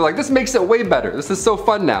music. They're like, this makes it way better. This is so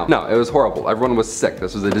fun now. No, it was horrible. Everyone was sick.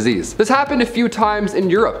 This was a disease. This happened a few times in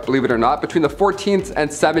Europe, believe it or not, between the 14th and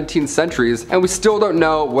 17th centuries, and we still don't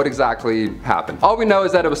know what exactly happened. All we know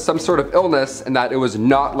is that it was some sort of illness and that it was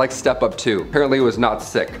not like Step Up 2. Apparently it was not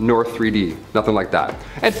sick, nor 3D, nothing like that.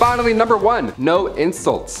 And finally, number 1, no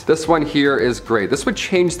insults. This one here is great. This would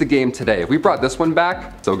change the game today. If we brought this one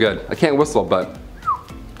back, so good. I can't whistle, but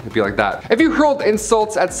it'd be like that. If you hurled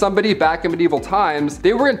insults at somebody back in medieval times,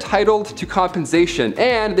 they were entitled to compensation,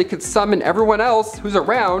 and they could summon everyone else who's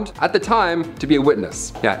around at the time to be a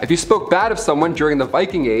witness. Yeah, if you spoke bad of someone during the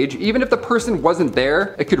Viking Age, even if the person wasn't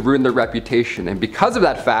there, it could ruin their reputation. And because of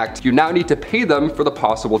that fact, you now need to pay them for the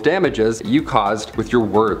possible damages you caused with your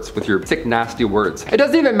words, with your sick, nasty words. It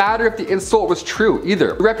doesn't even matter if the insult was true either.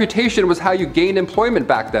 Your reputation was how you gained employment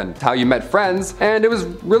back then. It's how you met friends, and it was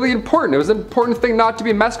really important. It was an important thing not to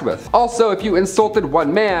be messed messed with. Also, if you insulted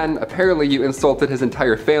one man, apparently you insulted his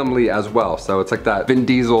entire family as well. So it's like that Vin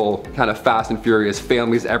Diesel kind of Fast and Furious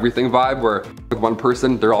families everything vibe where with one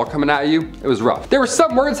person, they're all coming at you. It was rough. There were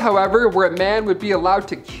some words, however, where a man would be allowed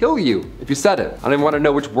to kill you if you said it. I don't even want to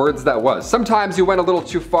know which words that was. Sometimes you went a little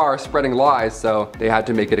too far spreading lies, so they had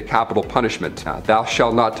to make it a capital punishment. Thou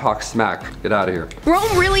shalt not talk smack. Get out of here.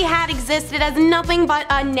 Rome really had existed as nothing but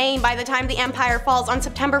a name by the time the empire falls on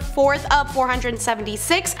September 4th of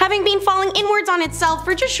 476, having been falling inwards on itself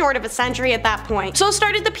for just short of a century at that point. So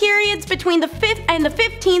started the periods between the 5th and the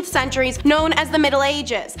 15th centuries known as the Middle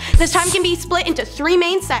Ages. This time can be split into three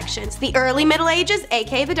main sections: the early Middle Ages,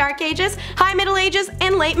 aka the Dark Ages, high Middle Ages,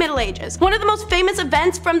 and late Middle Ages. One of the most famous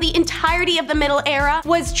events from the entirety of the Middle Era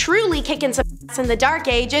was truly kicking some ass in the Dark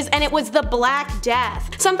Ages, and it was the Black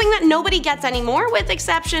Death. Something that nobody gets anymore, with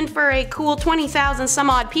exception for a cool 20,000 some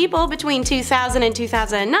odd people between 2000 and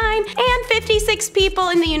 2009, and 56 people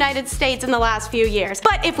in the United States in the last few years.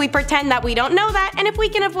 But if we pretend that we don't know that, and if we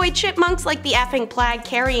can avoid chipmunks like the effing plague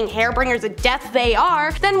carrying hairbringers of death they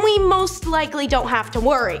are, then we most likely don't have to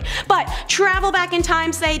worry. But travel back in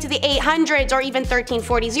time, say to the 800s or even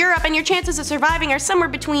 1340s Europe, and your chances of surviving are somewhere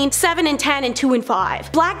between 7 in 10 and 2 in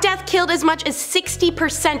 5. Black Death killed as much as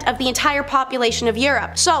 60% of the entire population of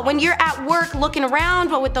Europe. So when you're at work looking around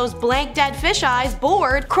but with those blank dead fish eyes,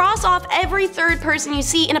 bored, cross off every third person you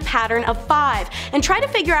see in a pattern of 5 and try to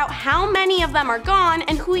figure out how many of them are gone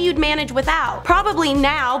and who you'd manage without. Probably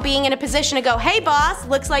now being in a position to go, hey boss,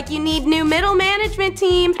 looks like you need new middle management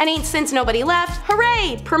team, and ain't since nobody left,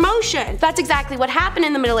 hooray, promotion. That's exactly what happened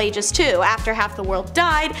in the Middle Ages too. After half the world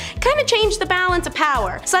died, kinda changed the balance of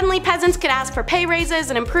power. Suddenly peasants could ask for pay raises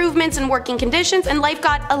and improvements in working conditions, and life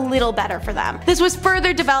got a little better for them. This was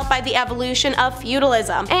further developed by the evolution of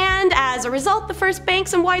feudalism, and as a result the first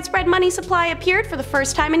banks and widespread money supply appeared for the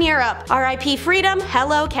first time in Europe. RIP freedom,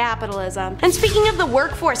 hello capitalism. And speaking of the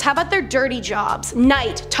workforce, how about their dirty jobs?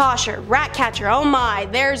 Knight, tosher, rat catcher, oh my,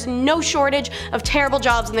 there's no shortage of terrible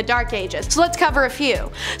jobs in the Dark Ages. So let's cover a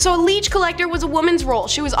few. So a leech collector was a woman's role.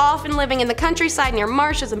 She was often living in the countryside near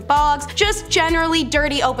marshes and bogs, just generally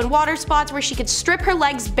dirty open water spots where she could strip her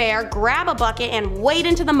legs bare, grab a bucket, and wade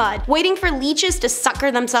into the mud, waiting for leeches to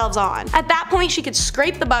sucker themselves on. At that point she could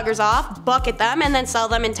scrape the buggers off, bucket them, and then sell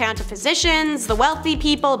them in town to physicians, the wealthy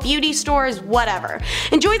people, beauty stores, whatever.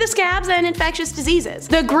 Enjoy the scabs and infectious diseases.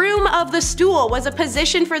 The groom of the stool was a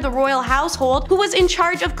position for the royal household who was in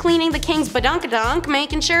charge of cleaning the king's badunkadunk,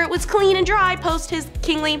 making sure it was clean and dry post his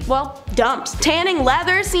kingly, well, dumps. Tanning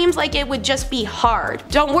leather seems like it would just be hard.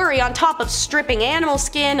 Don't worry, on top of stripping animal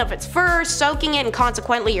skin of its fur, soaking it and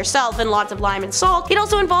consequently yourself in lots of lime and salt, it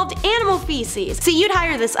also involved animal feces. See, you'd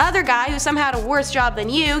hire this other guy who somehow had a worse job than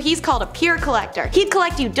you. He's called a pure collector. He'd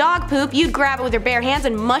collect you dog poop, you'd grab it with your bare hands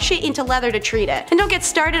and mush it into leather to treat it. And don't get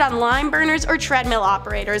started on lime burners or treadmill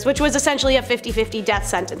operators, which was essentially a 50-50 death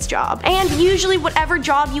sentence job. And usually whatever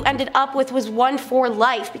job you ended up with was one for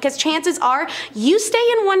life, because chances are you stay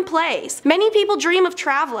in one place. Many people dream of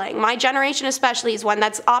traveling. My generation especially is one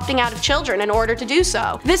that's opting out of children in order to do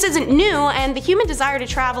so. This isn't new, and the human desire to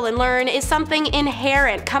travel and learn is something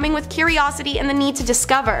inherent, coming with curiosity and the need to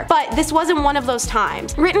discover. But this wasn't one of those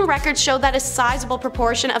times. Written records show that a sizable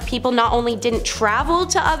proportion of people not only didn't travel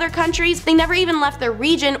to other countries, they never even left their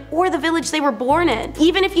region or the village they were born in.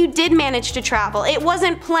 Even if you did manage to travel, it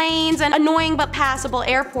wasn't planes and annoying but passable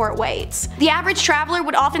airport waits. The average traveler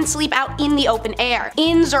would often sleep out in the open air.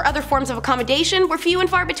 Inns or other forms of accommodation were few and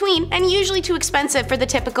far between, and usually too expensive for the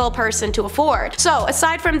typical person to afford. So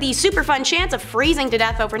aside from the super fun chance of freezing to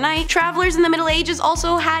death overnight, travelers in the Middle Ages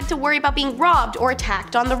also had to worry about being robbed or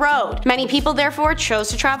attacked on the road. Many people therefore chose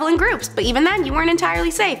to travel in groups, but even then you weren't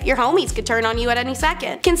entirely safe. Your homies could turn on you at any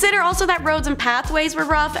second. Consider also that roads and pathways were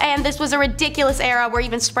rough, and this was a ridiculous era where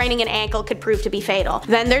even spraining an ankle could prove to be fatal.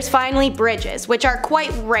 Then there's finally bridges, which are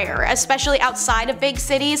quite rare, especially outside of big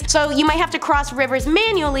cities, so you might have to cross rivers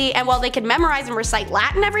manually, and while they could memorize and recite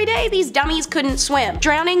Latin every day, these dummies couldn't swim.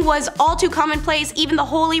 Drowning was all too commonplace. Even the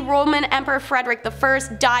Holy Roman Emperor Frederick I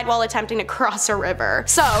died while attempting to cross a river.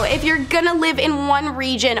 So if you're gonna live in one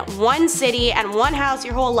region, one city, and one house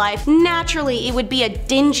your whole life, naturally it would be a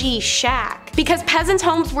dingy shack. Because peasants'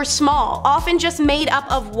 homes were small, often just made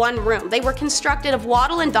up of one room. They were constructed of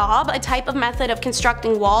wattle and daub, a type of method of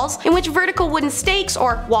constructing walls in which vertical wooden stakes,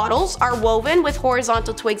 or wattles, are woven with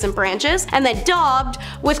horizontal twigs and branches, and then daubed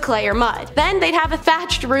with clay or mud. Then they'd have a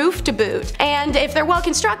thatched roof to boot. And if they're well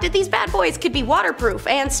constructed, these bad boys could be waterproof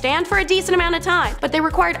and stand for a decent amount of time. But they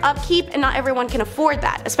required upkeep, and not everyone can afford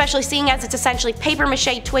that, especially seeing as it's essentially paper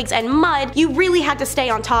mache, twigs, and mud. You really had to stay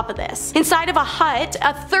on top of this. Inside of a hut,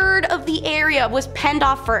 a third of the air area was penned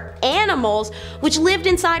off for animals which lived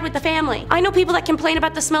inside with the family. I know people that complain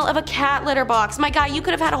about the smell of a cat litter box. My guy, you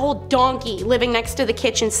could have had a whole donkey living next to the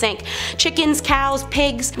kitchen sink. Chickens, cows,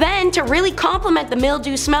 pigs. Then, to really complement the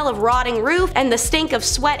mildew smell of rotting roof and the stink of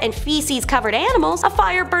sweat and feces covered animals, a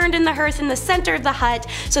fire burned in the hearth in the center of the hut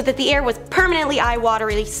so that the air was permanently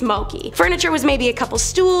eye-wateringly smoky. Furniture was maybe a couple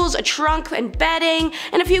stools, a trunk and bedding,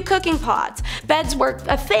 and a few cooking pots. Beds were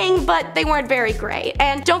a thing, but they weren't very great.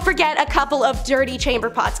 And don't forget a couple of dirty chamber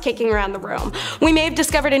pots kicking around the room. We may have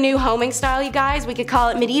discovered a new homing style, you guys. We could call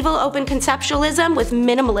it medieval open conceptualism with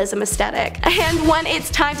minimalism aesthetic. And when it's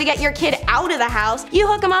time to get your kid out of the house, you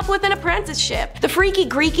hook them up with an apprenticeship. The freaky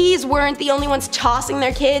Greekies weren't the only ones tossing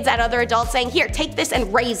their kids at other adults saying, here, take this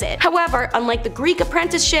and raise it. However, unlike the Greek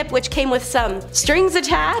apprenticeship, which came with some strings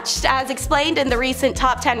attached, as explained in the recent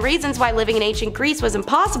top 10 reasons why living in ancient Greece was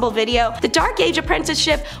impossible video, the Dark Age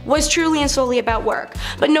apprenticeship was truly and solely about work.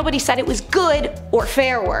 But nobody said it was good or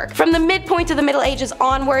fair work. From the midpoint of the Middle Ages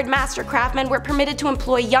onward, master craftsmen were permitted to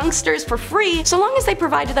employ youngsters for free so long as they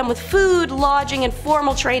provided them with food, lodging, and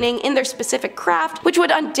formal training in their specific craft, which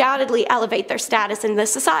would undoubtedly elevate their status in the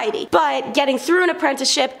society. But getting through an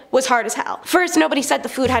apprenticeship was hard as hell. First, nobody said the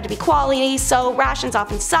food had to be quality, so rations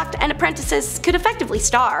often sucked and apprentices could effectively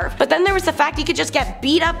starve. But then there was the fact you could just get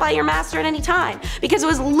beat up by your master at any time, because it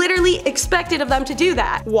was literally expected of them to do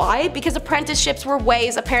that. Why? Because apprenticeships were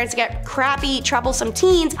ways of parents to get crappy, troublesome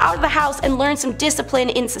teens out of the house and learn some discipline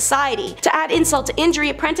in society. To add insult to injury,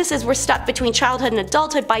 apprentices were stuck between childhood and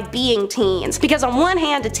adulthood by being teens. Because on one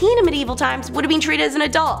hand, a teen in medieval times would have been treated as an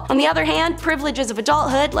adult. On the other hand, privileges of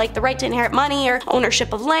adulthood, like the right to inherit money or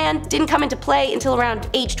ownership of land, didn't come into play until around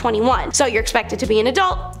age 21. So you're expected to be an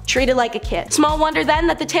adult, treated like a kid. Small wonder then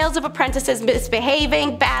that the tales of apprentices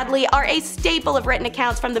misbehaving badly are a staple of written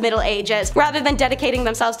accounts from the Middle Ages. Rather than dedicating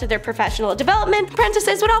themselves to their professional development,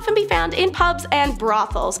 apprentices would often be found in pubs and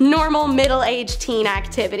brothels. Normal middle-aged teen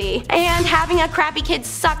activity. And having a crappy kid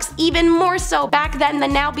sucks even more so back then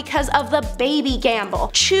than now because of the baby gamble.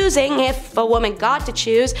 Choosing, if a woman got to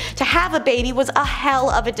choose, to have a baby was a hell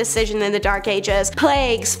of a decision in the Dark Ages.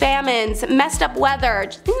 Plagues, famines, messed up weather,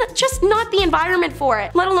 just not the environment for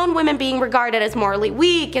it, let alone women being regarded as morally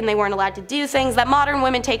weak and they weren't allowed to do things that modern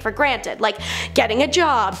women take for granted, like getting a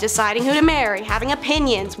job, deciding who to marry, having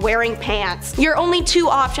opinions, wearing pants. Your only two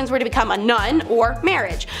options were to become a nun or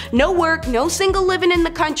marriage. No work, no single living in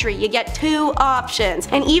the country, you get two options.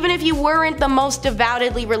 And even if you weren't the most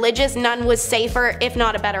devoutedly religious, none was safer, if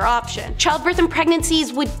not a better option. Childbirth and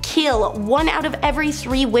pregnancies would kill 1 out of every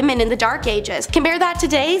 3 women in the Dark Ages. Compare that to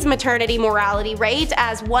today's maternity mortality rate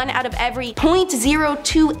as 1 out of every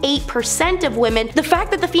 0.028% of women. The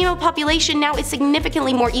fact that the female population now is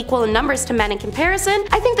significantly more equal in numbers to men in comparison,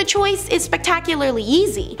 I think the choice is spectacularly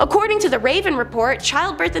easy. According to the Raven Report,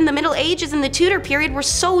 childbirth in the Middle Ages and the Tudor period were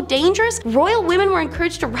so dangerous, royal women were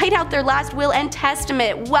encouraged to write out their last will and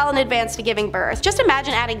testament well in advance to giving birth. Just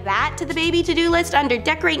imagine adding that to the baby to-do list under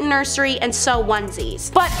decorate nursery and sew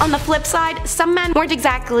onesies. But on the flip side, some men weren't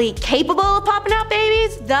exactly capable of popping out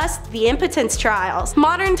babies, thus the impotence trials.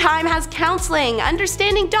 Modern time has counseling,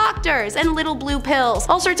 understanding doctors, and little blue pills.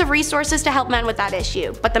 All sorts of resources to help men with that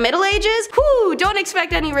issue. But the Middle Ages? Whew, don't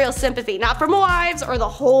expect any real sympathy, not from wives or the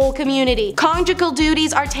whole community. Conjugal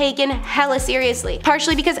duties are taken hella seriously,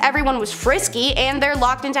 partially because everyone was frisky and they're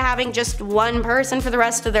locked into having just one person for the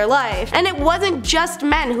rest of their life. And it wasn't just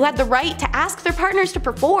men who had the right to ask their partners to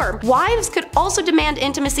perform. Wives could also demand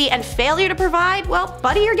intimacy, and failure to provide, well,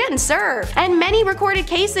 buddy, you're getting served. And many recorded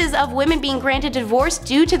cases of women being granted divorce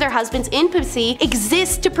due to their husband's intimacy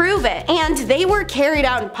exist to prove it. And they were carried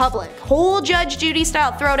out in public. Whole Judge Judy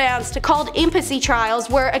style throwdowns to called intimacy trials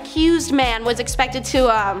where accused man was expected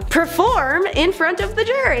to perform in front of the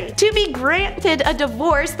jury. To be granted a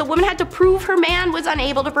divorce, the woman had to prove her man was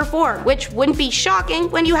unable to perform, which wouldn't be shocking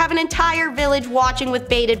when you have an entire village watching with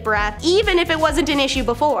bated breath, even if it wasn't an issue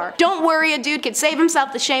before. Don't worry, a dude could save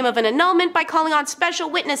himself the shame of an annulment by calling on special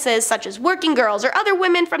witnesses such as working girls or other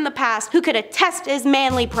women from the past who could attest his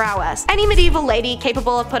manly prowess. Any medieval lady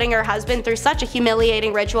capable of putting her husband through such a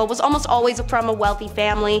humiliating ritual was almost always from a wealthy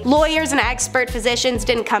family. Lawyers and expert physicians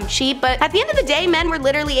didn't come cheap, but at the end of the day, men were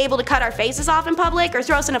literally able to cut our faces off in public or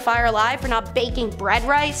throw us in a fire alive for not baking bread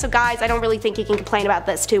right, so guys, I don't really think you can complain about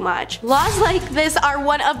this too much. Laws like this are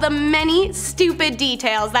one of the many stupid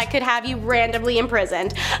details that could have you randomly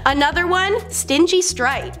imprisoned. Another one, stingy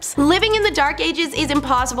stripes. Living in the Dark Ages is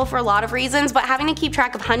impossible for a lot of reasons, but having to keep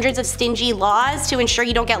track of hundreds of stingy laws to ensure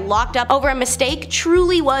you don't get locked up over a mistake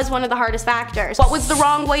truly was one of the hardest factors. What was the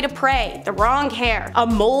wrong way to pray? The wrong hair? A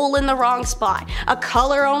mole in the wrong spot? A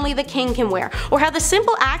color only the king can wear? Or how the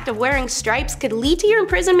simple act of wearing stripes could lead to your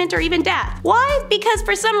imprisonment, or even death. Why? Because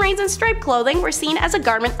for some reason striped clothing were seen as a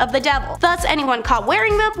garment of the devil. Thus, anyone caught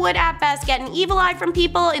wearing them would at best get an evil eye from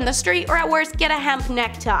people in the street, or at worst get a hemp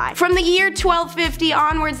necktie. From the year 1250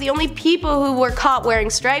 onwards, the only people who were caught wearing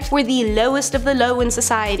stripes were the lowest of the low in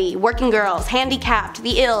society: working girls, handicapped,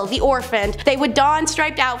 the ill, the orphaned. They would don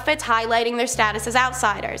striped outfits, highlighting their status as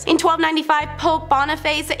outsiders. In 1295, Pope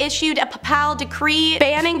Boniface issued a papal decree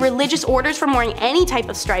banning religious orders from wearing any type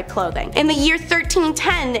of striped clothing. In the year 1310,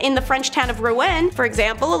 in the French town of Rouen, for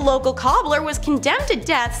example, a local cobbler was condemned to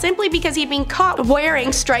death simply because he'd been caught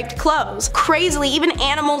wearing striped clothes. Crazily, even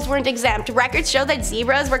animals weren't exempt. Records show that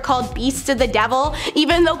zebras were called beasts of the devil,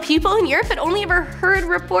 even though people in Europe had only ever heard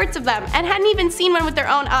reports of them and hadn't even seen one with their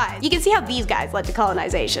own eyes. You can see how these guys led to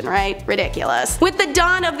colonization, right? Ridiculous. With the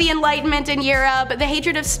dawn of the Enlightenment in Europe, the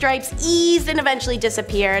hatred of stripes eased and eventually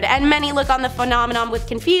disappeared, and many look on the phenomenon with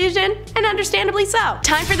confusion, and understandably so.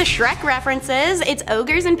 Time for the Shrek references. It's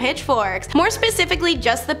ogres and pitchforks. More specifically,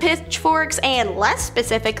 just the pitchforks, and less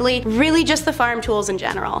specifically, really just the farm tools in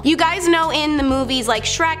general. You guys know in the movies like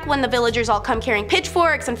Shrek, when the villagers all come carrying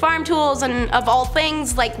pitchforks and farm tools, and of all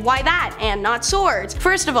things, like, why that and not swords?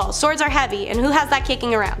 First of all, swords are heavy, and who has that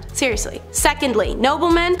kicking around? Seriously. Secondly,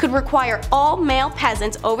 noblemen could require all male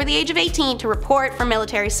peasants over the age of 18 to report for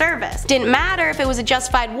military service. Didn't matter if it was a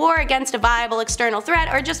justified war against a viable external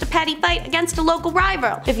threat or just a petty fight against a local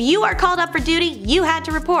rival. If you are called up for duty, you had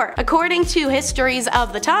to report. According to histories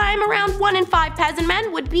of the time, around 1 in 5 peasant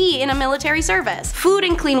men would be in a military service. Food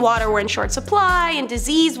and clean water were in short supply, and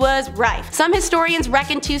disease was rife. Some historians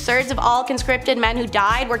reckon 2/3 of all conscripted men who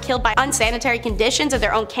died were killed by unsanitary conditions of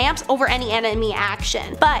their own camps over any enemy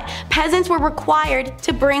action. But peasants were required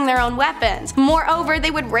to bring their own weapons. Moreover,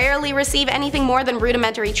 they would rarely receive anything more than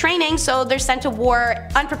rudimentary training, so they're sent to war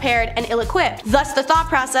unprepared and ill-equipped. Thus the thought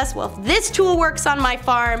process, well, if this tool works on my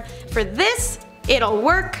farm, for this, it'll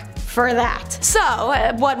work for that.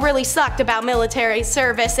 So, what really sucked about military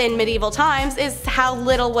service in medieval times is how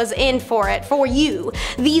little was in for it for you.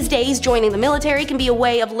 These days, joining the military can be a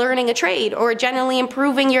way of learning a trade or generally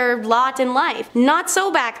improving your lot in life. Not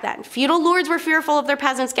so back then. Feudal lords were fearful of their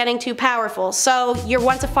peasants getting too powerful, so you're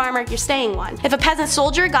once a farmer, you're staying one. If a peasant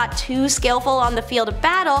soldier got too skillful on the field of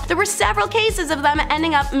battle, there were several cases of them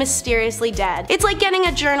ending up mysteriously dead. It's like getting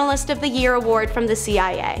a Journalist of the Year award from the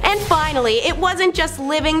CIA. And finally, it wasn't just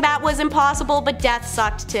living that was impossible, but death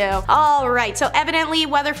sucked too. Alright, so evidently,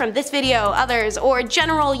 whether from this video, others, or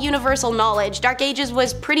general universal knowledge, Dark Ages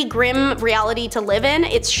was pretty grim reality to live in.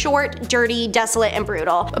 It's short, dirty, desolate, and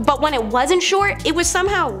brutal. But when it wasn't short, it was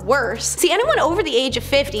somehow worse. See, anyone over the age of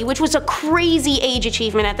 50, which was a crazy age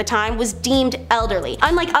achievement at the time, was deemed elderly.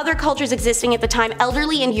 Unlike other cultures existing at the time,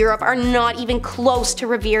 elderly in Europe are not even close to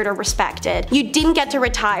revered or respected. You didn't get to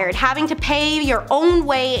retire, having to pay your own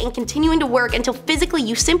way and continuing to work until physically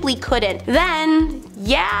you simply couldn't. Then,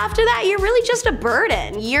 yeah, after that, you're really just a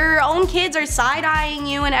burden. Your own kids are side-eyeing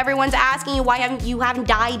you and everyone's asking you why you haven't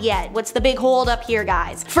died yet. What's the big hold up here,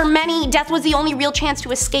 guys? For many, death was the only real chance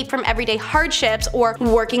to escape from everyday hardships or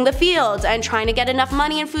working the fields and trying to get enough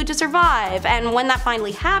money and food to survive. And when that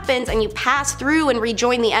finally happens and you pass through and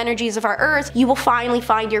rejoin the energies of our earth, you will finally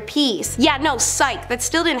find your peace. Yeah, no, psych, that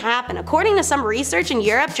still didn't happen. According to some research in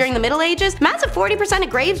Europe during the Middle Ages, massive 40% of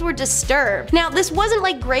graves were disturbed. Now, this wasn't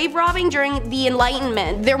like grave robbing during the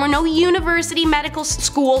Enlightenment. There were no university medical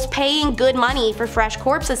schools paying good money for fresh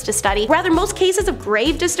corpses to study. Rather, most cases of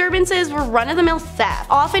grave disturbances were run-of-the-mill theft.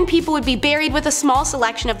 Often people would be buried with a small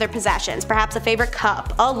selection of their possessions, perhaps a favorite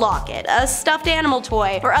cup, a locket, a stuffed animal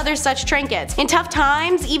toy, or other such trinkets. In tough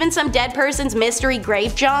times, even some dead person's mystery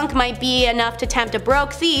grave junk might be enough to tempt a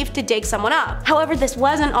broke thief to dig someone up. However, this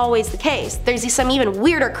wasn't always the case. There's some even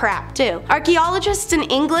weirder crap too. Archaeologists in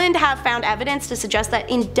England have found evidence to suggest that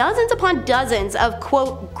in dozens upon dozens of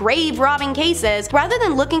quote grave robbing cases, rather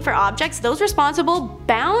than looking for objects, those responsible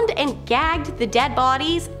bound and gagged the dead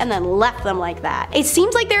bodies and then left them like that. It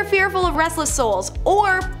seems like they're fearful of restless souls,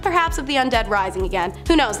 or perhaps of the undead rising again.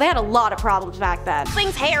 Who knows, they had a lot of problems back then.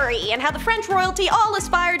 Things Harry and how the French royalty all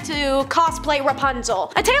aspired to cosplay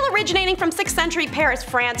Rapunzel. A tale originating from 6th century Paris,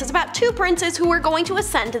 France is about two princes who were going to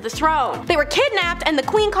ascend to the throne. They were kidnapped and the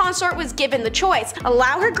queen consort was given the choice: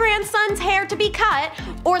 allow her grandson's hair to be cut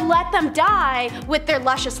or let them die with their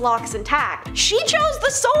luscious locks intact. She chose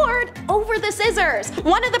the sword over the scissors.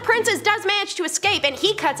 One of the princes does manage to escape, and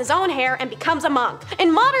he cuts his own hair and becomes a monk.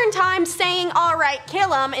 In modern times, saying alright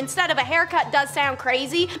kill him instead of a haircut does sound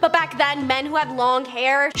crazy, but back then men who had long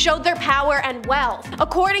hair showed their power and wealth.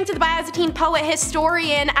 According to the Byzantine poet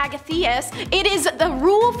historian Agathias, it is the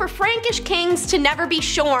rule for Frankish kings to never be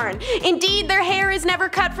shorn. Indeed, their hair is never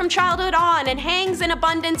cut from childhood on and hangs in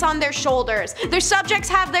abundance on their shoulders. Their subjects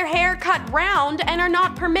have their hair cut round and are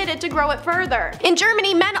not permitted to grow it further. In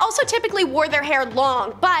Germany, men also typically wore their hair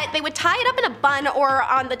long, but they would tie it up in a bun or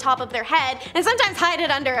on the top of their head, and sometimes hide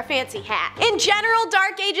it under a fancy hat. In general,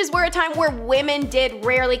 Dark Ages were a time where women did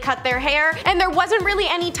rarely cut their hair, and there wasn't really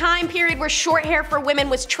any time period where short hair for women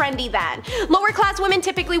was trendy then. Lower class women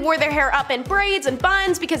typically wore their hair up in braids and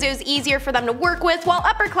buns because it was easier for them to work with, while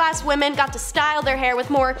upper class women got to style their hair with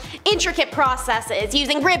more intricate processes,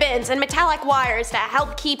 using ribbons and metallic wires to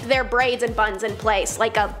help keep their braids and buns in place,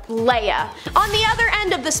 like a Leia. On the other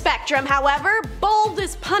end of the spectrum, however, bold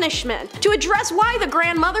is punishment. To address why the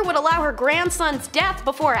grandmother would allow her grandson's death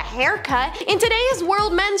before a haircut, in today's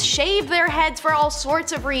world men shave their heads for all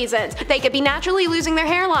sorts of reasons. They could be naturally losing their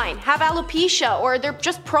hairline, have alopecia, or they're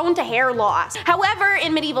just prone to hair loss. However,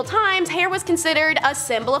 in medieval times, hair was considered a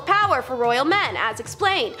symbol of power for royal men, as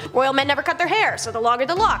explained. Royal men never cut their hair, so the longer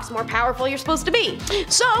the locks, more powerful you're supposed to be.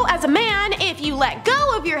 So, as a man, if you let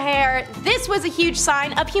go of your hair, this was a huge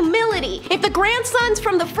sign of humility. If the grandsons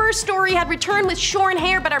from the first story had returned with shorn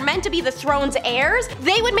hair but are meant to be the throne's heirs,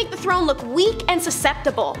 they would make the throne look weak and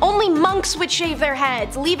susceptible. Only monks would shave their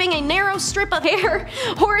heads, leaving a narrow strip of hair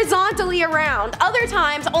horizontally around. Other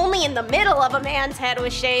times, only in the middle of a man's head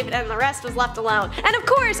was shaved and the rest was left alone. And of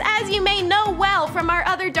course, as you may know well from our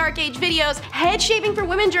other Dark Age videos, head shaving for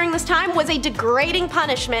women during this time was a degrading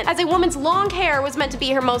punishment, as a woman's long hair was meant to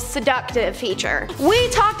be her most seductive feature. We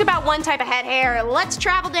talked about one type of head hair, let's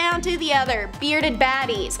travel down to the other, bearded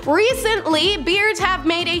baddies. Recently, beards have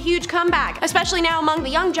made a huge comeback, especially now among the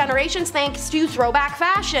young generations thanks to throwback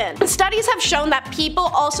fashion. Studies have shown that people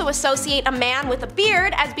also associate a man with a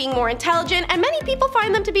beard as being more intelligent, and many people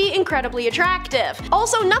find them to be incredibly attractive.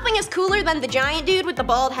 Also, nothing is cooler than the giant dude with the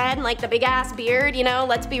bald head and like the big ass beard, you know,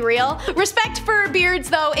 let's be real. Respect for beards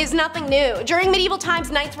though is nothing new. During medieval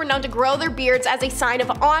times, knights were known to grow their beards as a sign of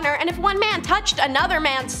honor, and if one man touched another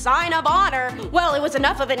man's sign of honor, well, it was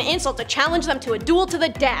enough of an insult to challenge them to a duel to the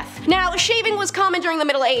death. Now, shaving was common during the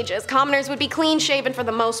Middle Ages. Commoners would be clean shaven for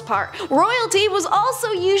the most part. Royalty was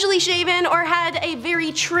also usually shaven or had a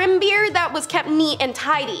very trim beard that was kept neat and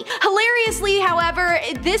tidy. Hilariously, however,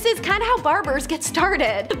 this is kind of how barbers get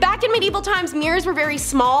started. Back in medieval times, mirrors were very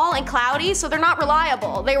small and cloudy, so they're not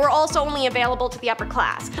reliable. They were also only available to the upper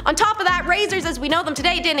class. On top of that, razors as we know them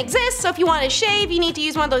today didn't exist, so if you wanted to shave, you need to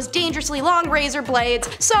use one of those dangerously long razor blades,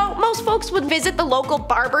 so most folks would visit the local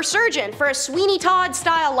barber surgeon for a Sweeney Todd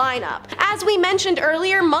style lineup. As we mentioned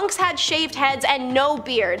earlier, monks had shaved heads and no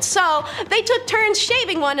beards, so they took turns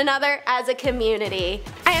shaving one another as a community.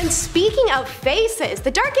 And speaking of faces,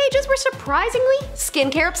 the Dark Ages were surprisingly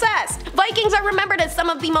skincare obsessed. Vikings are remembered as some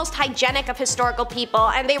of the most hygienic of historical people,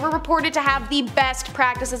 and they were reported to have the best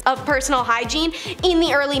practices of personal hygiene in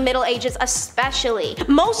the early Middle Ages especially.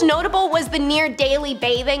 Most notable was the near daily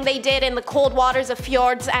bathing they did in the cold waters of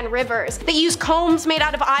fjords and rivers. They used combs made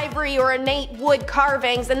out of ivory or ornate wood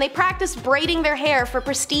carvings, and they practiced braiding their hair for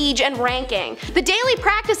prestige and ranking. The daily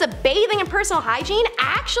practice of bathing and personal hygiene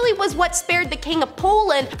actually was what spared the King of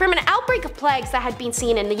Poland from an outbreak of plagues that had been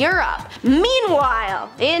seen in Europe.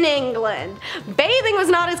 Meanwhile, in England, bathing was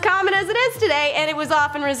not as common as it is today, and it was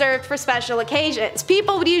often reserved for special occasions.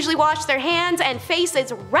 People would usually wash their hands and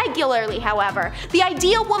faces regularly, however. The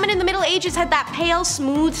ideal woman in the Middle Ages had that pale,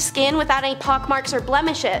 smooth skin without any pockmarks or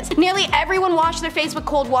blemishes. Nearly everyone washed their face with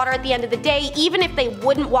cold water at the end of the day, even if they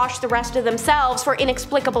wouldn't wash the rest of themselves for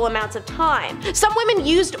inexplicable amounts of time. Some women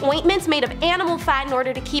used ointments made of animal fat in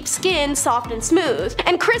order to keep skin soft and smooth.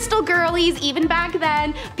 And crystal girlies, even back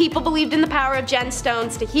then, people believed in the power of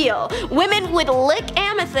gemstones to heal. Women would lick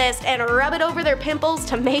amethyst and rub it over their pimples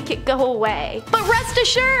to make it go away. But rest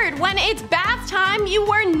assured, when it's bath time, you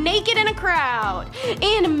were naked in a crowd.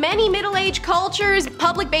 In many Middle Age cultures,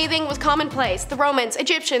 public bathing was commonplace. The Romans,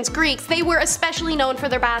 Egyptians, Greeks, they were especially known for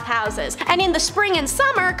their bathhouses. And in the spring and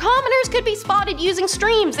summer, commoners could be spotted using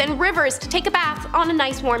streams and rivers to take a bath on a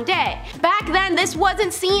nice warm day. Back then, this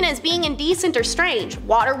wasn't seen as being indecent or strange.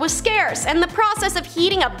 Water was scarce, and the process of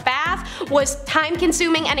heating a bath was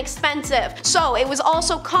time-consuming and expensive. So it was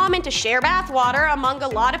also common to share bath water among a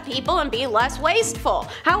lot of people and be less wasteful.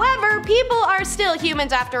 However, people are still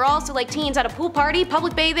humans after all, so like teens at a pool party,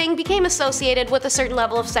 public bathing became associated with a certain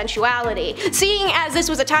level of sensuality. century. Seeing as this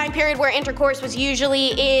was a time period where intercourse was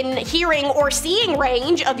usually in hearing or seeing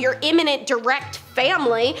range of your imminent direct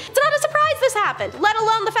family, it's not a surprise this happened, let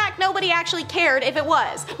alone the fact nobody actually cared if it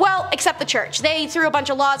was. Well, except the church. They threw a bunch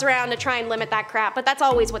of laws around to try and limit that crap, but that's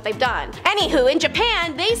always what they've done. Anywho, in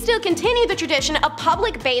Japan, they still continue the tradition of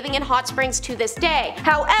public bathing in hot springs to this day.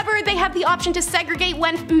 However, they have the option to segregate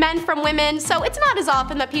men from women, so it's not as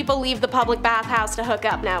often that people leave the public bathhouse to hook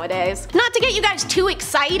up nowadays. Not to get you guys too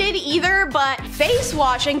excited either, but face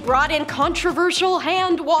washing brought in controversial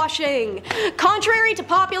hand washing. Contrary to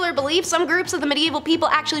popular belief, some groups of the medieval people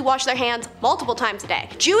actually washed their hands multiple times a day.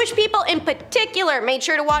 Jewish people in particular made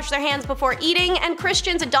sure to wash their hands before eating, and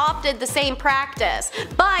Christians adopted the same practice.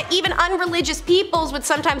 But even unreligious peoples would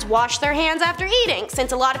sometimes wash their hands after eating,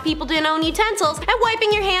 since a lot of people didn't own utensils, and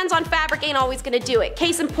wiping your hands on fabric ain't always gonna do it.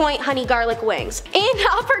 Case in point, honey garlic wings. In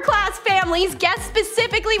upper class families, guests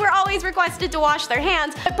specifically were always requested to wash their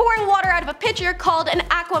hands by pouring water out of a pitcher called an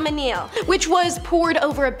aquamanile, which was poured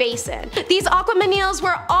over a basin. These aquamaniles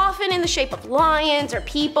were often in the shape of lions or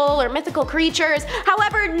people or mythical creatures.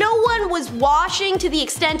 However, no one was washing to the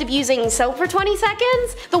extent of using soap for 20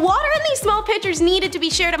 seconds. The water in these small pitchers needed to be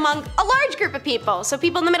shared among a large group of people, so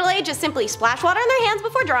people in the Middle Ages simply splashed water on their hands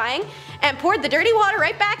before drying and poured the dirty water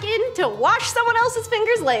right back in to wash someone else's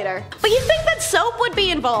fingers later. But you'd think that soap would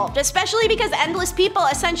be involved, especially because endless people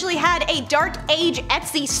essentially had a dark age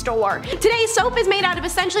Etsy store. Today, soap is made out of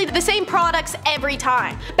essentially the same products every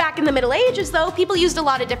time. Back in the Middle Ages though, people used a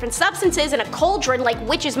lot of different substances in a cauldron, like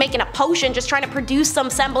witches making a potion just trying to produce some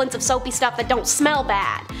semblance of soapy stuff that don't smell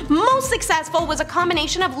bad. Most successful was a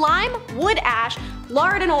combination of lime, wood ash,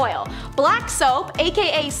 lard and oil. Black soap,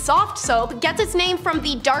 aka soft soap, gets its name from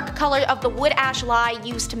the dark color of the wood ash lye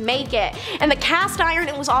used to make it, and the cast iron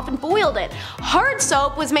it was often boiled in. Hard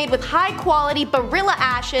soap was made with high quality barilla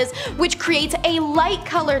ashes, which creates a light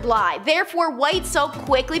colored lye. Therefore, white soap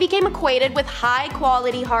quickly became equated with high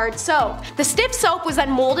quality hard soap. The stiff soap was then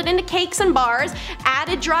molded into cakes and bars,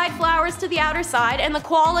 added dried flowers to the outer side, and the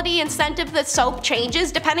quality and scent of the soap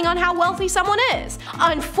changes depending on how wealthy someone is.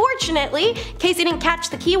 Unfortunately, in case you didn't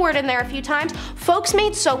catch the keyword in there a few times, folks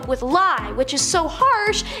made soap with lye, which is so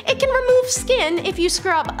harsh it can remove skin if you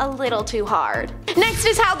scrub a little too hard. Next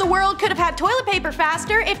is how the world could have had toilet paper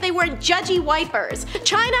faster if they weren't judgy wipers.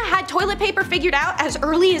 China had toilet paper figured out as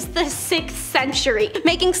early as the 6th century,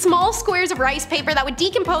 making small squares of rice paper that would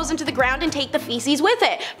decompose into the ground and take the feces with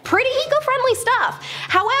it. Pretty eco-friendly stuff.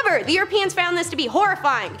 However, the Europeans found this to be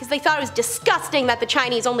horrifying because they thought it was disgusting that the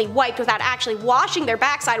Chinese only wiped without actually washing their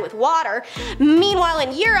backside with water. Meanwhile,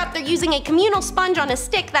 in Europe, they're using a communal sponge on a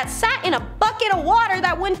stick that sat in a bucket of water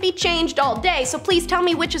that wouldn't be changed all day, so please tell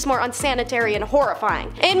me which is more unsanitary and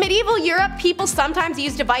horrifying. In medieval Europe, people sometimes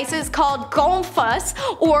used devices called gonfas,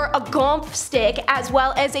 or a gonf stick, as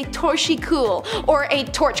well as a torchicule, or a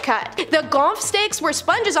torch cut. The gonf sticks were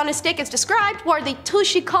sponges on a stick as described, while the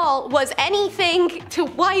torchicule was anything to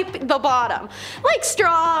wipe the bottom, like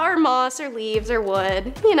straw or moss or leaves or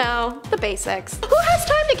wood, you know, the basics. Who has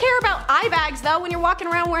time to care about eye bags though when you're walking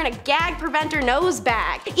around wearing a gag preventer nose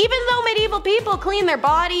bag? Even though medieval people clean their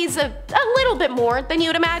bodies a little bit more than you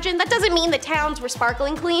would imagine, that doesn't mean the towns were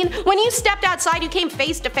sparkling clean. When you stepped outside, you came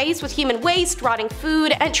face to face with human waste, rotting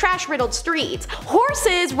food, and trash-riddled streets.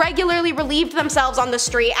 Horses regularly relieved themselves on the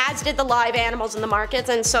street, as did the live animals in the markets,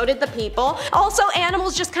 and so did the people. Also,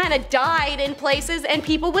 animals just kinda died in places and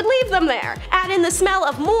people would leave them there. Add in the smell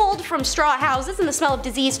of mold from straw houses and the smell of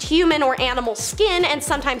diseased human or animal skin, and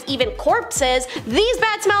sometimes even corpses. These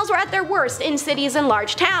bad smells were at their worst in cities and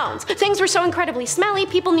large towns. Things were so incredibly smelly,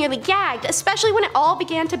 people nearly gagged, especially when it all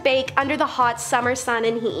began to bake under the hot summer sun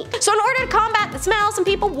and heat. So in order to combat the smell, some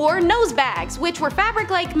people wore nose bags, which were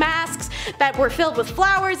fabric-like masks that were filled with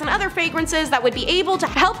flowers and other fragrances that would be able to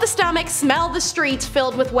help the stomach smell the streets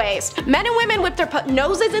filled with waste. Men and women would put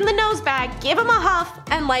noses in the nose bag, give them a huff,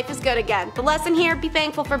 and life is good again. The lesson here, be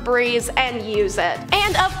thankful for breeze and use it.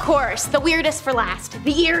 And of course, the weirdest for last,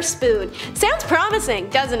 the ear spoon. Sounds promising,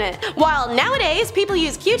 doesn't it? While nowadays people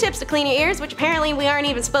use Q-tips to clean your ears, which apparently we aren't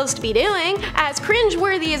even supposed to be doing, as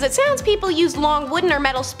cringeworthy as it sounds, people used long wooden or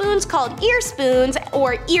metal spoons called ear spoons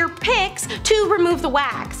or ear picks to remove the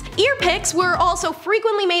wax. Ear picks were also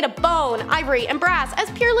frequently made of bone, ivory, and brass as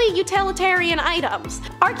purely utilitarian items.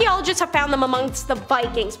 Archaeologists have found them amongst the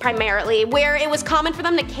Vikings primarily, where it was common for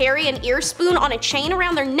them to carry an ear spoon on a chain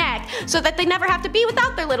around their neck so that they never have to be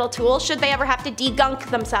without their little tool should they ever have to degunk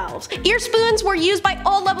themselves. Ear spoons were used by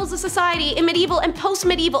all levels of society in medieval and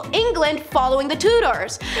post-medieval England following the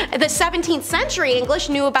Tudors. The 17th century English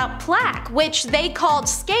knew about plaque, which they called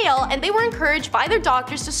scale, and they were encouraged by their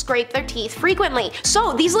doctors to scrape their teeth frequently.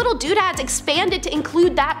 So these little doodads expanded to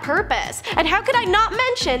include that purpose. And how could I not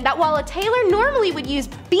mention that while a tailor normally would use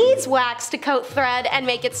beeswax to coat thread and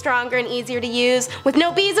make it stronger and easier to use, with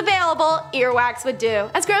no bees available, earwax would do.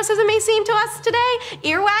 As gross as it may seem to us today,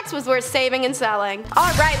 earwax was worth saving and selling.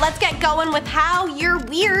 Alright, let's get going with how you're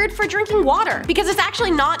weird for drinking water. Because it's actually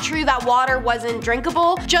not true that water wasn't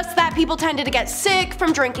drinkable, just that people tended to get sick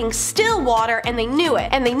from drinking still water and they knew it.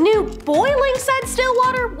 And they knew boiling said still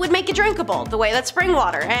water would make it drinkable, the way that spring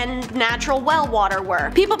water and natural well water were.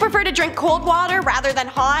 People prefer to drink cold water rather than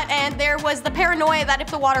hot, and there was the paranoia that if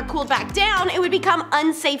the water cooled back down, it would become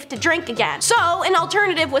unsafe to drink again. So an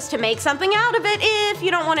alternative was to make something out of it if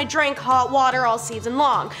you don't want to drink hot water all season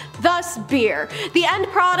long. Thus beer. The end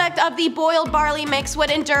product of the boiled barley mix would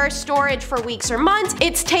endure storage for weeks or months,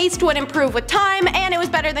 its taste would improve with time, and it was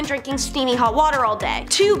better than drinking steamy hot water all day.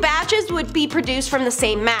 2 batches would be produced from the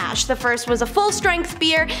same mash. The first was a full strength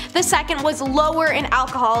beer, the second was lower in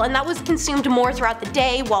alcohol, and that was consumed more throughout the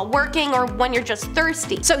day while working or when you're just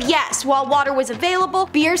thirsty. So yes, while water was available,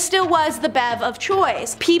 beer still was the bev of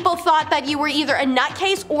choice. People thought that you were either a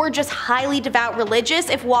nutcase or just highly devout religious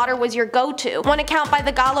if water was your go-to. One account by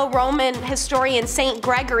the Gallo-Roman historian Saint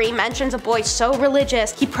Gregory mentions a boy so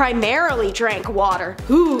religious he primarily drank water.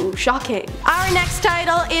 Ooh, shocking. Our next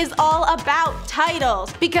title is all about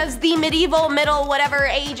titles, because the medieval, middle, whatever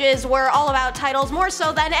ages were all about titles more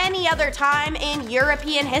so than any other time in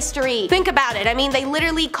European history. Think about it, I mean they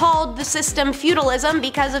literally called the system feudalism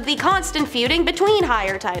because of the constant feuding between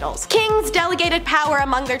higher titles. Kings delegated power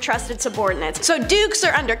among their trusted subordinates. So dukes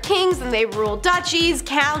are under kings and they rule duchies,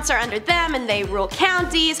 counts are under them and they rule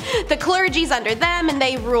counties, the clergy's under them and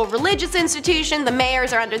they rule religious institutions, the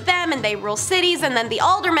mayors are under them and they rule cities, and then the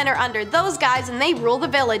aldermen are under those guys and they rule the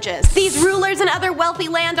villages. These rulers and other wealthy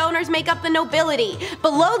landowners make up the nobility.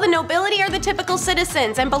 Below the nobility are the typical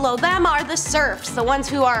citizens, and below them are the serfs, the ones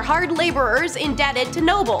who are hard laborers indebted to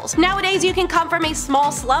nobles. Nowadays you can come from a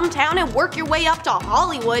small slum town and work your way up to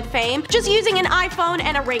Hollywood fame just using an iPhone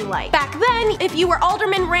and a ring light. Back then, if you were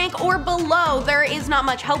alderman rank or below, there is not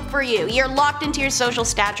much hope for you. You're locked into your social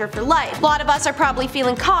stature for life. A lot of us are probably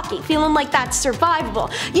feeling cocky, feeling like that's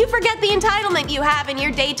survivable. You forget the entitlement you have in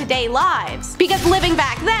your day-to-day lives. Because living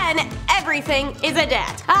back then, everything is a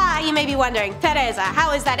debt. You may be wondering, Teresa,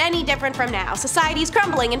 how is that any different from now? Society's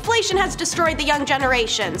crumbling, inflation has destroyed the young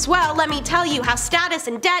generations. Well, let me tell you how status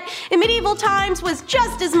and debt in medieval times was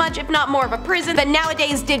just as much if not more of a prison than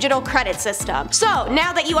nowadays digital credit system. So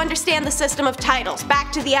now that you understand the system of titles,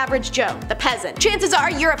 back to the average Joe, the peasant. Chances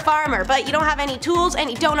are you're a farmer, but you don't have any tools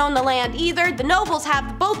and you don't own the land either. The nobles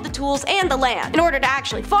have both the tools and the land. In order to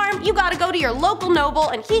actually farm, you gotta go to your local noble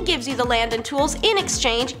and he gives you the land and tools. In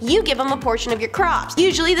exchange, you give him a portion of your crops.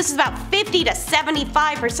 Usually this is about 50 to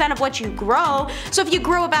 75% of what you grow, so if you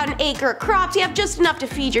grow about an acre of crops, you have just enough to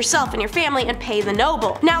feed yourself and your family and pay the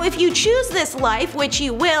noble. Now if you choose this life, which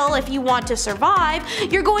you will if you want to survive,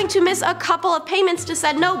 you're going to miss a couple of payments to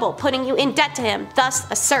said noble, putting you in debt to him, thus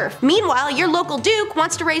a serf. Meanwhile, your local duke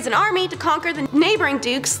wants to raise an army to conquer the neighboring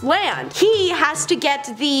duke's land. He has to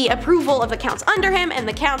get the approval of the counts under him, and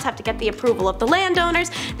the counts have to get the approval of the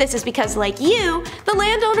landowners. This is because, like you, the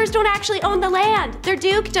landowners don't actually own the land, their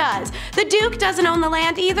duke does. The duke doesn't own the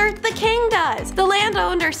land either, the king does. The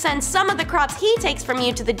landowner sends some of the crops he takes from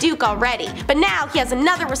you to the duke already, but now he has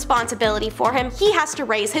another responsibility for him. He has to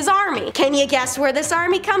raise his army. Can you guess where this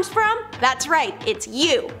army comes from? That's right, it's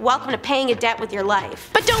you. Welcome to paying a debt with your life.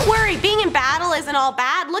 But don't worry, being in battle isn't all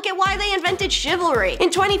bad. Look at why they invented chivalry. In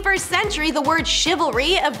 21st century, the word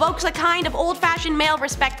chivalry evokes a kind of old-fashioned male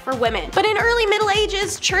respect for women. But in early Middle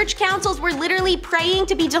Ages, church councils were literally praying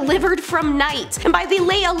to be delivered from knights. And by the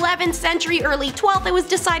late 11th century, early 12th, it was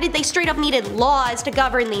decided they straight up needed laws to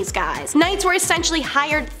govern these guys. Knights were essentially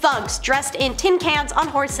hired thugs dressed in tin cans on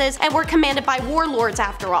horses and were commanded by warlords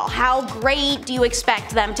after all. How great do you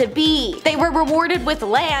expect them to be? They were rewarded with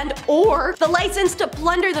land or the license to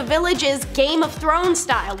plunder the villages Game of Thrones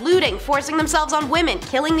style, looting, forcing themselves on women,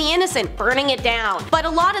 killing the innocent, burning it down. But a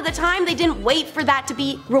lot of the time they didn't wait for that to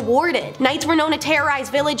be rewarded. Knights were known to terrorize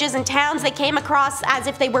villages and towns they came across as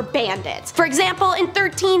if they were bandits. For example, in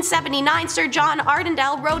 1379, Sir John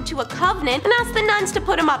Arundel rode to a convent and asked the nuns to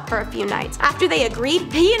put him up for a few nights. After they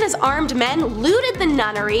agreed, he and his armed men looted the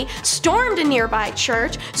nunnery, stormed a nearby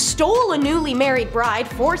church, stole a newly married bride,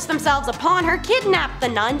 forced themselves upon her, kidnapped the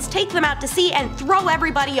nuns, take them out to sea, and throw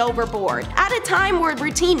everybody overboard. At a time where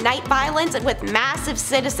routine night violence and with massive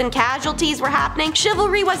citizen casualties were happening,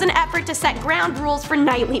 chivalry was an effort to set ground rules for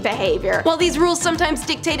knightly behavior. While these rules sometimes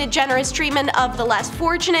dictated generous treatment of the less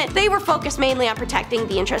fortunate, they were focused mainly on protecting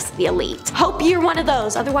the interests of the elite. Hope you're one of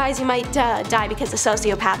those, otherwise you might die because a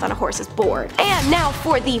sociopath on a horse is bored. And now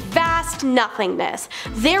for the vast nothingness.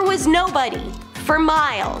 There was nobody for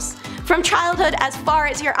miles. From childhood as far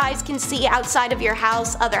as your eyes can see outside of your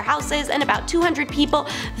house, other houses, and about 200 people,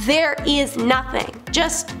 there is nothing.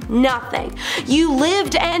 Just nothing. You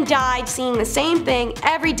lived and died seeing the same thing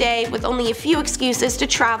every day with only a few excuses to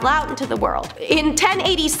travel out into the world. In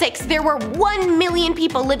 1086, there were 1 million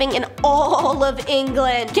people living in all of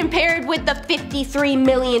England, compared with the 53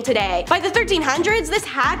 million today. By the 1300s, this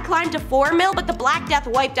had climbed to 4 mil, but the Black Death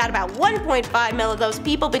wiped out about 1.5 mil of those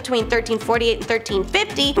people between 1348 and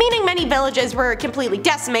 1350, meaning many villages were completely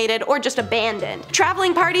decimated or just abandoned.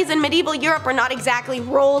 Traveling parties in medieval Europe were not exactly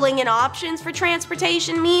rolling in options for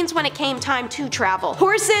transportation means when it came time to travel.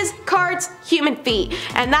 Horses, carts, human feet,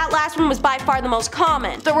 and that last one was by far the most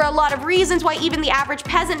common. There were a lot of reasons why even the average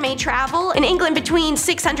peasant may travel. In England between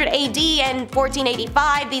 600 AD and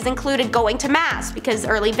 1485, these included going to mass, because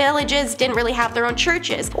early villages didn't really have their own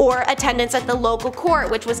churches, or attendance at the local court,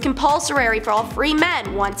 which was compulsory for all free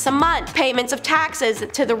men once a month, payments of taxes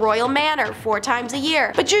to the royal manor 4 times a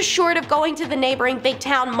year. But just short of going to the neighboring big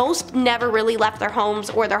town, most never really left their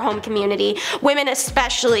homes or their home community. Women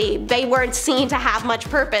especially, they weren't seen to have much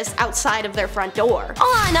purpose outside of their front door.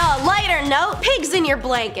 On a lighter note, pigs in your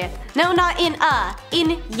blanket. No, not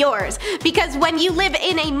in yours. Because when you live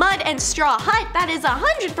in a mud and straw hut that is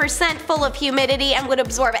 100% full of humidity and would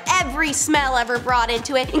absorb every smell ever brought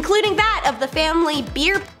into it, including that of the family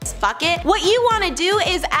beer bucket, what you want to do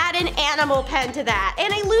is add an animal pen to that,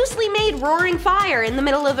 and a loosely made roaring fire in the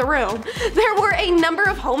middle of the room. There were a number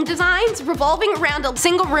of home designs revolving around a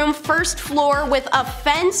single room first floor with a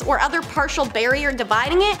fence or other partial barrier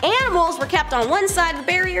dividing it. Animals were kept on one side of the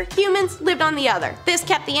barrier, humans lived on the other. This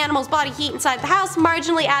kept the animals' body heat inside the house,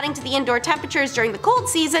 marginally adding to the indoor temperatures during the cold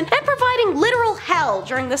season and providing literal hell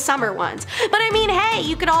during the summer ones. But I mean, hey,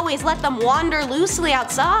 you could always let them wander loosely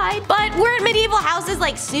outside. But weren't medieval houses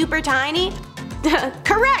like super tiny?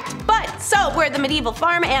 Correct, but so were the medieval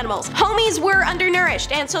farm animals. Homies were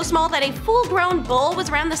undernourished and so small that a full-grown bull was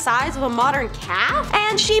around the size of a modern calf,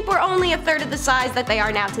 and sheep were only a third of the size that they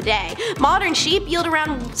are now today. Modern sheep yield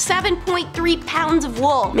around 7.3 pounds of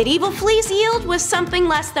wool. Medieval fleece yield was something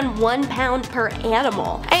less than 1 pound per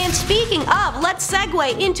animal. And speaking of, let's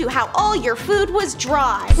segue into how all your food was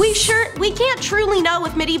dry. We can't truly know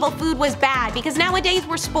if medieval food was bad because nowadays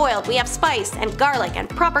we're spoiled. We have spice and garlic and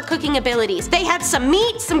proper cooking abilities. They had some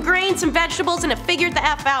meat, some grains, some vegetables, and a figured the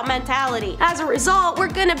F out mentality. As a result, we're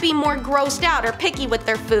gonna be more grossed out or picky with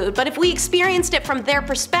their food, but if we experienced it from their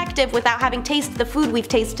perspective without having tasted the food we've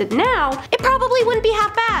tasted now, it probably wouldn't be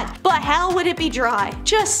half bad. But hell would it be dry.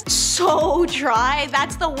 Just so dry.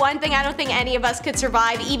 That's the one thing I don't think any of us could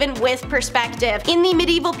survive, even with perspective. In the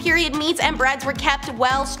medieval period, meats and breads were kept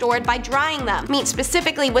well stored by drying them. Meat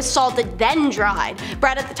specifically was salted then dried.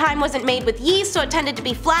 Bread at the time wasn't made with yeast, so it tended to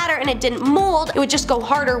be flatter and it didn't mold. It would just go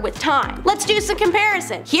harder with time. Let's do some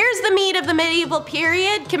comparison. Here's the meat of the medieval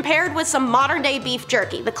period compared with some modern day beef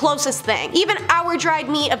jerky, the closest thing. Even our dried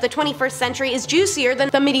meat of the 21st century is juicier than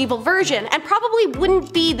the medieval version and probably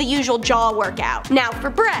wouldn't be the usual jaw workout. Now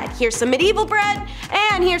for bread, here's some medieval bread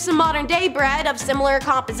and here's some modern day bread of similar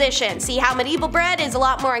composition. See how medieval bread is a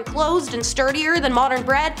lot more enclosed and sturdier than modern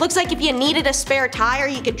bread? Looks like if you needed a spare tire,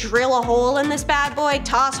 you could drill a hole in this bad boy,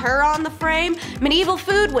 toss her on the frame. Medieval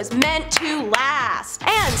food was meant to last.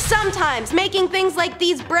 And sometimes making things like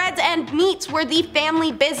these breads and meats were the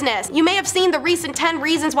family business. You may have seen the recent 10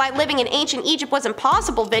 reasons why living in ancient Egypt was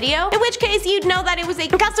impossible video, in which case you'd know that it was a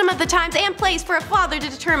custom of the times and place for a father to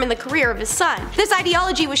determine the career of his son. This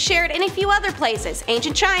ideology was shared in a few other places,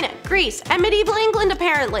 ancient China, Greece, and medieval England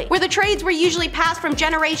apparently, where the trades were usually passed from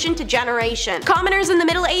generation to generation. Commoners in the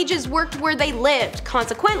Middle Ages worked where they lived.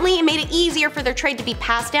 Consequently, it made it easier for their trade to be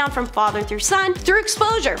passed down from father through son through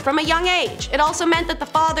exposure from a young age. It also meant that the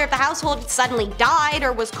father of the household suddenly died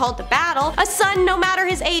or was called to battle. A son, no matter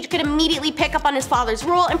his age, could immediately pick up on his father's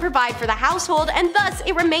role and provide for the household, and thus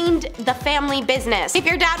it remained the family business. If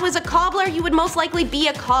your dad was a cobbler, you would most likely be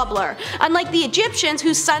a cobbler. Unlike the Egyptians,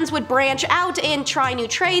 whose sons would branch out and try new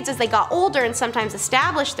trades as they got older and sometimes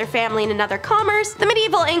establish their family in another commerce, the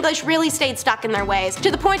medieval English really stayed stuck in their ways,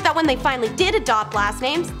 to the point that when they finally did adopt last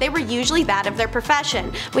names, they were usually that of their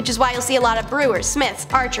profession, which is why you'll see a lot of brewers, smiths,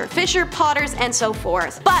 archer, fisher, potters, and so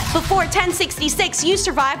forth. But before 1066, you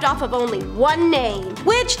survived off of only one name,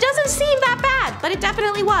 which doesn't seem that bad, but it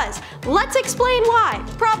definitely was. Let's explain why.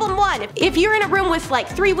 Problem 1, if you're in a room with like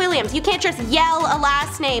 3 Williams, you can't just yell a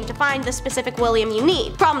last name to find the specific William you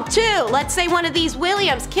need. Problem 2, let's say one of these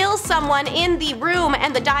Williams kills someone in the room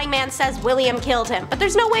and the dying man says William killed him, but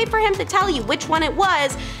there's no way for him to tell you which one it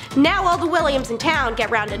was Now all the Williams in town get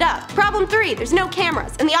rounded up. Problem 3, there's no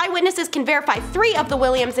cameras, and the eyewitnesses can verify 3 of the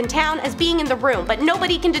Williams in town as being in the room, but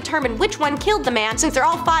nobody can determine which one killed the man since they're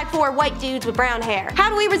all 5'4" white dudes with brown hair. How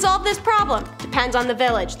do we resolve this problem? Depends on the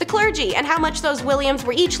village, the clergy, and how much those Williams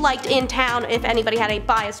were each liked in town if anybody had a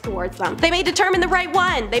bias towards them. They may determine the right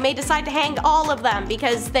one. They may decide to hang all of them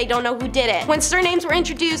because they don't know who did it. When surnames were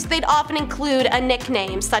introduced, they'd often include a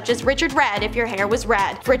nickname, such as Richard Red if your hair was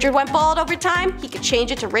red. If Richard went bald over time, he could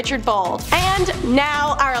change it to Richard Bald. And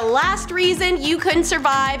now our last reason you couldn't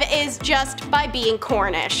survive is just by being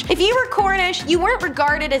Cornish. If you were Cornish, you weren't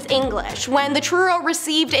regarded as English. When the Truro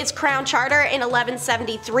received its crown charter in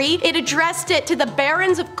 1173, it addressed it to the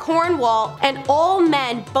barons of Cornwall and all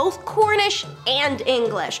men, both Cornish and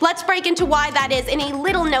English. Let's break into why that is in a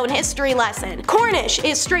little known history lesson. Cornish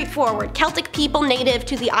is straightforward, Celtic people native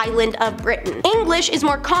to the island of Britain. English is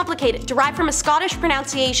more complicated, derived from a Scottish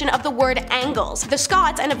pronunciation of the word Angles. The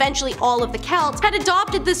Scots, and eventually all of the Celts, had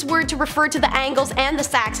adopted this word to refer to the Angles and the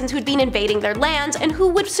Saxons who had been invading their lands and who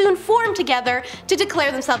would soon form together to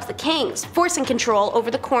declare themselves the kings, forcing control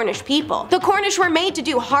over the Cornish people. The Cornish were made to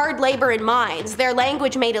do hard labor in mines, their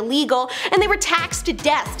language made illegal, and they were taxed to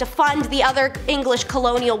death to fund the other English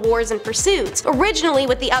colonial wars and pursuits, originally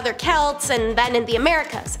with the other Celts and then in the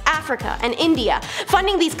Americas, Africa, and India.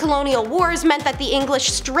 Funding these colonial wars meant that the English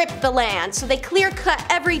stripped the land, so they clear-cut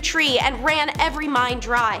every tree and ran every mine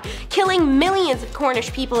dry, killing millions of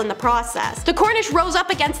Cornish people in the process. The Cornish rose up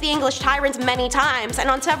against the English tyrants many times, and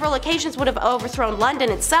on several occasions would have overthrown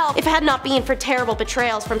London itself if it had not been for terrible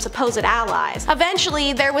betrayals from supposed allies.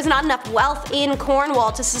 Eventually, there was not enough wealth in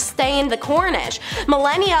Cornwall to sustain the Cornish.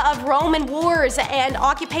 Millennia of Roman wars and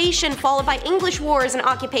occupation followed by English wars and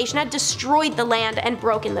occupation had destroyed the land and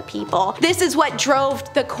broken the people. This is what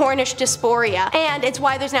drove the Cornish dysphoria, and it's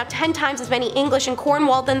why there's now 10 times as many English in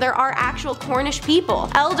Cornwall than there are actual Cornish people.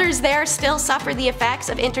 Elders there still suffer the effects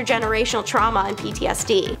of intergenerational trauma and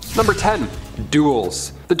PTSD. Number 10.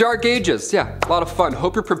 Duels. The Dark Ages, yeah, a lot of fun.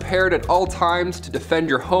 Hope you're prepared at all times to defend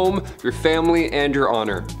your home, your family, and your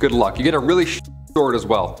honor. Good luck. You get a really sword as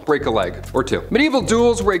well. Break a leg or two. Medieval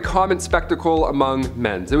duels were a common spectacle among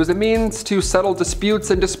men. It was a means to settle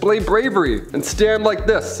disputes and display bravery and stand like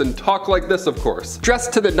this and talk like this, of course.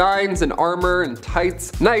 Dressed to the nines in armor and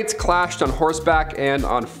tights, knights clashed on horseback and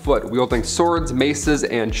on foot, wielding swords, maces,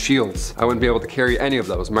 and shields. I wouldn't be able to carry any of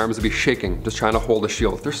those. My arms would be shaking just trying to hold a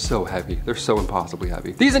shield. They're so heavy. They're so impossibly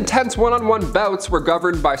heavy. These intense one-on-one bouts were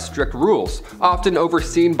governed by strict rules, often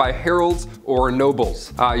overseen by heralds or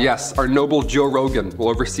nobles. Yes, our noble Joe Rogan will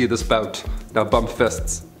oversee this bout. Now bump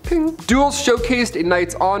fists. Ping. Duels showcased a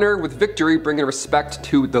knight's honor, with victory bringing respect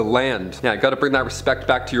to the land. Yeah, you gotta bring that respect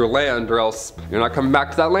back to your land or else you're not coming back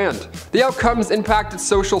to that land. The outcomes impacted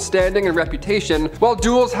social standing and reputation. While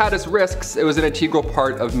duels had its risks, it was an integral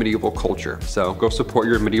part of medieval culture. So go support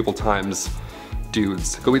your medieval times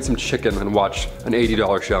dudes. Go eat some chicken and watch an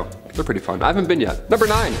 $80 show. They're pretty fun. I haven't been yet. Number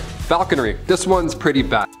 9, falconry. This one's pretty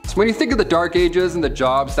bad. So when you think of the Dark Ages and the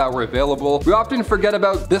jobs that were available, we often forget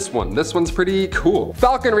about this one. This one's pretty cool.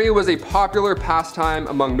 Falconry was a popular pastime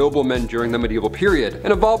among noblemen during the medieval period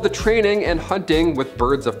and involved the training and hunting with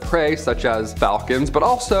birds of prey such as falcons, but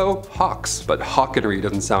also hawks. But hawkenry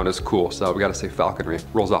doesn't sound as cool, so we gotta say falconry.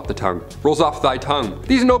 Rolls off the tongue. Rolls off thy tongue.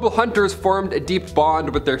 These noble hunters formed a deep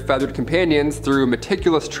bond with their feathered companions through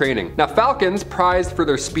meticulous training. Now falcons, prized for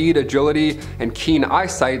their speed, agility, and keen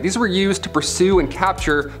eyesight, these were used to pursue and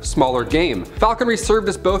capture smaller game. Falconry served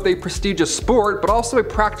as both a prestigious sport, but also a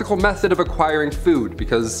practical method of acquiring food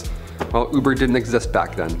because, well, Uber didn't exist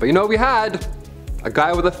back then. But you know what we had? A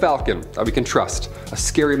guy with a falcon that we can trust. A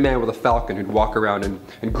scary man with a falcon who'd walk around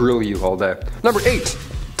and grill you all day. Number 8.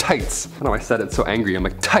 Tights. I know I said it so angry, I'm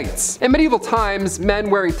like, tights. In medieval times, men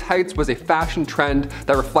wearing tights was a fashion trend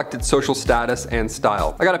that reflected social status and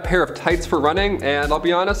style. I got a pair of tights for running, and I'll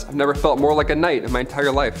be honest, I've never felt more like a knight in my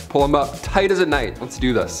entire life. Pull them up, tight as a knight. Let's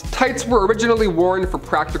do this. Tights were originally worn for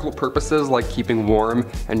practical purposes like keeping warm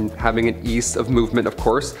and having an ease of movement, of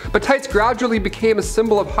course, but tights gradually became a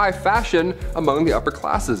symbol of high fashion among the upper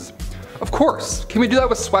classes. Of course. Can we do that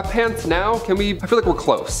with sweatpants now? Can we? I feel like we're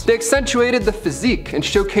close. They accentuated the physique and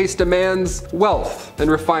showcased a man's wealth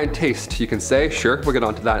and refined taste, you can say. Sure, we'll get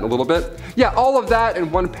onto that in a little bit. Yeah, all of that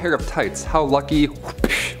in one pair of tights. How lucky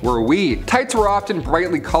were we? Tights were often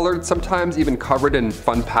brightly colored, sometimes even covered in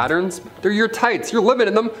fun patterns. They're your tights, you're living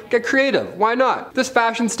in them, get creative, why not? This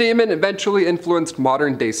fashion statement eventually influenced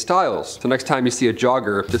modern day styles. So next time you see a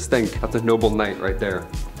jogger, just think, that's a noble knight right there.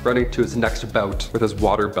 running to his next bout with his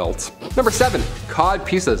water belt. Number 7, cod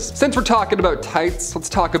pieces. Since we're talking about tights, let's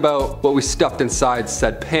talk about what we stuffed inside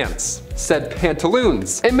said pants. Said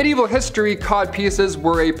pantaloons. In medieval history, cod pieces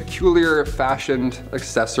were a peculiar fashioned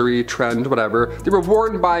accessory, trend, whatever. They were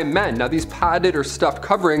worn by men. Now these padded or stuffed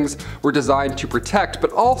coverings were designed to protect,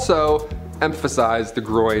 but also emphasize the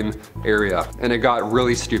groin area. And it got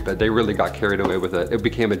really stupid. They really got carried away with it. It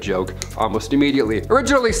became a joke almost immediately.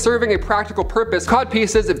 Originally serving a practical purpose, cod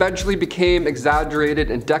pieces eventually became exaggerated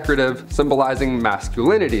and decorative, symbolizing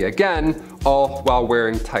masculinity. Again, all while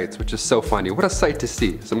wearing tights, which is so funny. What a sight to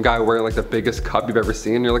see. Some guy wearing like the biggest cup you've ever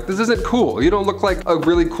seen. You're like, this isn't cool. You don't look like a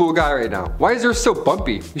really cool guy right now. Why is yours so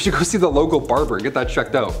bumpy? You should go see the local barber and get that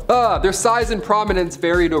checked out. Their size and prominence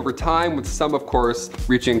varied over time, with some, of course,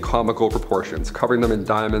 reaching comical proportions, covering them in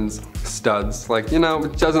diamonds, studs. Like, you know,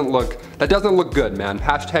 that doesn't look good, man.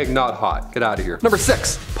 Hashtag not hot. Get out of here. Number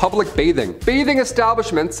 6, public bathing. Bathing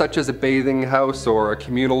establishments, such as a bathing house or a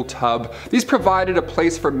communal tub, these provided a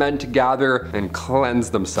place for men to gather and cleanse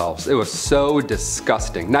themselves. It was so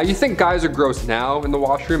disgusting. Now you think guys are gross now in the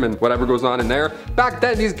washroom and whatever goes on in there. Back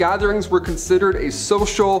then, these gatherings were considered a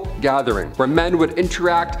social gathering where men would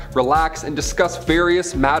interact, relax, and discuss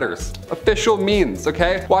various matters. Official means,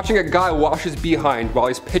 okay? Watching a guy wash his behind while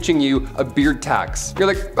he's pitching you a beard tax. You're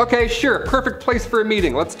like, okay, sure, perfect place for a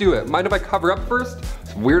meeting. Let's do it. Mind if I cover up first?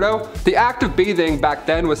 Weirdo. The act of bathing back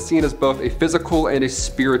then was seen as both a physical and a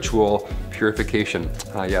spiritual purification.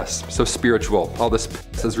 Yes, so spiritual. All this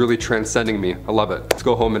is really transcending me. I love it. Let's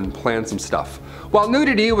go home and plan some stuff. While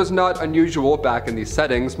nudity was not unusual back in these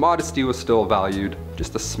settings, modesty was still valued,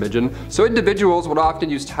 just a smidgen. So individuals would often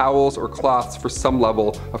use towels or cloths for some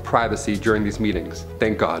level of privacy during these meetings.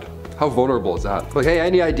 Thank God. How vulnerable is that? Like, hey,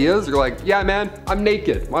 any ideas? You're like, yeah, man, I'm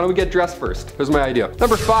naked. Why don't we get dressed first? Here's my idea.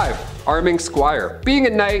 Number 5, arming squire. Being a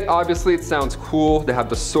knight, obviously it sounds cool. They have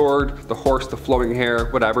the sword, the horse, the flowing hair,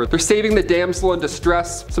 whatever. They're saving the damsel in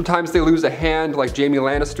distress. Sometimes they lose a hand like Jaime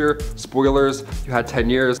Lannister. Spoilers, you had 10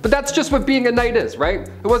 years. But that's just what being a knight is, right?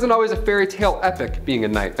 It wasn't always a fairy tale epic being a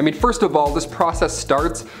knight. I mean, first of all, this process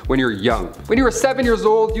starts when you're young. When you were 7 years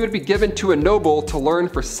old, you would be given to a noble to learn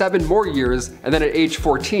for 7 more years, and then at age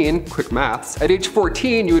 14, quick maths, at age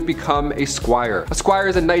 14 you would become a squire. A squire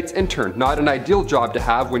is a knight's intern, not an ideal job to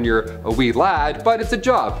have when you're a wee lad, but it's a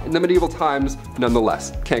job in the medieval times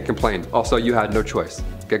nonetheless. Can't complain. Also, you had no choice.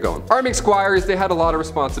 Get going. Arming squires, they had a lot of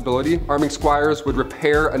responsibility. Arming squires would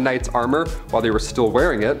repair a knight's armor while they were still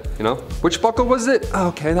wearing it, you know? Which buckle was it? Oh,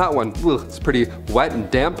 okay, that one. Ugh, it's pretty wet and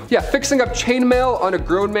damp. Yeah, fixing up chainmail on a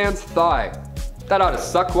grown man's thigh. That ought to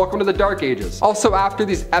suck. Welcome to the Dark Ages. Also, after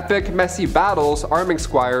these epic, messy battles, arming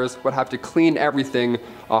squires would have to clean everything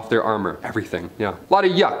off their armor. Everything, yeah. A lot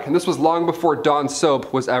of yuck, and this was long before Dawn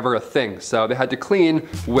soap was ever a thing, so they had to clean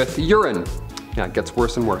with urine. Yeah, it gets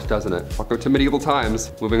worse and worse, doesn't it? Welcome to medieval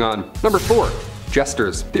times. Moving on. Number 4.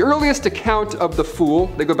 Jesters. The earliest account of the fool,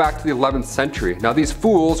 they go back to the 11th century. Now these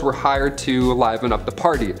fools were hired to liven up the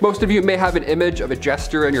party. Most of you may have an image of a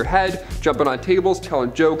jester in your head, jumping on tables,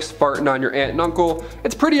 telling jokes, farting on your aunt and uncle.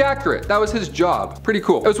 It's pretty accurate. That was his job. Pretty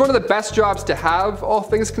cool. It was one of the best jobs to have, all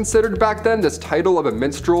things considered back then, this title of a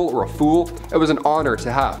minstrel or a fool. It was an honor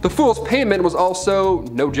to have. The fool's payment was also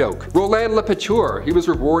no joke. Roland Le Pêcheur, he was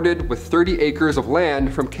rewarded with 30 acres of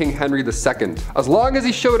land from King Henry II. As long as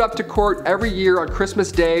he showed up to court every year on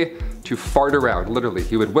Christmas Day to fart around. Literally,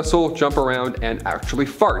 he would whistle, jump around, and actually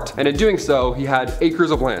fart. And in doing so, he had acres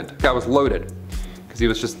of land. That was loaded because he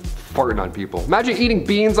was just farting on people. Imagine eating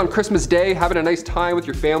beans on Christmas Day, having a nice time with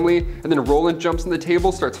your family, and then Roland jumps on the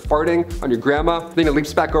table, starts farting on your grandma, then he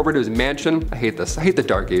leaps back over to his mansion. I hate this. I hate the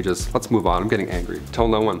Dark Ages. Let's move on. I'm getting angry. Tell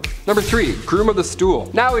no one. Number 3, groom of the stool.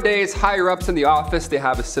 Nowadays, higher ups in the office, they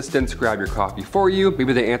have assistants grab your coffee for you.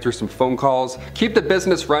 Maybe they answer some phone calls. Keep the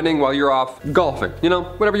business running while you're off golfing. You know,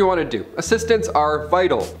 whatever you want to do. Assistants are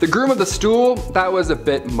vital. The groom of the stool, that was a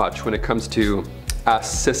bit much when it comes to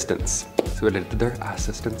assistants. See what I did there?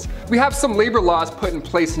 Assistants. We have some labor laws put in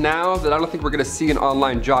place now that I don't think we're gonna see an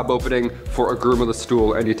online job opening for a groom of the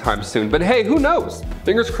stool anytime soon. But hey, who knows?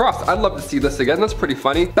 Fingers crossed. I'd love to see this again. That's pretty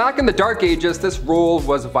funny. Back in the Dark Ages, this role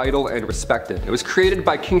was vital and respected. It was created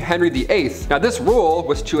by King Henry VIII. Now this role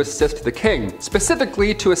was to assist the king,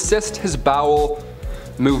 specifically to assist his bowel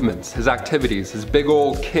movements, his activities, his big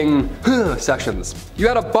old king sessions. You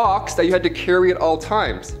had a box that you had to carry at all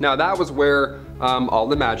times. Now that was where all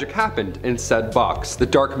the magic happened in said box, the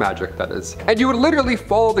dark magic that is. And you would literally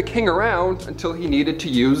follow the king around until he needed to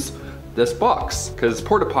use this box, because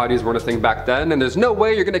porta potties weren't a thing back then, and there's no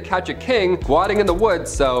way you're gonna catch a king squatting in the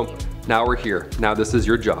woods, so now we're here. Now this is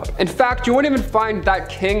your job. In fact, you won't even find that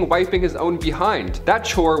king wiping his own behind. That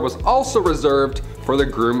chore was also reserved for for the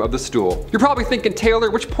groom of the stool. You're probably thinking, Taylor,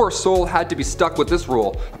 which poor soul had to be stuck with this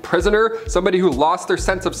rule? A prisoner? Somebody who lost their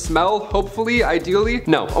sense of smell, hopefully, ideally?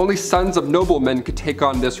 No, only sons of noblemen could take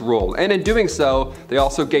on this role, and in doing so, they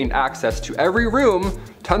also gained access to every room,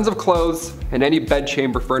 tons of clothes, and any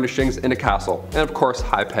bedchamber furnishings in a castle. And of course,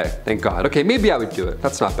 high pay. Thank God. Okay, maybe I would do it.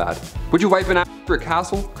 That's not bad. Would you wipe an ass for a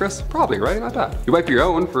castle, Chris? Probably, right? Not bad. You wipe your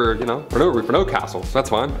own for, you know, for no castle. So that's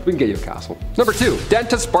fine. We can get you a castle. Number 2,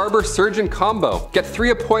 dentist, barber, surgeon combo. Get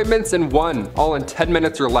 3 appointments in 1, all in 10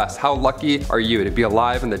 minutes or less. How lucky are you to be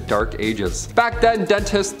alive in the dark ages? Back then,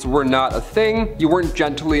 dentists were not a thing. You weren't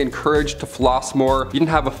gently encouraged to floss more. You didn't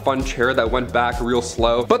have a fun chair that went back real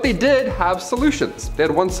slow. But they did have solutions. They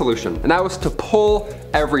had one solution, and that was to pull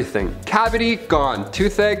everything. Cavity, gone.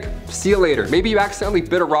 Toothache, see you later. Maybe you accidentally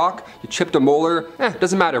bit a rock, you chipped a molar,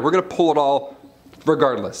 doesn't matter. We're gonna pull it all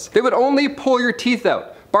regardless. They would only pull your teeth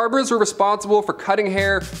out. Barbers were responsible for cutting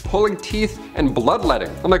hair, pulling teeth, and bloodletting.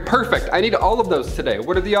 I'm like, perfect, I need all of those today.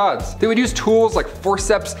 What are the odds? They would use tools like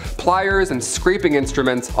forceps, pliers, and scraping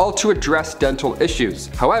instruments, all to address dental issues.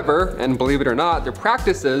 However, and believe it or not, their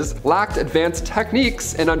practices lacked advanced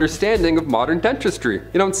techniques and understanding of modern dentistry.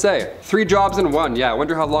 You don't say. 3 jobs in 1, yeah, I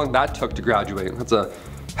wonder how long that took to graduate. That's a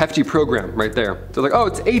hefty program right there. So like, oh,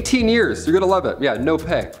 it's 18 years, you're gonna love it. Yeah, no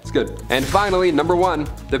pay, it's good. And finally, number 1,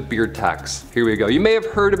 the beard tax. Here we go. You may have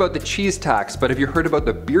heard about the cheese tax, but have you heard about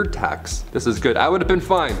the beard tax? This is good. I would have been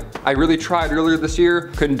fine. I really tried earlier this year,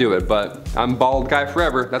 couldn't do it, but I'm bald guy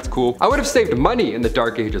forever, that's cool. I would have saved money in the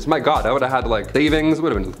dark ages. My God, I would have had like savings,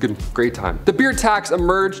 would have been a good, great time. The beard tax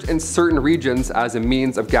emerged in certain regions as a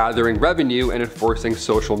means of gathering revenue and enforcing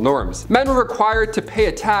social norms. Men were required to pay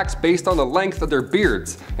a tax based on the length of their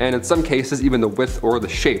beards, and in some cases even the width or the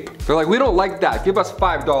shape. They're like, we don't like that, give us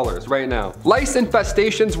 $5 right now. Lice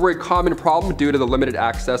infestations were a common problem due to the limited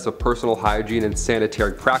access of personal hygiene and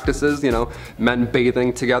sanitary practices. You know, men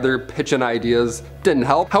bathing together, pitching ideas, didn't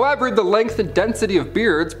help. However, the length and density of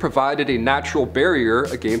beards provided a natural barrier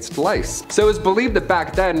against lice. So it was believed that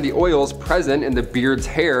back then the oils present in the beard's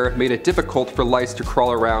hair made it difficult for lice to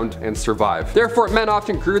crawl around and survive. Therefore, men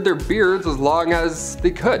often grew their beards as long as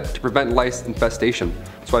they could to prevent lice infestation.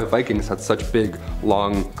 That's why Vikings had such big,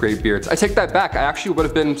 long, gray beards. I take that back. I actually would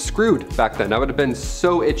have been screwed back then. I would have been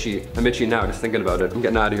so itchy. I'm itchy now just thinking about it. I'm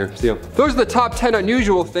getting out of here. See ya. Those are the top 10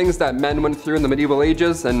 unusual things that men went through in the medieval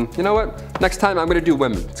ages. And you know what? Next time I'm gonna do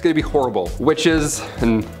women. It's gonna be horrible. Witches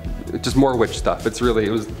and just more witch stuff. It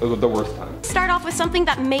was the worst time. Start off with something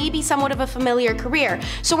that may be somewhat of a familiar career.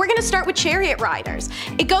 So we're gonna start with chariot riders.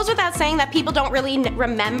 It goes without saying that people don't really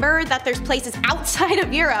remember that there's places outside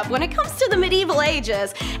of Europe when it comes to the medieval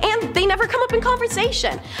ages, and they never come up in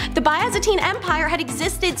conversation. The Byzantine Empire had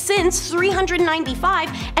existed since 395,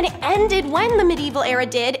 and it ended when the medieval era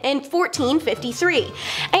did in 1453.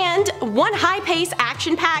 And one high-paced,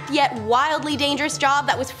 action-packed, yet wildly dangerous job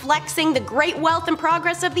that was flexing the great wealth and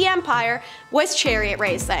progress of the empire was chariot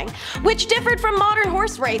racing, which differed from modern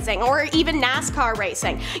horse racing or even NASCAR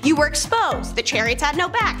racing. You were exposed, the chariots had no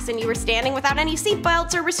backs, and you were standing without any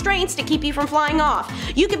seatbelts or restraints to keep you from flying off.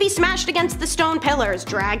 You could be smashed against the stone pillars,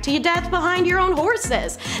 dragged to your death behind your own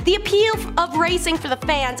horses. The appeal of racing for the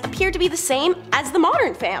fans appeared to be the same as the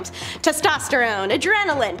modern fans. Testosterone,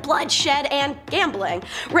 adrenaline, bloodshed, and gambling.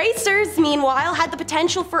 Racers, meanwhile, had the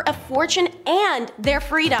potential for a fortune and their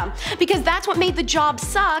freedom, because that's what made the job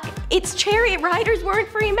suck. Its chariot riders weren't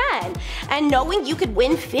free men. And knowing you could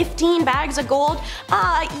win 15 bags of gold,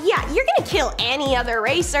 yeah, you're gonna kill any other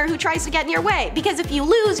racer who tries to get in your way, because if you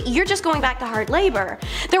lose, you're just going back to hard labor.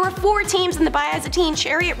 There were 4 teams in the Byzantine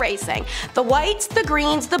chariot racing: the whites, the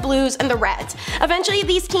greens, the blues, and the reds. Eventually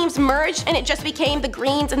these teams merged and it just became the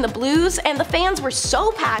greens and the blues, and the fans were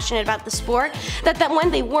so passionate about the sport that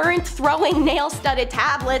when they weren't throwing nail-studded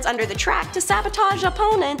tablets under the track to sabotage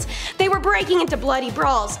opponents, they were breaking into bloody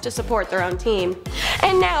brawls to support their own team.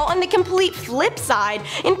 And now, on the complete flip side,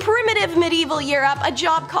 in primitive medieval Europe, a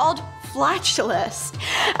job called flatulist.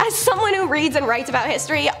 As someone who reads and writes about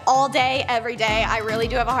history all day, every day, I really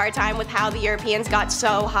do have a hard time with how the Europeans got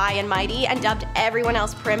so high and mighty and dubbed everyone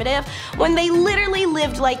else primitive when they literally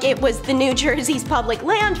lived like it was the New Jersey's public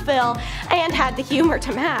landfill and had the humor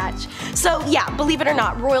to match. So yeah, believe it or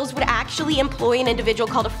not, royals would actually employ an individual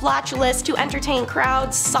called a flatulist to entertain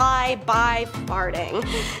crowds by farting.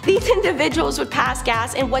 These individuals would pass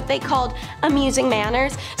gas in what they called amusing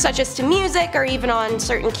manners, such as to music or even on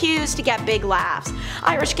certain cues to to get big laughs.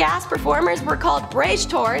 Irish gas performers were called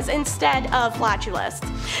brachetors instead of flatulists.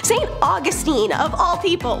 St. Augustine, of all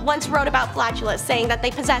people, once wrote about flatulists, saying that they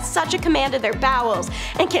possess such a command of their bowels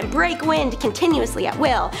and can break wind continuously at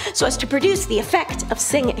will, so as to produce the effect of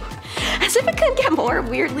singing. As if it couldn't get more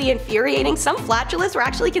weirdly infuriating, some flatulists were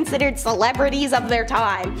actually considered celebrities of their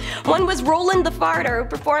time. One was Roland the Farter, who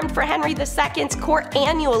performed for Henry II's court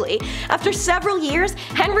annually. After several years,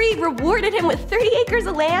 Henry rewarded him with 30 acres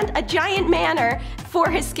of land, a giant manor, for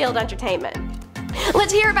his skilled entertainment.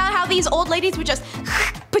 Let's hear about how these old ladies would just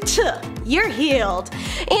you're healed.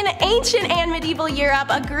 In ancient and medieval Europe,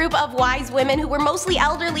 a group of wise women who were mostly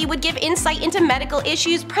elderly would give insight into medical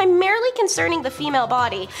issues primarily concerning the female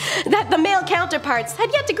body that the male counterparts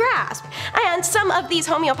had yet to grasp. And some of these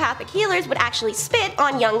homeopathic healers would actually spit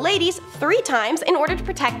on young ladies 3 times in order to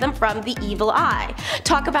protect them from the evil eye.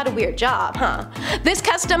 Talk about a weird job, huh? This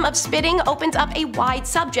custom of spitting opens up a wide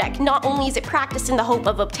subject. Not only is it practiced in the hope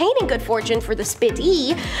of obtaining good fortune for the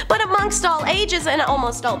spittee, but amongst all ages and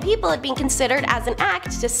almost all people, it being considered as an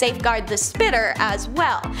act to safeguard the spitter as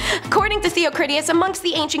well. According to Theocritus, amongst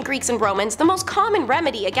the ancient Greeks and Romans, the most common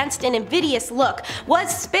remedy against an invidious look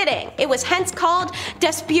was spitting. It was hence called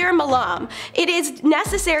despure malam. It is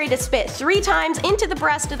necessary to spit 3 times into the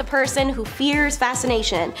breast of the person who fears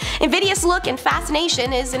fascination. Invidious look and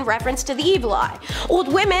fascination is in reference to the evil eye.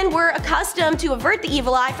 Old women were accustomed to avert the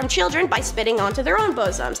evil eye from children by spitting onto their own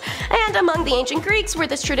bosoms. And among the ancient Greeks, where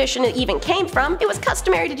this tradition even came from, it was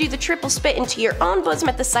customary to do the triple spit into your own bosom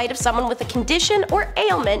at the sight of someone with a condition or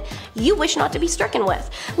ailment you wish not to be stricken with.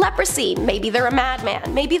 Leprosy, maybe they're a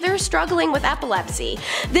madman, maybe they're struggling with epilepsy.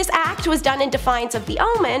 This act was done in defiance of the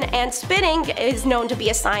omen, and spitting is known to be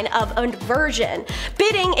a sign of aversion,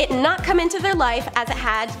 bidding it not come into their life as it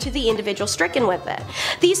had to the individual stricken with it.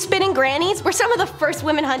 These spitting grannies were some of the first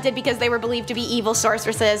women hunted because they were believed to be evil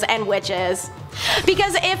sorceresses and witches.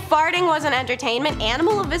 Because if farting wasn't entertainment,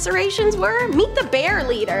 animal eviscerations were. Meet the bear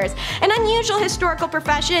leaders, an unusual historical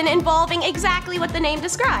profession involving exactly what the name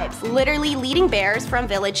describes, literally leading bears from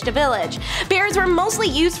village to village. Bears were mostly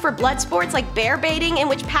used for blood sports like bear baiting, in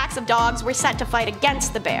which packs of dogs were set to fight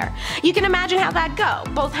against the bear. You can imagine how that'd go.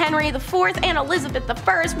 Both Henry IV and Elizabeth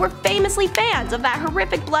I were famously fans of that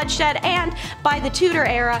horrific bloodshed, and by the Tudor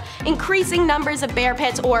era, increasing numbers of bear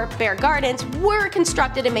pits or bear gardens were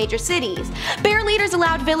constructed in major cities. Bear leaders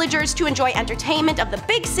allowed villagers to enjoy entertainment of the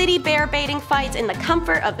big city bear baiting fights in the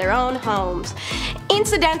comfort of their own homes.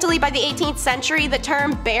 Incidentally, by the 18th century, the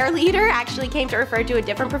term bear leader actually came to refer to a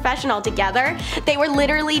different profession altogether. They were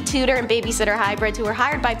literally tutor and babysitter hybrids who were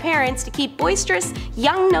hired by parents to keep boisterous,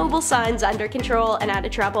 young noble sons under control and out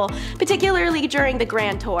of trouble, particularly during the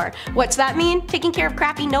Grand Tour. What's that mean? Taking care of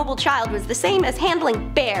crappy noble child was the same as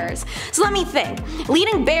handling bears. So let me think.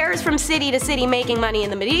 Leading bears from city to city making money in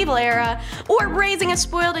the medieval era, or raising a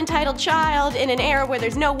spoiled entitled child in an era where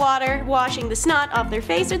there's no water, washing the snot off their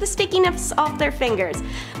face or the stickiness off their fingers.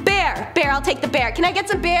 Bear, I'll take the bear. Can I get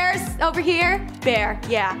some bears over here? Bear,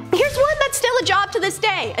 yeah. Here's one that's still a job to this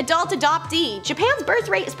day, adult adoptee. Japan's birth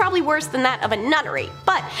rate is probably worse than that of a nunnery,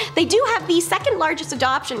 but they do have the second largest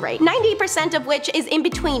adoption rate, 90% of which is in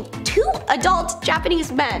between 2 adult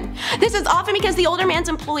Japanese men. This is often because the older man's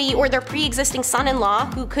employee or their pre-existing son-in-law,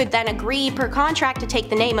 who could then agree per contract to take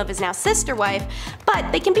the name of his now sister wife, but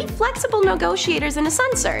they can be flexible negotiators in a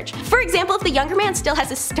son search. For example, if the younger man still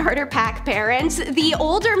has a starter pack parents, the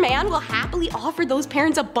older man will happily offer those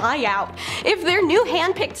parents a buyout. If their new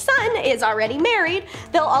hand-picked son is already married,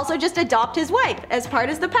 they'll also just adopt his wife as part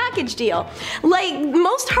of the package deal. Like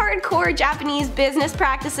most hardcore Japanese business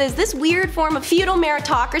practices, this weird form of feudal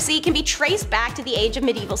meritocracy can be traced back to the age of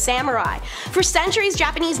medieval samurai. For centuries,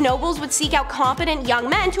 Japanese nobles would seek out competent young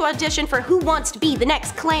men to audition for who wants to be the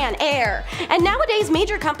next clan heir. And nowadays,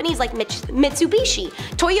 major companies like Mitsubishi,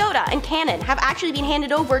 Toyota, and Canon have actually been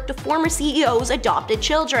handed over to former CEOs' adopted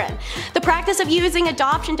children. The practice of using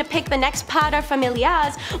adoption to pick the next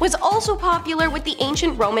paterfamilias was also popular with the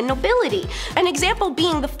ancient Roman nobility. An example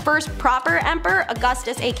being the first proper emperor,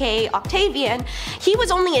 Augustus aka Octavian. He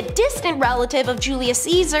was only a distant relative of Julius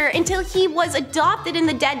Caesar until he was adopted in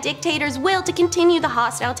the dead dictator's will to continue the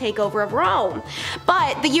hostile takeover of Rome.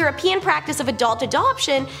 But the European practice of adult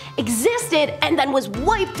adoption existed and then was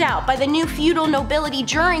wiped out by the new feudal nobility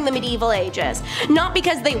during the medieval ages. Not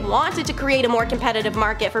because they wanted to create a more competitive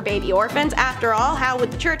market for baby orphans. After all, how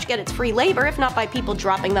would the church get its free labor if not by people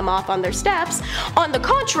dropping them off on their steps? On the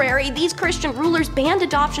contrary, these Christian rulers banned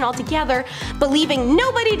adoption altogether, believing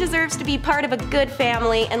nobody deserves to be part of a good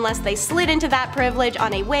family unless they slid into that privilege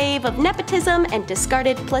on a wave of nepotism and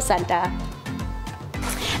discarded placenta.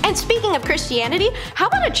 And speaking of Christianity, how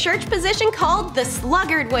about a church position called the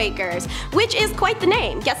Sluggard Wakers, which is quite the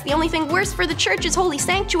name. Guess the only thing worse for the church's holy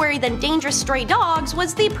sanctuary than dangerous stray dogs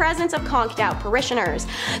was the presence of conked out parishioners.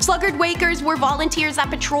 Sluggard Wakers were volunteers that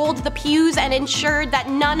patrolled the pews and ensured that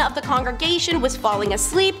none of the congregation was falling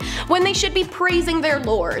asleep when they should be praising their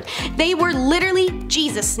Lord. They were literally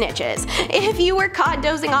Jesus snitches. If you were caught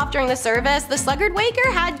dozing off during the service, the Sluggard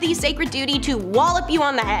Waker had the sacred duty to wallop you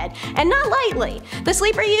on the head, and not lightly. The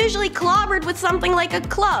sleeper usually clobbered with something like a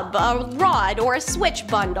club, a rod, or a switch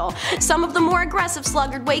bundle. Some of the more aggressive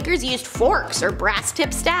Sluggard Wakers used forks or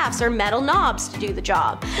brass-tipped staffs or metal knobs to do the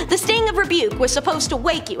job. The sting of rebuke was supposed to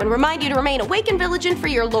wake you and remind you to remain awake and vigilant for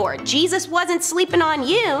your Lord. Jesus wasn't sleeping on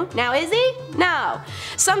you, now is he? No.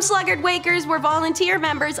 Some Sluggard Wakers were volunteer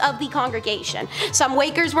members of the congregation. Some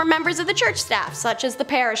Wakers were members of the church staff, such as the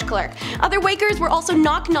parish clerk. Other Wakers were also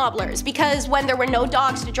knock-nobblers, because when there were no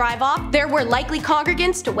dogs to drive off, there were likely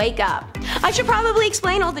congregants to wake up. I should probably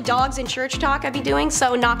explain all the dogs in church talk I'd be doing,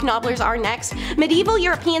 so knock-nobblers are next. Medieval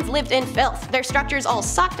Europeans lived in filth. Their structures all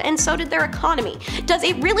sucked, and so did their economy. Does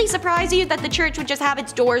it really surprise you that the church would just have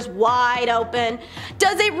its doors wide open?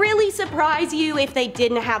 Does it really surprise you if they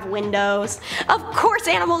didn't have windows? Of course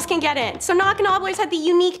animals can get in, so knock-nobblers had the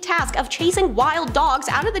unique task of chasing wild dogs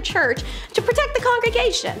out of the church to protect the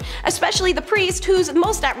congregation, especially the priest, who's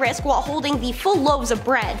most at risk while holding the full loaves of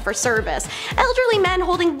bread for service. Elderly men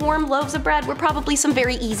holding warm loaves of bread were probably some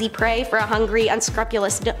very easy prey for a hungry,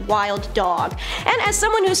 unscrupulous wild dog. And as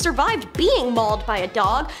someone who survived being mauled by a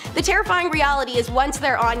dog, the terrifying reality is once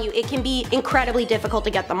they're on you, it can be incredibly difficult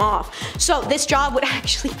to get them off. So this job would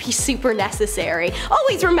actually be super necessary.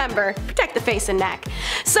 Always remember, protect the face and neck.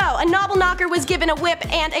 So a nobble knocker was given a whip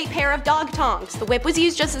and a pair of dog tongs. The whip was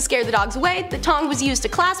used just to scare the dogs away. The tong was used to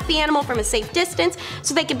clasp the animal from a safe distance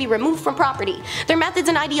so they could be removed from property. Their methods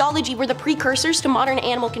and ideology were the precursors to modern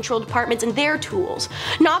animal control departments and their tools.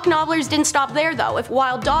 Knock-nobblers didn't stop there though. If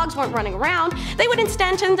wild dogs weren't running around, they would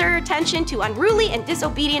instead turn their attention to unruly and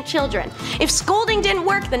disobedient children. If scolding didn't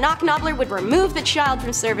work, the knock-nobbler would remove the child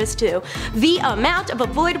from service too. The amount of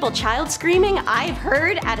avoidable child screaming I've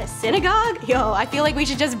heard at a synagogue? Yo, I feel like we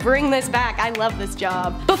should just bring this back. I love this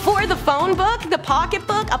job. Before the phone book, the pocket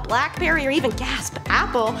book, a BlackBerry, or even gasp,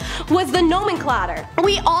 Apple, was the nomenclator.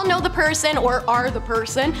 We all know the person, or are the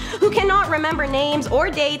person, who cannot remember names or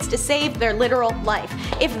dates to save their literal life.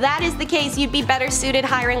 If that is the case, you'd be better suited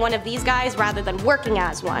hiring one of these guys rather than working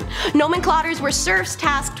as one. Nomenclators were serfs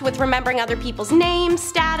tasked with remembering other people's names,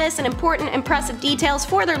 status, and important impressive details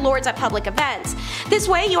for their lords at public events. This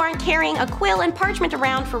way you aren't carrying a quill and parchment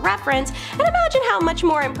around for reference, and imagine how much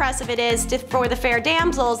more impressive it is for the fair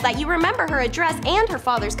damsels that you remember her address and her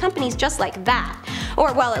father's companies just like that.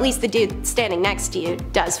 Or well, at least the dude standing next to you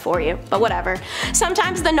does for you, but whatever.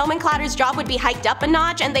 Sometimes the nomenclator's job would be hiked up a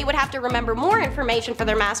notch and they would have to remember more information for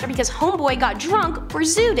their master because homeboy got drunk or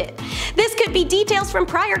zooted. This could be details from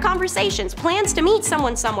prior conversations, plans to meet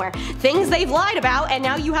someone somewhere, things they've lied about and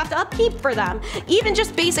now you have to upkeep for them, even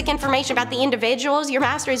just basic information about the individuals your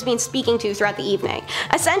master has been speaking to throughout the evening.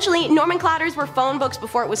 Essentially, nomenclators were phone books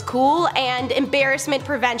before it was cool and embarrassment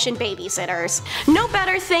prevention babysitters. No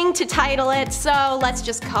better thing to title it, so let's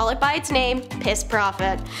just call it by its name, Piss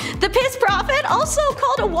Prophet. The Piss Prophet, also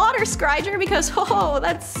called a water scriger because oh,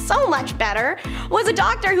 that's so much better, was a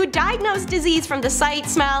doctor who diagnosed disease from the sight,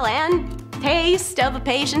 smell, and taste of a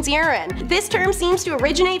patient's urine. This term seems to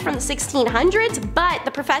originate from the 1600s, but the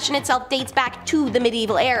profession itself dates back to the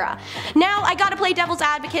medieval era. Now, I gotta play devil's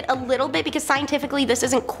advocate a little bit because scientifically this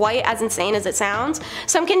isn't quite as insane as it sounds.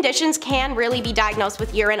 Some conditions can really be diagnosed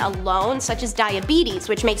with urine alone, such as diabetes,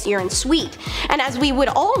 which makes urine sweet. And as we would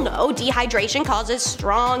all know, dehydration causes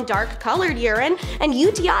strong, dark-colored urine, and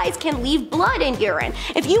UTIs can leave blood in urine.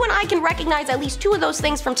 If you and I can recognize at least two of those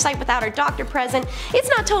things from sight without our doctor present, it's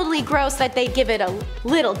not totally gross that they give it a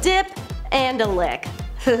little dip and a lick.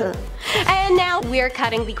 And now we're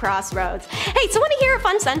cutting the crossroads. Hey, so wanna hear a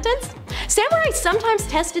fun sentence? Samurai sometimes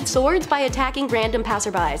tested swords by attacking random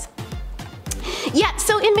passerbys. Yeah,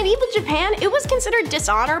 so in medieval Japan, it was considered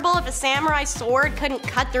dishonorable if a samurai sword couldn't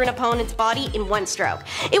cut through an opponent's body in one stroke.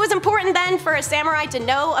 It was important then for a samurai to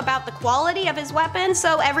know about the quality of his weapon,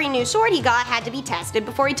 so every new sword he got had to be tested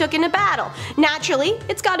before he took into battle. Naturally,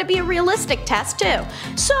 it's gotta be a realistic test too.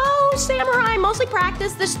 So samurai mostly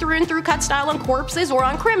practiced this through and through cut style on corpses or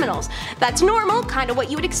on criminals. That's normal, kinda what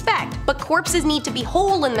you would expect, but corpses need to be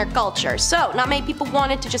whole in their culture, so not many people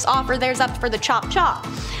wanted to just offer theirs up for the chop chop.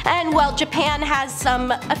 And well, Japan had has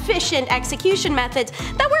some efficient execution methods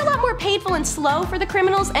that were a lot more painful and slow for the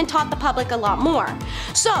criminals and taught the public a lot more.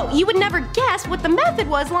 So you would never guess what the method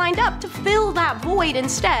was lined up to fill that void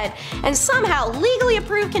instead, and somehow legally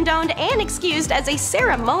approved, condoned, and excused as a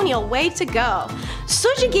ceremonial way to go.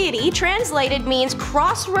 Sujigiri translated means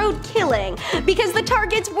crossroad killing because the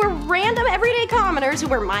targets were random everyday commoners who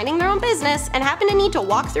were minding their own business and happened to need to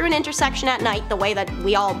walk through an intersection at night the way that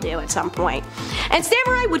we all do at some point. And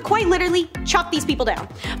samurai would quite literally chop these people down.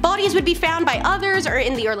 Bodies would be found by others or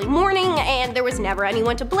in the early morning, and there was never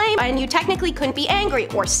anyone to blame, and you technically couldn't be angry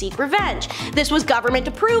or seek revenge. This was government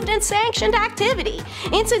approved and sanctioned activity.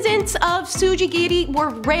 Incidents of Sujigiri were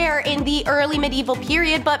rare in the early medieval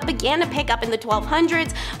period, but began to pick up in the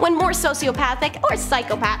 1200s when more sociopathic or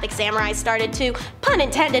psychopathic samurai started to, pun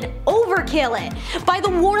intended, overkill it. By the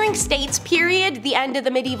Warring States period, the end of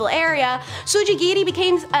the medieval era, Sujigiri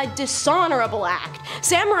became a dishonorable act.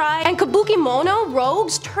 Samurai and kabukimono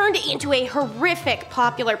rogues turned into a horrific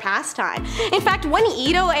popular pastime. In fact, one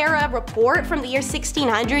Edo era report from the year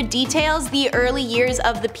 1600 details the early years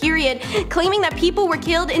of the period, claiming that people were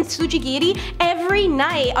killed in Sujigiri every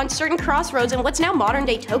night on certain crossroads in what's now modern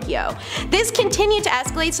day Tokyo. This continued to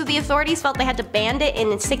escalate, so the authorities felt they had to ban it in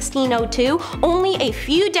 1602, only a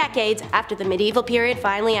few decades after the medieval period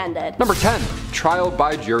finally ended. Number 10. Trial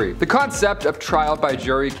by jury. The concept of trial by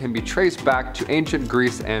jury can be traced back to ancient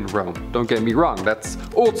Greece and Rome. Don't get me wrong, that's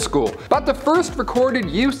old school. But the first recorded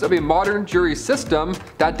use of a modern jury system,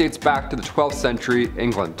 that dates back to the 12th century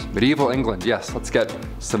England. Medieval England, yes, let's get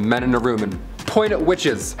some men in a room and point at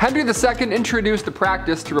witches. Henry II introduced the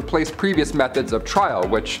practice to replace previous methods of trial,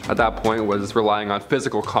 which at that point was relying on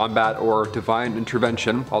physical combat or divine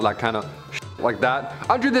intervention, all that kind of like that.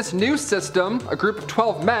 Under this new system, a group of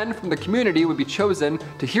 12 men from the community would be chosen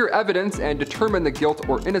to hear evidence and determine the guilt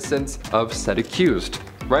or innocence of said accused.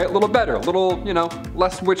 Right? A little better, a little, you know,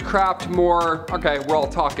 less witchcraft, more, okay, we're all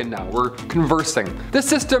talking now, we're conversing. This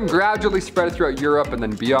system gradually spread throughout Europe and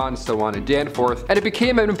then beyond, so on and so forth, and it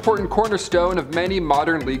became an important cornerstone of many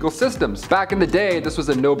modern legal systems. Back in the day, this was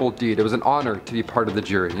a noble deed. It was an honor to be part of the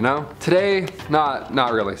jury, you know? Today,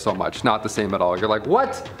 not really so much, not the same at all. You're like,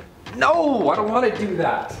 what? No, I don't want to do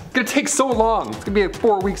that. It's gonna take so long. It's gonna be like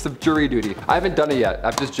 4 weeks of jury duty. I haven't done it yet.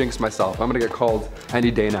 I've just jinxed myself. I'm gonna get called any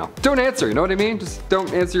day now. Don't answer, you know what I mean? Just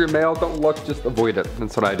don't answer your mail, don't look, just avoid it.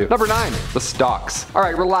 That's what I do. Number 9, the stocks. All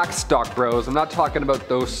right, relax stock bros. I'm not talking about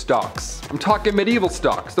those stocks. I'm talking medieval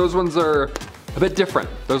stocks. Those ones are a bit different.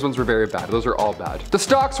 Those ones were very bad. Those are all bad. The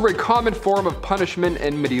stocks were a common form of punishment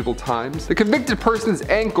in medieval times. The convicted person's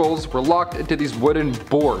ankles were locked into these wooden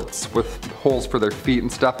boards with holes for their feet and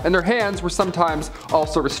stuff, and their hands were sometimes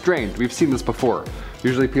also restrained. We've seen this before.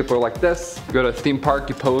 Usually people are like this. You go to a theme park,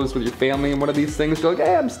 you pose with your family in one of these things, you're like,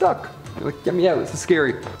 hey, I'm stuck. You're like, get me out, this is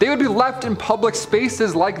scary. They would be left in public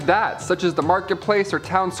spaces like that, such as the marketplace or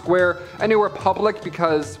town square, anywhere public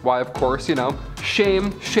because, why, of course, you know,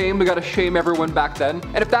 shame, we gotta shame everyone back then.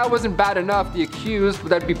 And if that wasn't bad enough, the accused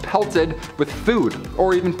would then be pelted with food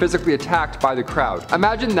or even physically attacked by the crowd.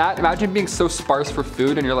 Imagine that, imagine being so sparse for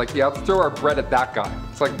food and you're like, yeah, let's throw our bread at that guy.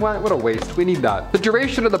 It's like, what a waste, we need that. The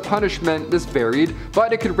duration of the punishment, this varied,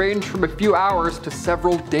 but it could range from a few hours to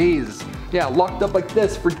several days. Yeah, locked up like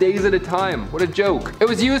this for days at a time. What a joke. It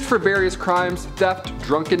was used for various crimes, theft,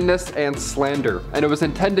 drunkenness, and slander, and it was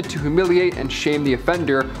intended to humiliate and shame the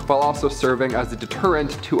offender while also serving as a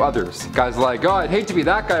deterrent to others. Guys like, oh, I'd hate to be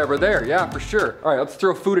that guy over there. Yeah, for sure. All right, let's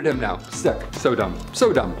throw food at him now. Sick. So dumb.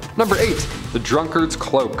 So dumb. Number 8, the drunkard's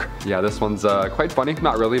cloak. Yeah, this one's quite funny.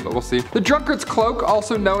 Not really, but we'll see. The drunkard's cloak,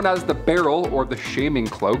 also known as the barrel or the shaming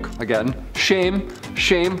cloak. Again, shame,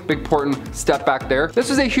 big important step back there. This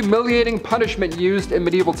was a humiliating punishment used in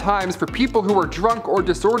medieval times for people who were drunk or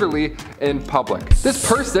disorderly in public.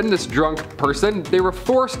 This drunk person, they were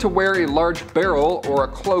forced to wear a large barrel or a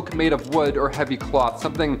cloak made of wood or heavy cloth,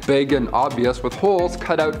 something big and obvious with holes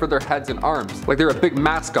cut out for their heads and arms. Like they were a big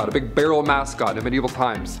mascot, a big barrel mascot in medieval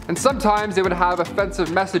times. And sometimes they would have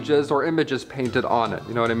offensive messages or images painted on it,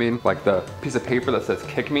 you know what I mean? Like the piece of paper that says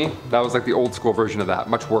kick me, that was like the old school version of that,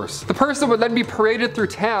 much worse. The person would then be paraded through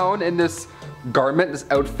town in this garment, this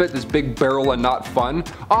outfit, this big barrel and not fun,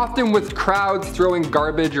 often with crowds throwing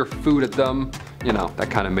garbage or food at them. You know,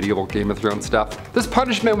 that kind of medieval Game of Thrones stuff. This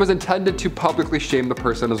punishment was intended to publicly shame the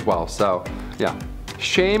person as well, so yeah.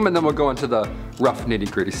 Shame, and then we'll go into the rough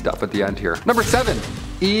nitty-gritty stuff at the end here. Number 7,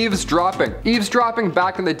 eavesdropping. Eavesdropping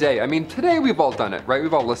back in the day. I mean, today we've all done it, right?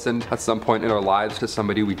 We've all listened at some point in our lives to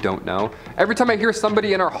somebody we don't know. Every time I hear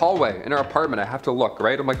somebody in our hallway, in our apartment, I have to look,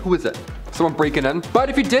 right? I'm like, who is it? someone breaking in. But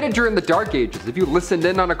if you did it during the Dark Ages, if you listened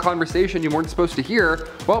in on a conversation you weren't supposed to hear,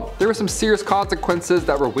 well, there were some serious consequences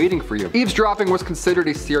that were waiting for you. Eavesdropping was considered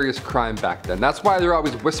a serious crime back then. That's why they're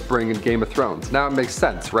always whispering in Game of Thrones. Now it makes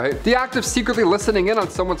sense, right? The act of secretly listening in on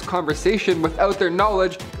someone's conversation without their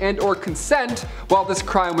knowledge and or consent, well, this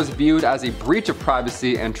crime was viewed as a breach of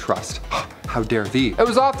privacy and trust. How dare thee. It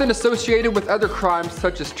was often associated with other crimes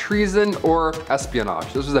such as treason or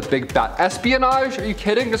espionage. This was a big bad. Espionage? Are you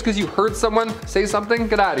kidding? Just because you heard someone say something?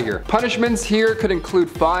 Get out of here. Punishments here could include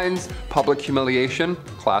fines, public humiliation,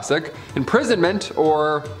 classic, imprisonment,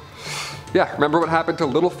 or yeah, remember what happened to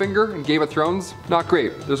Littlefinger in Game of Thrones? Not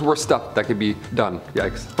great. There's worse stuff that could be done.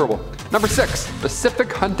 Yikes. Horrible. Number 6,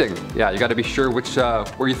 specific hunting. Yeah, you gotta be sure which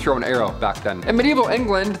where you throw an arrow back then. In medieval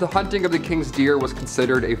England, the hunting of the king's deer was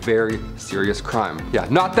considered a very serious crime. Yeah,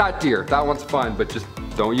 not that deer. That one's fine, but just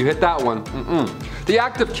don't you hit that one. The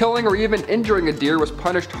act of killing or even injuring a deer was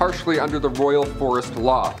punished harshly under the Royal Forest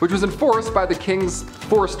Law, which was enforced by the king's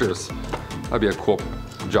foresters. That'd be a cool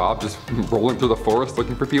job, just rolling through the forest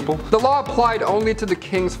looking for people. The law applied only to the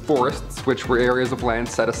king's forests, which were areas of land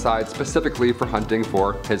set aside specifically for hunting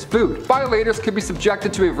for his food. Violators could be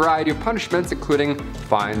subjected to a variety of punishments, including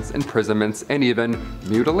fines, imprisonments, and even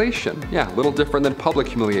mutilation. Yeah, a little different than public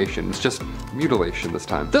humiliation. It's just mutilation this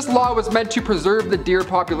time. This law was meant to preserve the deer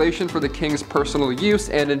population for the king's personal use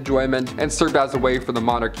and enjoyment, and served as a way for the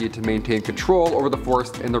monarchy to maintain control over the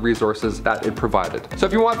forest and the resources that it provided. So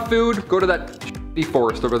if you want food, go to that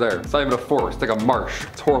forest over there. It's not even a forest, it's like a marsh.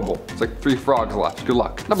 It's horrible. It's like 3 frogs left. Good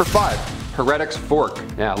luck. Number 5, heretic's fork.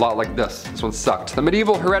 Yeah, a lot like this. This one sucked. The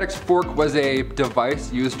medieval heretic's fork was a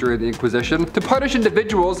device used during the Inquisition to punish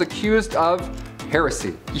individuals accused of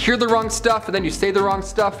heresy. You hear the wrong stuff and then you say the wrong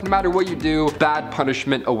stuff, no matter what you do, bad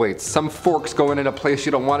punishment awaits. Some forks going in a place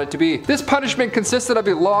you don't want it to be. This punishment consisted of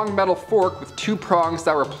a long metal fork with 2 prongs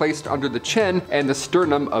that were placed under the chin and the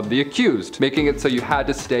sternum of the accused, making it so you had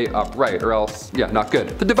to stay upright or else, yeah, not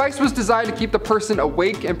good. The device was designed to keep the person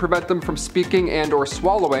awake and prevent them from speaking and or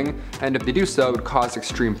swallowing, and if they do so, it would cause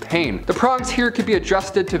extreme pain. The prongs here could be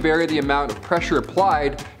adjusted to vary the amount of pressure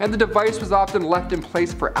applied, and the device was often left in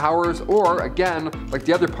place for hours or, again, like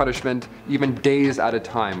the other punishment, even days at a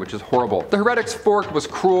time, which is horrible. The heretic's fork was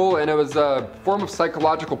cruel, and it was a form of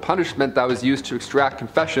psychological punishment that was used to extract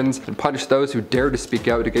confessions and punish those who dared to speak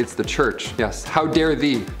out against the church. Yes, how dare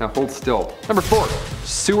thee. Now hold still. Number 4,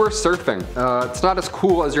 sewer surfing. It's not as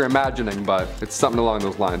cool as you're imagining, but it's something along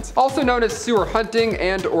those lines. Also known as sewer hunting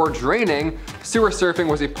and or draining, sewer surfing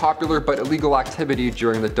was a popular but illegal activity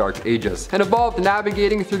during the Dark Ages and involved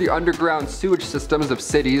navigating through the underground sewage systems of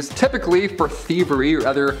cities, typically for thievery or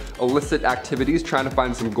other illicit activities, trying to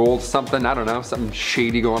find some gold, something, I don't know, something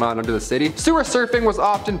shady going on under the city. Sewer surfing was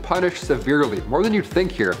often punished severely, more than you'd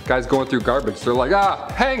think here. Guys going through garbage, they're like,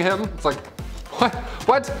 hang him. It's like,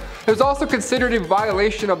 what? It was also considered a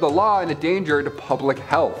violation of the law and a danger to public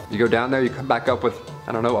health. You go down there, you come back up with,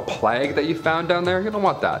 I don't know, a plague that you found down there. You don't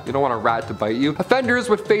want that. You don't want a rat to bite you. Offenders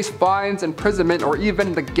would face fines, imprisonment, or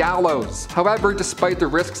even the gallows. However, despite the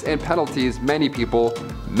risks and penalties, many people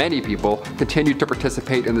continued to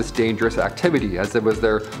participate in this dangerous activity as it was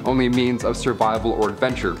their only means of survival or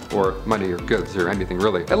adventure, or money or goods or anything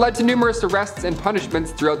really. It led to numerous arrests and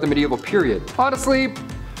punishments throughout the medieval period. Honestly,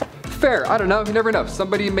 fair, I don't know, you never know.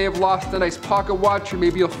 Somebody may have lost a nice pocket watch, or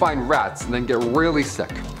maybe you'll find rats and then get really sick.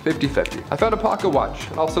 50-50. I found a pocket watch,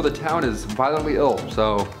 and also the town is violently ill,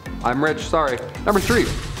 so I'm rich, sorry. Number 3,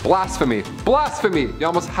 blasphemy. Blasphemy! You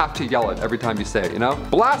almost have to yell it every time you say it, you know?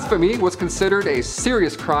 Blasphemy was considered a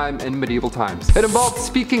serious crime in medieval times. It involved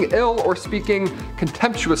speaking ill or speaking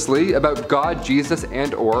contemptuously about God, Jesus,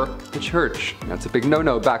 and or the church. That's a big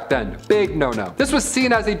no-no back then. Big no-no. This was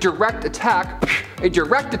seen as a direct attack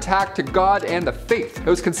to God and the faith. It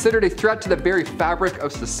was considered a threat to the very fabric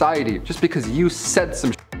of society, just because you said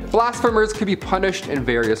some shit. Blasphemers could be punished in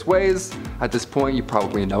various ways. At this point, you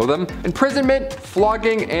probably know them. Imprisonment,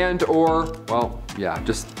 flogging, and or, well, yeah,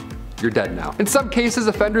 just you're dead now. In some cases,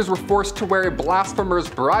 offenders were forced to wear a blasphemer's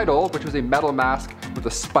bridle, which was a metal mask with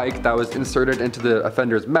a spike that was inserted into the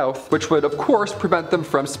offender's mouth, which would of course prevent them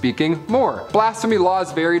from speaking more. Blasphemy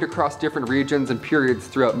laws varied across different regions and periods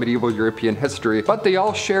throughout medieval European history, but they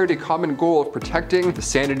all shared a common goal of protecting the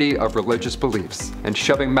sanity of religious beliefs and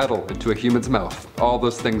shoving metal into a human's mouth. All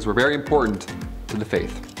those things were very important to the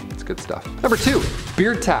faith. It's good stuff. Number 2,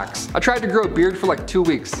 beard tax. I tried to grow a beard for like 2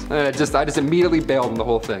 weeks, and I just immediately bailed on the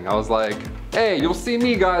whole thing. I was like, hey, you'll see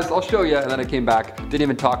me guys, I'll show you. And then I came back, didn't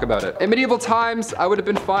even talk about it. In medieval times, I would have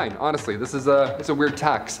been fine, honestly. It's a weird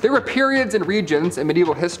tax. There were periods and regions in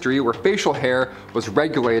medieval history where facial hair was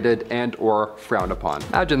regulated and or frowned upon.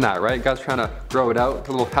 Imagine that, right? Guys trying to grow it out,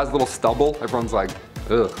 has a little stubble. Everyone's like,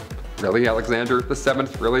 ugh. Really, Alexander the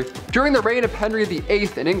 7th, really? During the reign of Henry VIII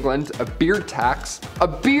in England, a beard tax,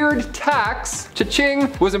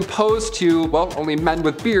 cha-ching, was imposed to, well, only men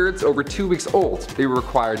with beards over 2 weeks old. They were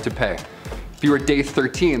required to pay. If you were day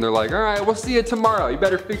 13, they're like, all right, we'll see you tomorrow. You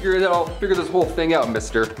better figure this whole thing out,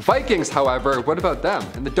 mister. Vikings, however, what about them?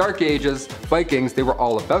 In the Dark Ages, Vikings, they were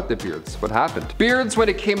all about the beards. What happened? Beards, when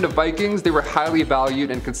it came to Vikings, they were highly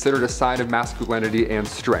valued and considered a sign of masculinity and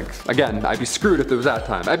strength. Again, I'd be screwed if it was that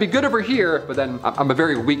time. I'd be good over here, but then I'm a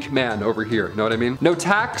very weak man over here, know what I mean? No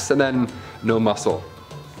tax and then no muscle.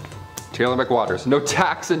 Taylor McWaters, no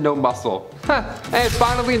tax and no muscle. And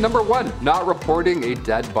finally, number 1, not reporting a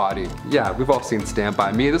dead body. Yeah, we've all seen Stand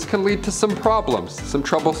By Me. This can lead to some problems, some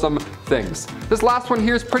troublesome things. This last one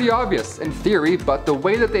here is pretty obvious in theory, but the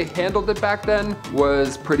way that they handled it back then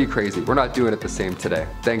was pretty crazy. We're not doing it the same today.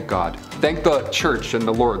 Thank God. Thank the church and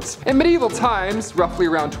the lords. In medieval times, roughly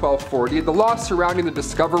around 1240, the law surrounding the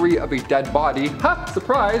discovery of a dead body,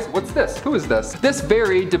 surprise, what's this? Who is this? This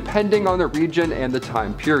varied depending on the region and the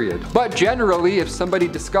time period. But generally, if somebody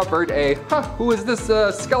discovered a, who is this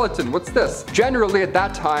skeleton? What's this? Generally, at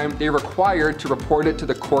that time, they were required to report it to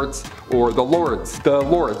the courts or the lords. The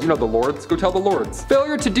lords, you know the lords, go tell the lords.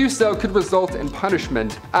 Failure to do so could result in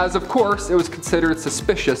punishment, as of course, it was considered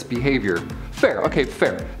suspicious behavior. Fair, okay,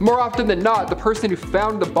 fair. More often than not, the person who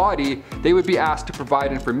found the body, they would be asked to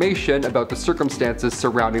provide information about the circumstances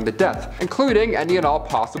surrounding the death, including any and all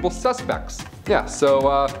possible suspects. Yeah,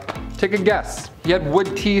 so take a guess. He had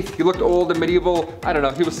wood teeth, he looked old and medieval, I don't know,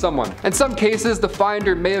 he was someone. In some cases, the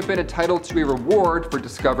finder may have been entitled to a reward for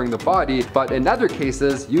discovering the body, but in other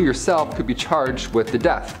cases, you yourself could be charged with the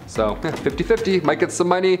death. So, 50-50, might get some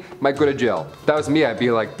money, might go to jail. If that was me, I'd be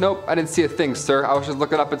like, nope, I didn't see a thing, sir. I was just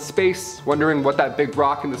looking up at space, wondering what that big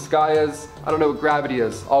rock in the sky is. I don't know what gravity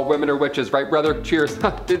is. All women are witches, right, brother? Cheers.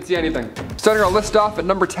 Didn't see anything. Starting our list off at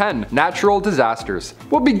number 10, natural disasters.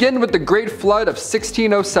 We'll begin with the Great Flood of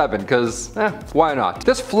 1607, because, why not?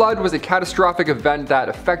 This flood was a catastrophic event that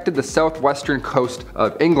affected the southwestern coast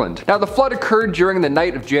of England. Now, the flood occurred during the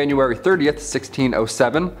night of January 30th,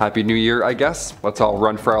 1607. Happy New Year, I guess. Let's all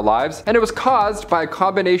run for our lives. And it was caused by a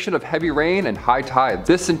combination of heavy rain and high tides.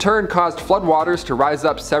 This in turn caused floodwaters to rise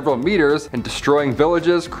up several meters and destroying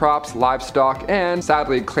villages, crops, livestock, and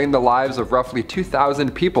sadly it claimed the lives of roughly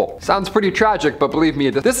 2,000 people. Sounds pretty tragic, but believe me,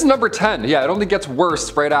 this is number 10. Yeah, it only gets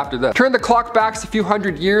worse right after this. Turn the clock back a few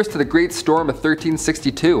hundred years to the Great Storm of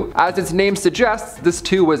 1362. As its name suggests, this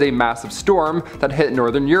too was a massive storm that hit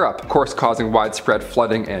northern Europe, of course causing widespread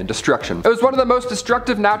flooding and destruction. It was one of the most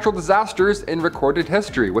destructive natural disasters in recorded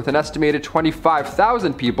history, with an estimated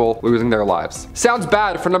 25,000 people losing their lives. Sounds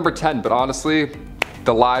bad for number 10, but honestly,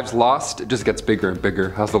 the lives lost, it just gets bigger and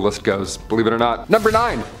bigger as the list goes, believe it or not. Number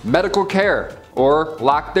 9, medical care, or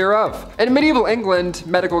lack thereof. In medieval England,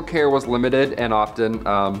 medical care was limited and often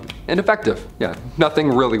ineffective. Yeah, nothing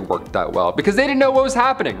really worked that well because they didn't know what was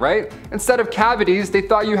happening, right? Instead of cavities, they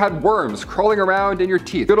thought you had worms crawling around in your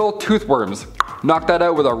teeth. Good old tooth worms. Knock that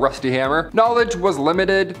out with a rusty hammer. Knowledge was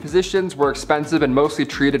limited, physicians were expensive and mostly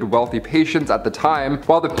treated wealthy patients at the time,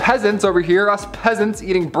 while the peasants over here, us peasants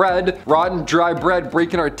eating bread, rotten dry bread,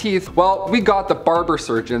 breaking our teeth, well, we got the barber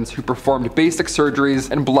surgeons who performed basic surgeries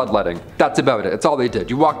and bloodletting. That's about it. It's all they did.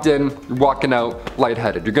 You walked in, you're walking out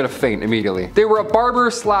lightheaded. You're gonna faint immediately. They were a barber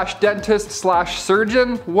slash dentist slash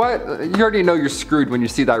surgeon. What? You already know you're screwed when you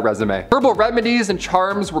see that resume. Herbal remedies and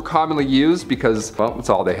charms were commonly used because, well, that's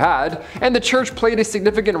all they had. And the church played a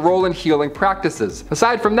significant role in healing practices.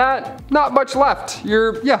 Aside from that, not much left.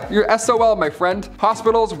 You're SOL, my friend.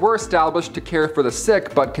 Hospitals were established to care for the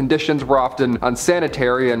sick, but conditions were often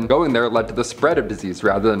unsanitary, and going there led to the spread of disease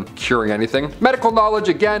rather than curing anything. Medical knowledge,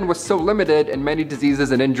 again, was so limited, and many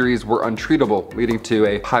diseases and injuries were untreatable, leading to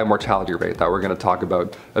a high mortality rate that we're going to talk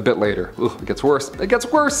about a bit later. Ooh, it gets worse. It gets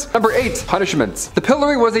worse. Number 8, punishments. The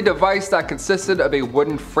pillory was a device that consisted of a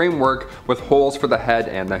wooden framework with holes for the head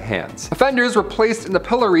and the hands. Offenders were placed in the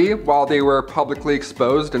pillory while they were publicly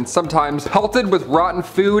exposed and sometimes pelted with rotten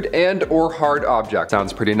food and or hard objects.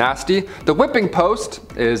 Sounds pretty nasty. The whipping post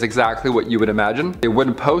is exactly what you would imagine. A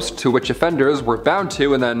wooden post to which offenders were bound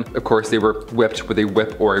to, and then of course they were whipped with a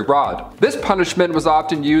whip or a rod. This punishment was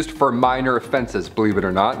often used for minor offenses, believe it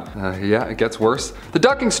or not. Yeah, it gets worse. The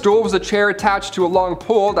ducking stool was a chair attached to a long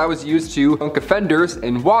pole that was used to dunk offenders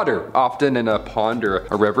in water, often in a pond or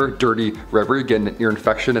a river, dirty river. You get an ear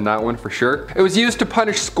infection in that one for sure. It was used to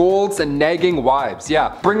punish scolds and nagging wives.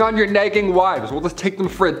 Yeah, bring on your nagging wives. We'll just take them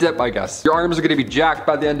for a dip, I guess. Your arms are gonna be jacked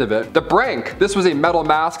by the end of it. The brank. This was a metal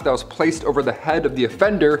mask that was placed over the head of the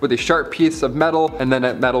offender with a sharp piece of metal, and then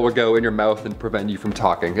that metal would go in your mouth and prevent you from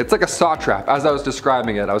talking. It's like a saw trap. As I was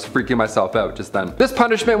describing it, I was freaking myself out just then. This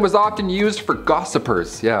punishment was often used for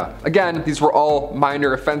gossipers. Yeah. Again, these were all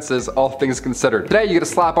minor offenses, all things considered. Today, you get a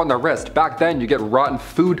slap on the wrist. Back then, you get rotten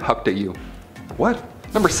food hucked at you. What?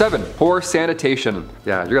 Number 7, poor sanitation.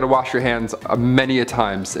 Yeah, you're gonna wash your hands many a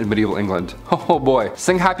times in medieval England. Oh boy.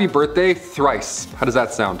 Sing happy birthday thrice. How does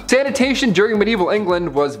that sound? Sanitation during medieval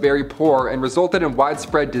England was very poor and resulted in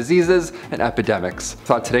widespread diseases and epidemics.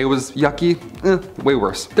 Thought today was yucky? Way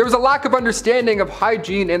worse. There was a lack of understanding of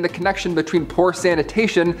hygiene and the connection between poor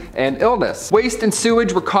sanitation and illness. Waste and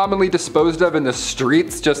sewage were commonly disposed of in the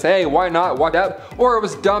streets, just hey, why not, what up? Or it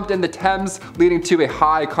was dumped in the Thames, leading to a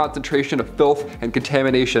high concentration of filth and contamination,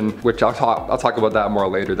 which I'll talk about that more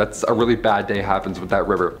later. That's a really bad day happens with that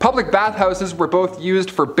river. Public bathhouses were both used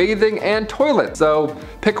for bathing and toilets, so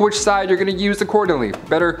pick which side you're gonna use accordingly.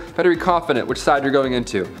 Better be confident which side you're going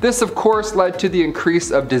into. This of course led to the increase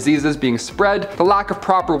of diseases being spread. The lack of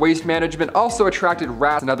proper waste management also attracted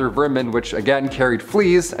rats and other vermin, which again carried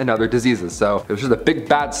fleas and other diseases, so it was just a big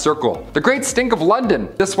bad circle. The Great Stink of London.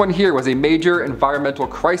 This one here was a major environmental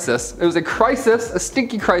crisis. It was a crisis, a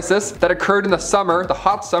stinky crisis, that occurred in the summer, the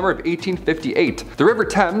hot summer of 1858. The River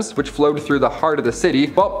Thames, which flowed through the heart of the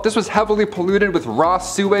city, well, this was heavily polluted with raw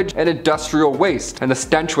sewage and industrial waste, and the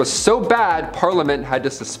stench was so bad, Parliament had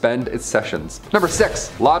to suspend its sessions. Number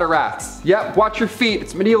 6, lot of rats. Yep, watch your feet,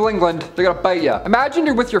 it's medieval England, they're gonna bite ya. Imagine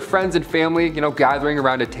you're with your friends and family, you know, gathering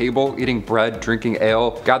around a table, eating bread, drinking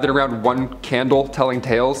ale, gathered around one candle, telling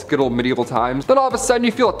tales, good old medieval times. Then all of a sudden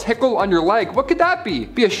you feel a tickle on your leg. What could that be?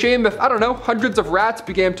 Be a shame if, I don't know, hundreds of rats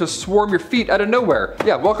began to swarm your feet out of nowhere.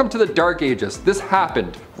 Yeah, welcome to the Dark Ages. This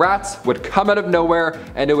happened. Rats would come out of nowhere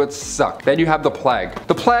and it would suck. Then you have the plague.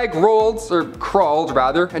 The plague crawled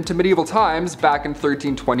rather, into medieval times back in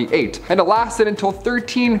 1328, and it lasted until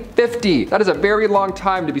 1350. That is a very long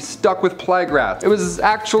time to be stuck with plague rats. It was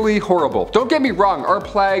actually horrible. Don't get me wrong, our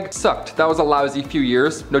plague sucked. That was a lousy few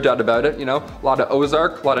years, no doubt about it, you know. A lot of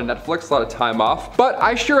Ozark, a lot of Netflix, a lot of time off. But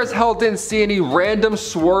I sure as hell didn't see any random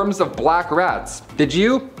swarms of black rats. Did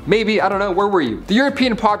you? Maybe, I don't know, where were you? The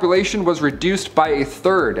European population was reduced by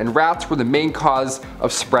 1/3, and rats were the main cause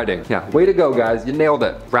of spreading. Yeah, way to go guys, you nailed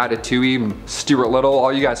it. Ratatouille and Stuart Little,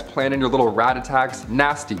 all you guys planning your little rat attacks,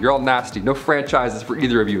 nasty, you're all nasty. No franchises for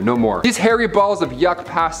either of you, no more. These hairy balls of yuck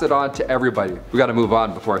pass it on to everybody. We gotta move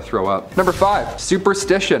on before I throw up. Number 5,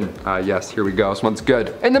 superstition. Yes, here we go, this one's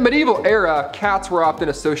good. In the medieval era, cats were often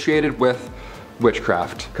associated with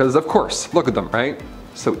witchcraft. Because of course, look at them, right?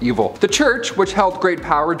 So evil. The church, which held great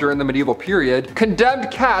power during the medieval period,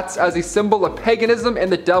 condemned cats as a symbol of paganism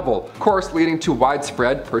and the devil, of course leading to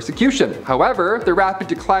widespread persecution. However, the rapid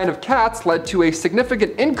decline of cats led to a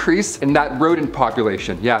significant increase in that rodent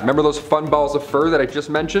population. Yeah, remember those fun balls of fur that I just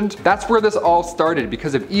mentioned? That's where this all started,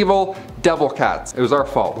 because of evil devil cats. It was our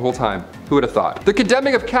fault the whole time. Who would have thought? The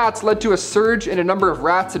condemning of cats led to a surge in a number of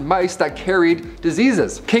rats and mice that carried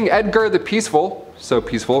diseases. King Edgar the Peaceful, so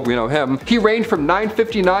peaceful, we know him. He reigned from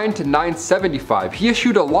 959 to 975. He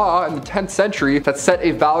issued a law in the 10th century that set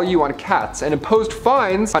a value on cats and imposed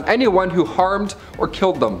fines on anyone who harmed or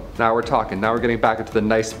killed them. Now we're talking, now we're getting back into the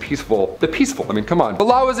nice peaceful, I mean, come on. The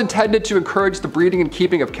law was intended to encourage the breeding and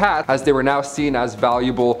keeping of cats, as they were now seen as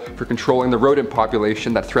valuable for controlling the rodent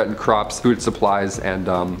population that threatened crops, food supplies, and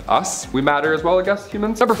us. We matter as well, I guess,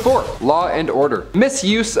 humans. Number 4, law and order.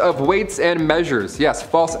 Misuse of weights and measures. Yes,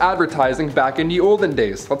 false advertising back in the olden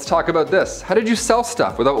days. Let's talk about this. How did you sell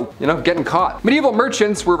stuff without, getting caught? Medieval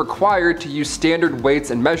merchants were required to use standard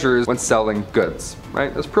weights and measures when selling goods,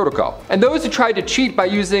 right? That's protocol. And those who tried to cheat by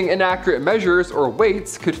using inaccurate measures or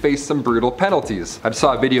weights could face some brutal penalties. I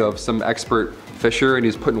saw a video of some expert fisher and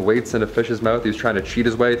he's putting weights in a fish's mouth. He was trying to cheat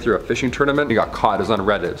his way through a fishing tournament. He got caught. It was on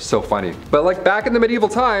Reddit. So funny. But like back in the medieval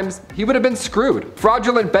times, he would have been screwed.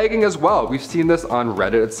 Fraudulent begging as well. We've seen this on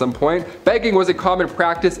Reddit at some point. Begging was a common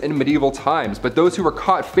practice in medieval times, but those who were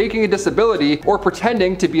caught faking a disability or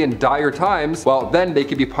pretending to be in dire times, well, then they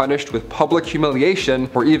could be punished with public humiliation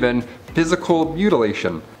or even physical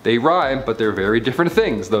mutilation. They rhyme, but they're very different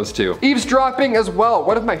things, those two. Eavesdropping as well,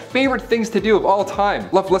 one of my favorite things to do of all time.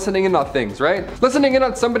 Love listening in on things, right? Listening in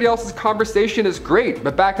on somebody else's conversation is great,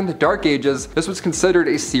 but back in the Dark Ages, this was considered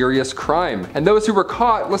a serious crime. And those who were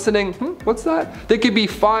caught listening, what's that? They could be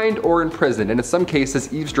fined or imprisoned, and in some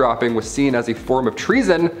cases, eavesdropping was seen as a form of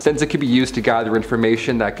treason, since it could be used to gather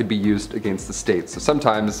information that could be used against the state. So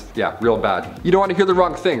sometimes, yeah, real bad. You don't want to hear the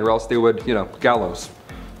wrong thing, or else they would, gallows.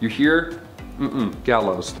 You hear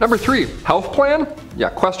Gallows. Number 3, health plan? Yeah,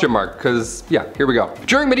 question mark, because yeah, here we go.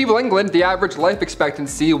 During medieval England, the average life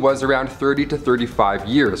expectancy was around 30 to 35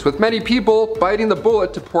 years, with many people biting the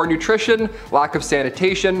bullet to poor nutrition, lack of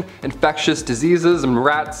sanitation, infectious diseases, and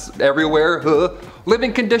rats everywhere.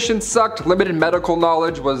 Living conditions sucked, limited medical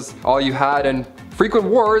knowledge was all you had, and frequent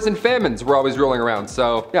wars and famines were always rolling around.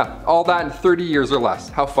 So yeah, all that in 30 years or less.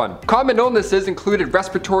 How fun. Common illnesses included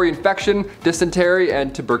respiratory infection, dysentery,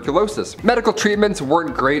 and tuberculosis. Medical treatments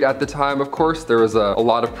weren't great at the time, of course. There was a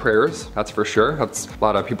lot of prayers, that's for sure. A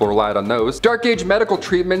lot of people relied on those. Dark Age medical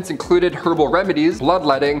treatments included herbal remedies,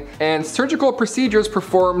 bloodletting, and surgical procedures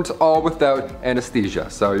performed all without anesthesia.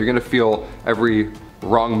 So you're gonna feel every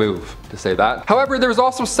wrong move to say that. However, there was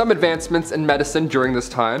also some advancements in medicine during this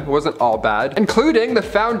time. It wasn't all bad, including the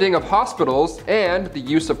founding of hospitals and the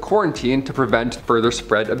use of quarantine to prevent further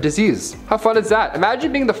spread of disease. How fun is that?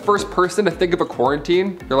 Imagine being the first person to think of a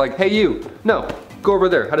quarantine. They're like, hey you, no, go over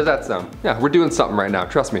there. How does that sound? Yeah, we're doing something right now,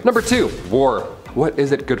 trust me. Number 2, war. What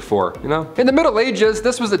is it good for, you know? In the Middle Ages,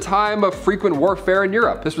 this was a time of frequent warfare in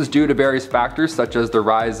Europe. This was due to various factors such as the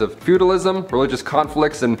rise of feudalism, religious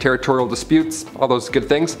conflicts, and territorial disputes, all those good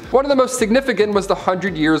things. One of the most significant was the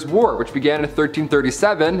 100 Years' War, which began in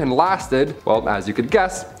 1337 and lasted, well, as you could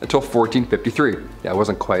guess, until 1453. Yeah, it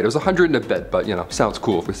wasn't quite, it was 100 and a bit, but you know, sounds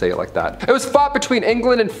cool if we say it like that. It was fought between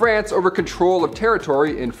England and France over control of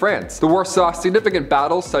territory in France. The war saw significant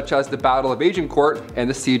battles such as the Battle of Agincourt and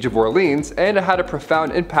the Siege of Orleans, and it had a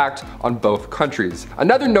profound impact on both countries.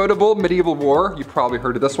 Another notable medieval war, you probably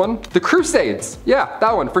heard of this one, the Crusades. Yeah,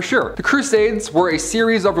 that one for sure. The Crusades were a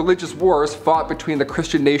series of religious wars fought between the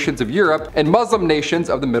Christian nations of Europe and Muslim nations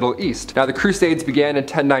of the Middle East. Now the Crusades began in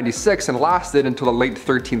 1096 and lasted until the late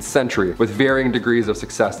 13th century, with varying degrees of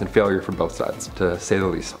success and failure from both sides, to say the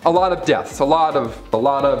least. A lot of deaths, a lot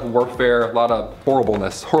of warfare, a lot of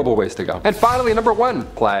horribleness, horrible ways to go. And finally, number 1,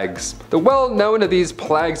 plagues. The well known of these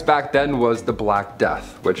plagues back then was the Black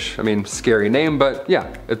Death, which, I mean, scary name, but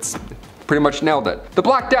yeah, it's pretty much nailed it. The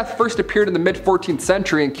Black Death first appeared in the mid-14th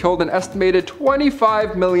century and killed an estimated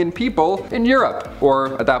 25 million people in Europe,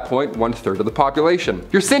 or at that point, 1/3 of the population.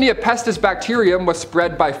 Yersinia pestis bacterium was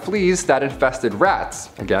spread by fleas that infested rats.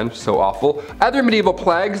 Again, so awful. Other medieval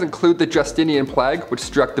plagues include the Justinian plague, which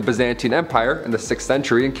struck the Byzantine Empire in the 6th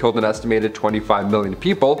century and killed an estimated 25 million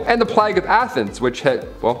people, and the plague of Athens, which hit,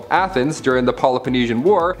 well, Athens during the Peloponnesian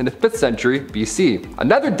War in the 5th century BC.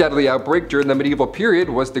 Another deadly outbreak during the medieval period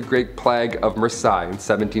was the Great Plague of Marseille in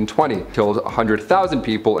 1720, killed 100,000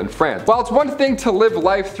 people in France. While it's one thing to live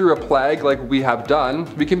life through a plague like we have done,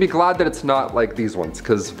 we can be glad that it's not like these ones,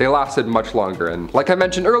 because they lasted much longer, and like I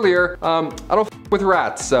mentioned earlier, I don't f with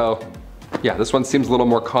rats, so yeah, this one seems a little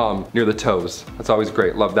more calm near the toes. That's always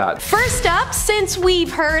great, love that. First up, since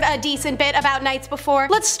we've heard a decent bit about knights before,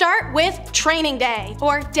 let's start with training day,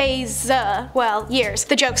 or days, well, years.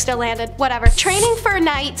 The joke still landed, whatever. Training for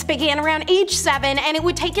knights began around age 7, and it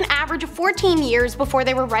would take an average of 14 years before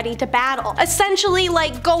they were ready to battle. Essentially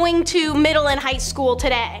like going to middle and high school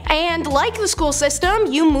today. And like the school system,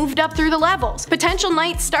 you moved up through the levels. Potential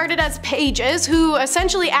knights started as pages, who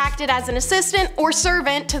essentially acted as an assistant or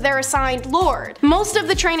servant to their assigned lord. Most of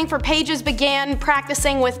the training for pages began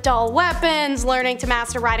practicing with dull weapons, learning to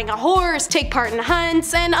master riding a horse, take part in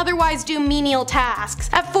hunts, and otherwise do menial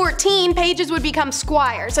tasks. At 14, pages would become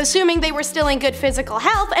squires, assuming they were still in good physical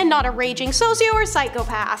health and not a raging socio or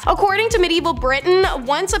psychopath. According to medieval Britain,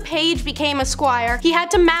 once a page became a squire, he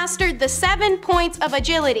had to master the 7 points of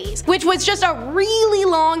agilities, which was just a really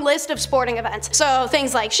long list of sporting events. So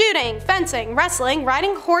things like shooting, fencing, wrestling,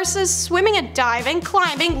 riding horses, swimming and diving,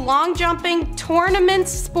 climbing, long jumping,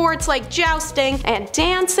 tournaments, sports like jousting, and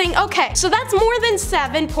dancing. Okay, so that's more than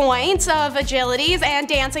 7 points of agilities, and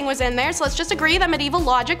dancing was in there, so let's just agree that medieval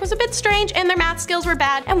logic was a bit strange and their math skills were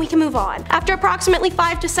bad, and we can move on. After approximately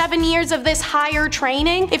 5 to 7 years of this higher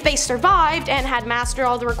training, if they survived and had mastered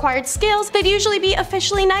all the required skills, they'd usually be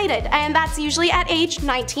officially knighted, and that's usually at age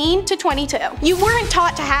 19 to 22. You weren't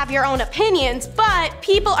taught to have your own opinions, but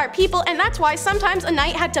people are people, and that's why sometimes a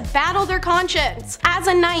knight had to battle their conscience. As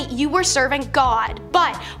a knight, you were serving God.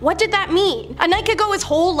 But what did that mean? A knight could go his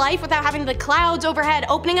whole life without having the clouds overhead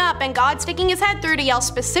opening up and God sticking his head through to yell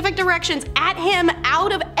specific directions at him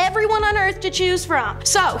out of everyone on earth to choose from.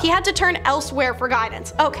 So he had to turn elsewhere for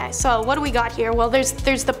guidance. Okay, so what do we got here? Well,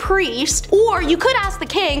 there's the priest, or you could ask the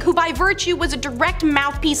king, who by virtue was a direct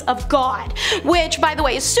mouthpiece of God, which by the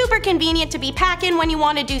way is super convenient to be packing when you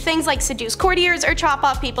want to do things like seduce courtiers or chop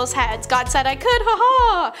off people's heads. God said I could,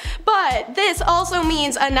 haha. But this also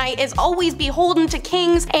means a knight is always beholden to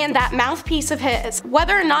kings and that mouthpiece of his.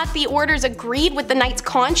 Whether or not the orders agreed with the knight's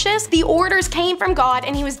conscience, the orders came from God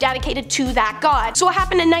and he was dedicated to that God. So what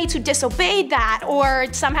happened to knights who disobeyed that or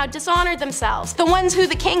somehow dishonored themselves? The ones who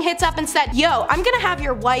the king hits up and said, yo, I'm gonna have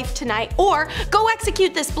your wife tonight, or go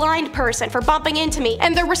execute this blind person for bumping into me,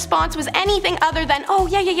 and their response was anything other than, oh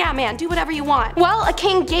yeah man, do whatever you want. Well, a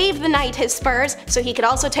king gave the knight his spurs so he could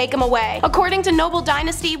also take them away. According to noble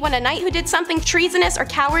dynasty, when a knight who did something treasonous or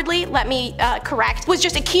cowardly, let me correct, was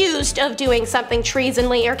just accused of doing something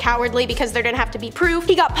treasonly or cowardly because there didn't have to be proof,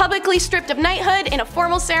 he got publicly stripped of knighthood in a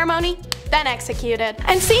formal ceremony, then executed.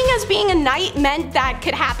 And seeing as being a knight meant that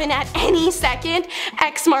could happen at any second,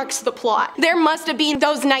 X marks the plot. There must have been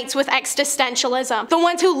those knights with existentialism, the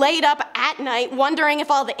ones who laid up at night wondering if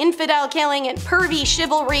all the infidel killing and pervy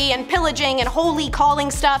chivalry and pillaging and holy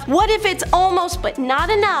calling stuff, what if it's almost but not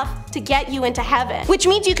enough to get you into heaven? Which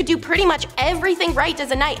means you could do pretty much everything right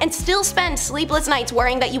as a knight and still spend sleepless nights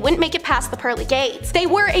worrying that you wouldn't make it past the pearly gates. They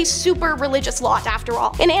were a super religious lot after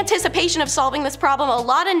all. In anticipation of solving this problem, a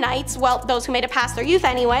lot of knights, well, those who made it past their youth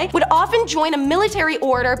anyway, would often join a military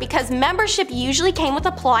order because membership usually came with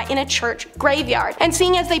a plot in a church graveyard. And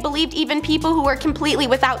seeing as they believed even people who were completely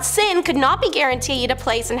without sin could not be guaranteed a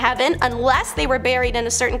place in heaven unless they were buried in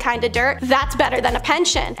a certain kind of dirt, that's better than a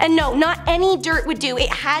pension. And no, not any dirt would do. It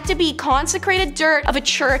had to be consecrated dirt of a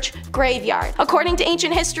church graveyard. According to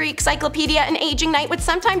ancient history encyclopedia, an aging knight would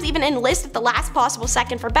sometimes even enlist at the last possible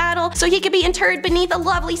second for battle, so he could be interred beneath a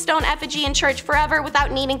lovely stone effigy in church forever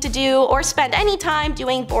without needing to do or spend any time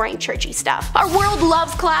doing boring churchy stuff. Our world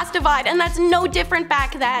loves class divide, and that's no different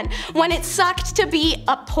back then, when it sucked to be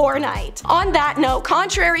a poor knight. On that note,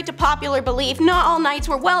 contrary to popular belief, not all knights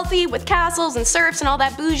were wealthy with castles and serfs and all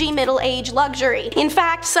that bougie middle-age luxury. In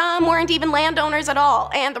fact, some weren't even landowners at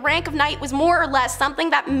all, and the rank of knight was more or less something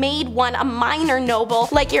that made one a minor noble,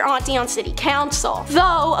 like your auntie on city council.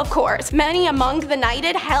 Though, of course, many among the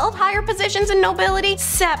knighted held higher positions in nobility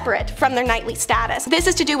separate from their knightly status. This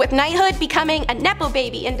is to do with knighthood becoming a nepo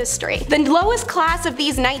baby industry. The lowest class of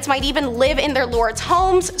these knights might even live in their lords'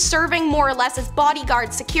 homes, serving more or less as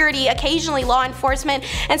bodyguards, security, occasionally law enforcement,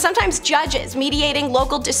 and sometimes judges, mediating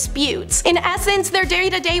local disputes. In essence, their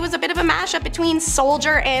day-to-day was a bit of a mashup between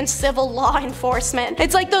soldier and civil law enforcement.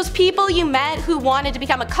 It's like those people you met who wanted to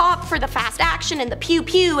become a cop for the fast action and the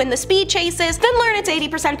pew-pew and the speed chases, then learn its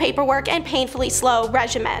 80% paperwork and painfully slow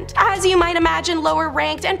regiment. As you might imagine, lower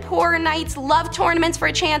ranked and poorer knights love tournaments for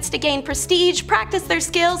a chance to gain prestige, practice their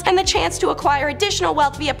skills, and the chance to acquire additional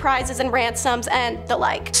wealth via prizes and ransoms and the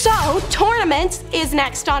like. So, tournaments is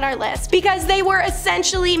next on our list, because they were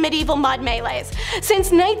essentially medieval mud melees.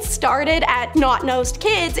 Since knights started at not-nosed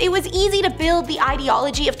kids, it was easy to build the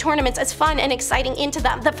ideology of tournaments as fun and exciting into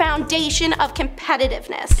them, the foundation of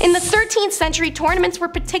competitiveness. In the 13th century, tournaments were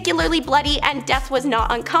particularly bloody and death was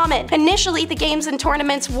not uncommon. Initially, the games and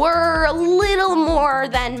tournaments were a little more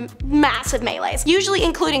than massive melees, usually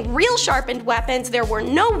including real sharpened weapons. There were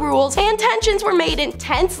no rules, and tensions were made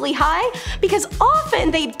intensely high because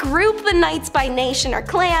often they'd group the knights by nation or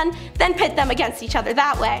clan, then pit them against each other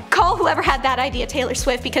that way. Call whoever had that idea Taylor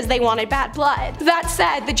Swift because they wanted bad blood. That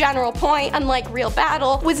said, the general point, unlike real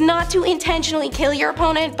battle, was not to intentionally kill your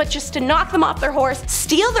opponent, but just to knock them off their horse,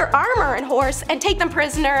 steal their armor and horse, and take them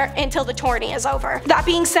prisoner until the tourney is over. That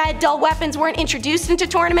being said, dull weapons weren't introduced into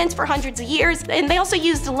tournaments for hundreds of years, and they also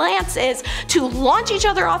used lances to launch each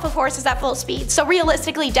other off of horses at full speed, so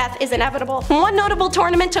realistically death is inevitable. One notable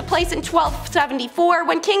tournament took place in 1274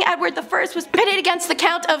 when King Edward I was pitted against the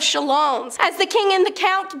Count of Chalons. As the king and the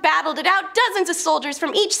count battled it out, dozens of soldiers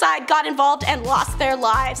from each side got involved and lost their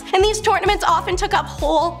lives. And these tournaments often took up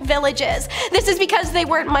whole villages. This is because they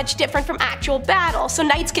weren't much different from actual battle, so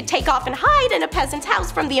knights could take off and hide in a peasant's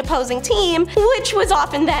house from the opposing team, which was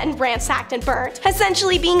often then ransacked and burnt.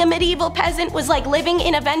 Essentially, being a medieval peasant was like living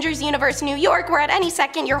in Avengers Universe New York, where at any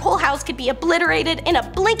second your whole house could be obliterated in a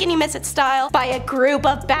blink and you miss it style by a group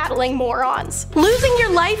of battling morons. Losing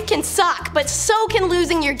your life can suck, but so can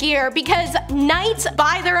losing your gear, because knights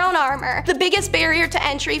buy their own armor. The biggest barrier to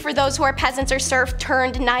entry for those who are peasants or serf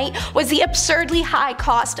turned knight was the absurdly high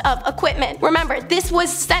cost of equipment. Remember, this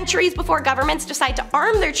was centuries before governments decided to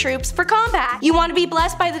arm their troops for combat. You want to be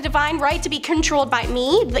blessed by the divine right to be controlled by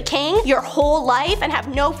me, the king, your whole life, and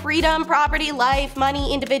have no freedom, property, life,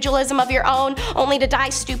 money, individualism of your own, only to die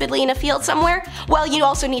stupidly in a field somewhere? Well, you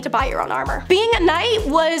also need to buy your own armor. Being a knight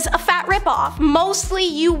was a fat ripoff. Mostly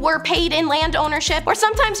you were paid in land ownership, or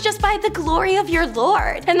sometimes just by the glory of your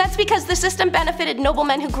lord. And that's because the system benefited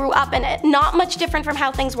noblemen who grew up in it, not much different from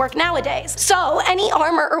how things work nowadays. So any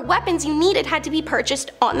armor or weapons you needed had to be purchased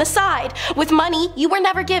purchased on the side, with money you were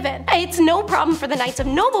never given. It's no problem for the knights of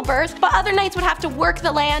noble birth, but other knights would have to work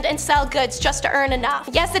the land and sell goods just to earn enough.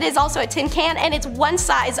 Yes, it is also a tin can, and it's one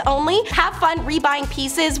size only. Have fun rebuying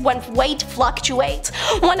pieces when weight fluctuates.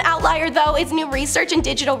 One outlier though is new research and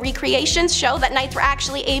digital recreations show that knights were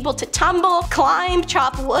actually able to tumble, climb,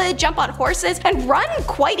 chop wood, jump on horses, and run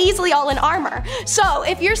quite easily all in armor. So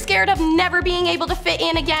if you're scared of never being able to fit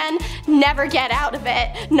in again, never get out of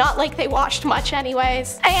it. Not like they washed much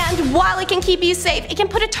anyways. And while it can keep you safe, it can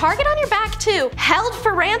put a target on your back too. Held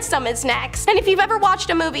for ransom is next. And if you've ever watched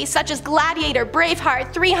a movie such as Gladiator,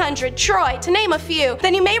 Braveheart, 300, Troy, to name a few,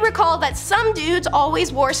 then you may recall that some dudes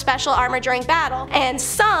always wore special armor during battle, and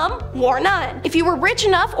some wore none. If you were rich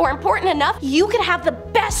enough or important enough, you could have the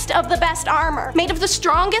best of the best armor, made of the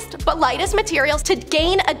strongest but lightest materials to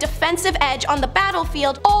gain a defensive edge on the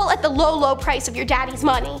battlefield, all at the low price of your daddy's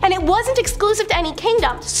money. And it wasn't exclusive to any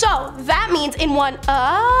kingdom, so that means in one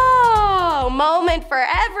moment for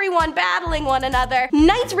everyone battling one another,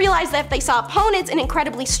 knights realized that if they saw opponents in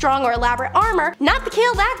incredibly strong or elaborate armor, not to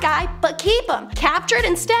kill that guy, but keep him. Captured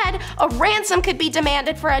instead, a ransom could be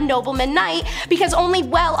demanded for a nobleman knight, because only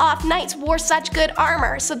well-off knights wore such good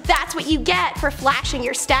armor, so that's what you get for flashing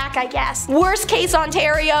your stack, I guess. Worst case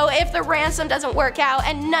Ontario, if the ransom doesn't work out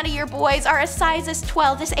and none of your boys are as sizes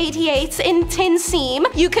 12 as 88s in tin seam,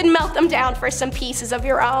 you could melt them down for some pieces of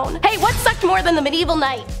your own. Hey, what sucked more than the medieval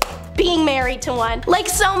knight? Being married to one. Like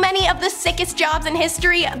so many of the sickest jobs in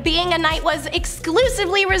history, being a knight was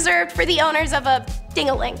exclusively reserved for the owners of a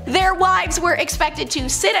ding-a-ling. Their wives were expected to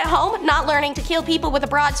sit at home, not learning to kill people with a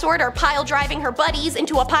broadsword or pile driving her buddies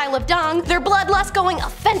into a pile of dung, their bloodlust going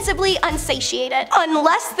offensively unsatiated.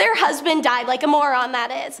 Unless their husband died like a moron, that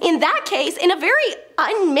is. In that case, in a very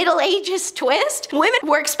un-Middle Ages twist, women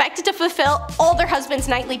were expected to fulfill all their husband's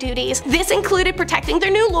knightly duties. This included protecting their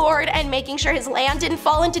new lord and making sure his land didn't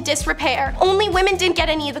fall into disrepair. Only women didn't get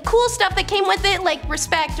any of the cool stuff that came with it, like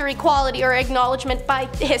respect or equality or acknowledgement by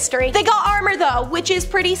history. They got armor though, which is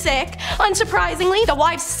pretty sick. Unsurprisingly, the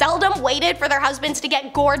wives seldom waited for their husbands to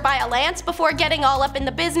get gored by a lance before getting all up in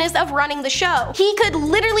the business of running the show. He could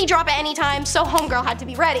literally drop at any time, so homegirl had to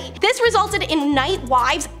be ready. This resulted in knight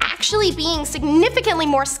wives actually being significantly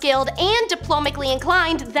more skilled and diplomatically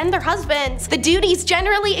inclined than their husbands. The duties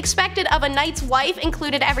generally expected of a knight's wife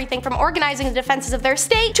included everything from organizing the defenses of their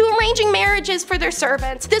state to arranging marriages for their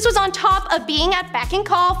servants. This was on top of being at beck and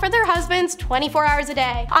call for their husbands 24 hours a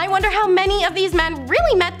day. I wonder how many of these men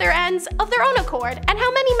really met their ends of their own accord, and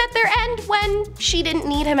how many met their end when she didn't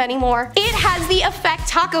need him anymore. It has the effect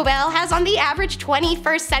Taco Bell has on the average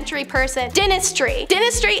 21st century person. Dynastry.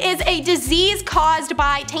 Dynastry is a disease caused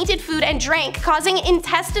by tainted food and drink, causing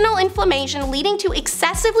intestinal inflammation leading to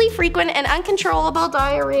excessively frequent and uncontrollable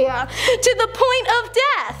diarrhea, to the point of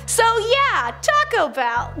death. So yeah, Taco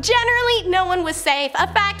Bell. Generally, no one was safe.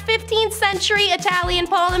 A fact 15th century Italian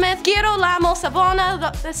polymath Girolamo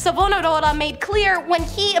Savonarola made clear when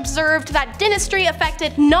he observed that dynastry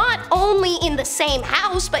affected not only in the same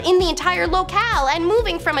house, but in the entire locale, and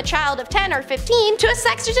moving from a child of 10 or 15 to a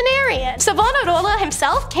sexagenarian. Savonarola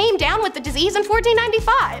himself came down with the disease in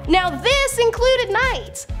 1495. Now this included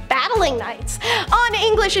knights. Battling knights. On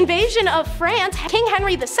English invasion of France, King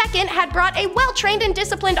Henry II had brought a well-trained and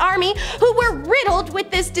disciplined army who were riddled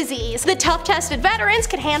with this disease. The tough-tested veterans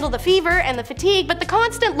could handle the fever and the fatigue, but the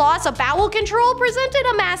constant loss of bowel control presented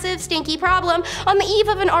a massive, stinky problem on the eve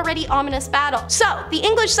of an already ominous battle. So, the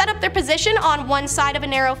English set up their position on one side of a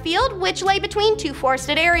narrow field, which lay between two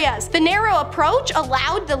forested areas. The narrow approach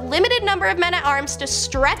allowed the limited number of men-at-arms to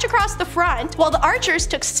stretch across the front, while the archers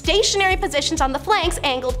took stationary positions on the flanks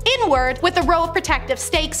angled inward with a row of protective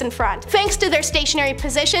stakes in front. Thanks to their stationary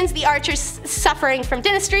positions, the archers suffering from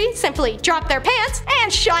dynastry simply dropped their pants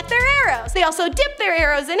and shot their arrows. They also dipped their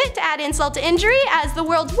arrows in it to add insult to injury as the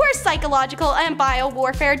world's worst psychological and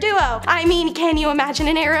bio-warfare duo. I mean, can you imagine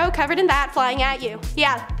an arrow covered in that flying at you?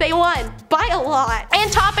 Yeah, they won. By a lot.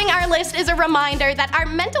 And topping our list is a reminder that our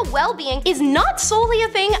mental well-being is not solely a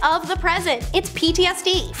thing of the present, it's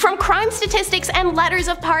PTSD. From crime statistics and letters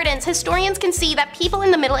of pardons, historians can see that people in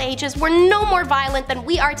the Middle Ages were no more violent than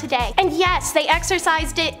we are today. And yes, they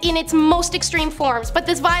exercised it in its most extreme forms, but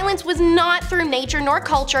this violence was not through nature nor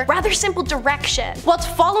culture, rather simple direction. Whilst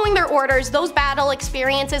following their orders, those battle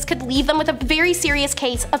experiences could leave them with a very serious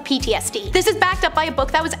case of PTSD. This is backed up by a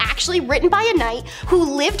book that was actually written by a knight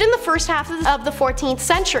who lived in the first half of the 14th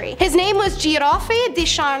century. His name was Giroflée de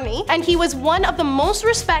Charny, and he was one of the most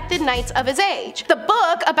respected knights of his age. The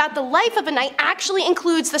book about the life of a knight actually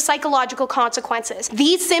includes the psychological consequences.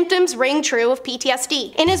 These These symptoms ring true of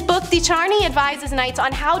PTSD. In his book, Dicharny advises knights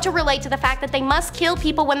on how to relate to the fact that they must kill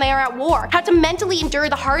people when they are at war, how to mentally endure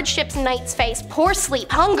the hardships knights face, poor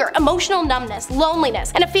sleep, hunger, emotional numbness,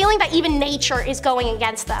 loneliness, and a feeling that even nature is going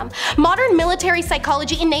against them. Modern military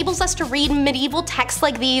psychology enables us to read medieval texts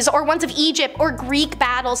like these, or ones of Egypt or Greek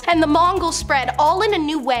battles and the Mongol spread, all in a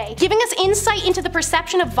new way, giving us insight into the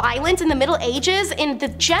perception of violence in the Middle Ages in the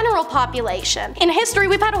general population. In history,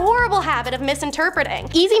 we've had a horrible habit of misinterpreting.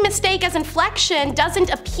 Easy mistake as inflection doesn't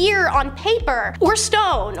appear on paper or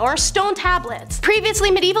stone tablets.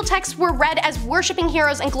 Previously, medieval texts were read as worshipping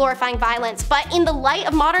heroes and glorifying violence, but in the light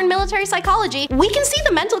of modern military psychology, we can see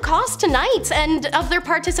the mental cost to knights and of their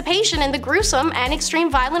participation in the gruesome and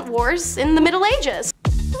extreme violent wars in the Middle Ages.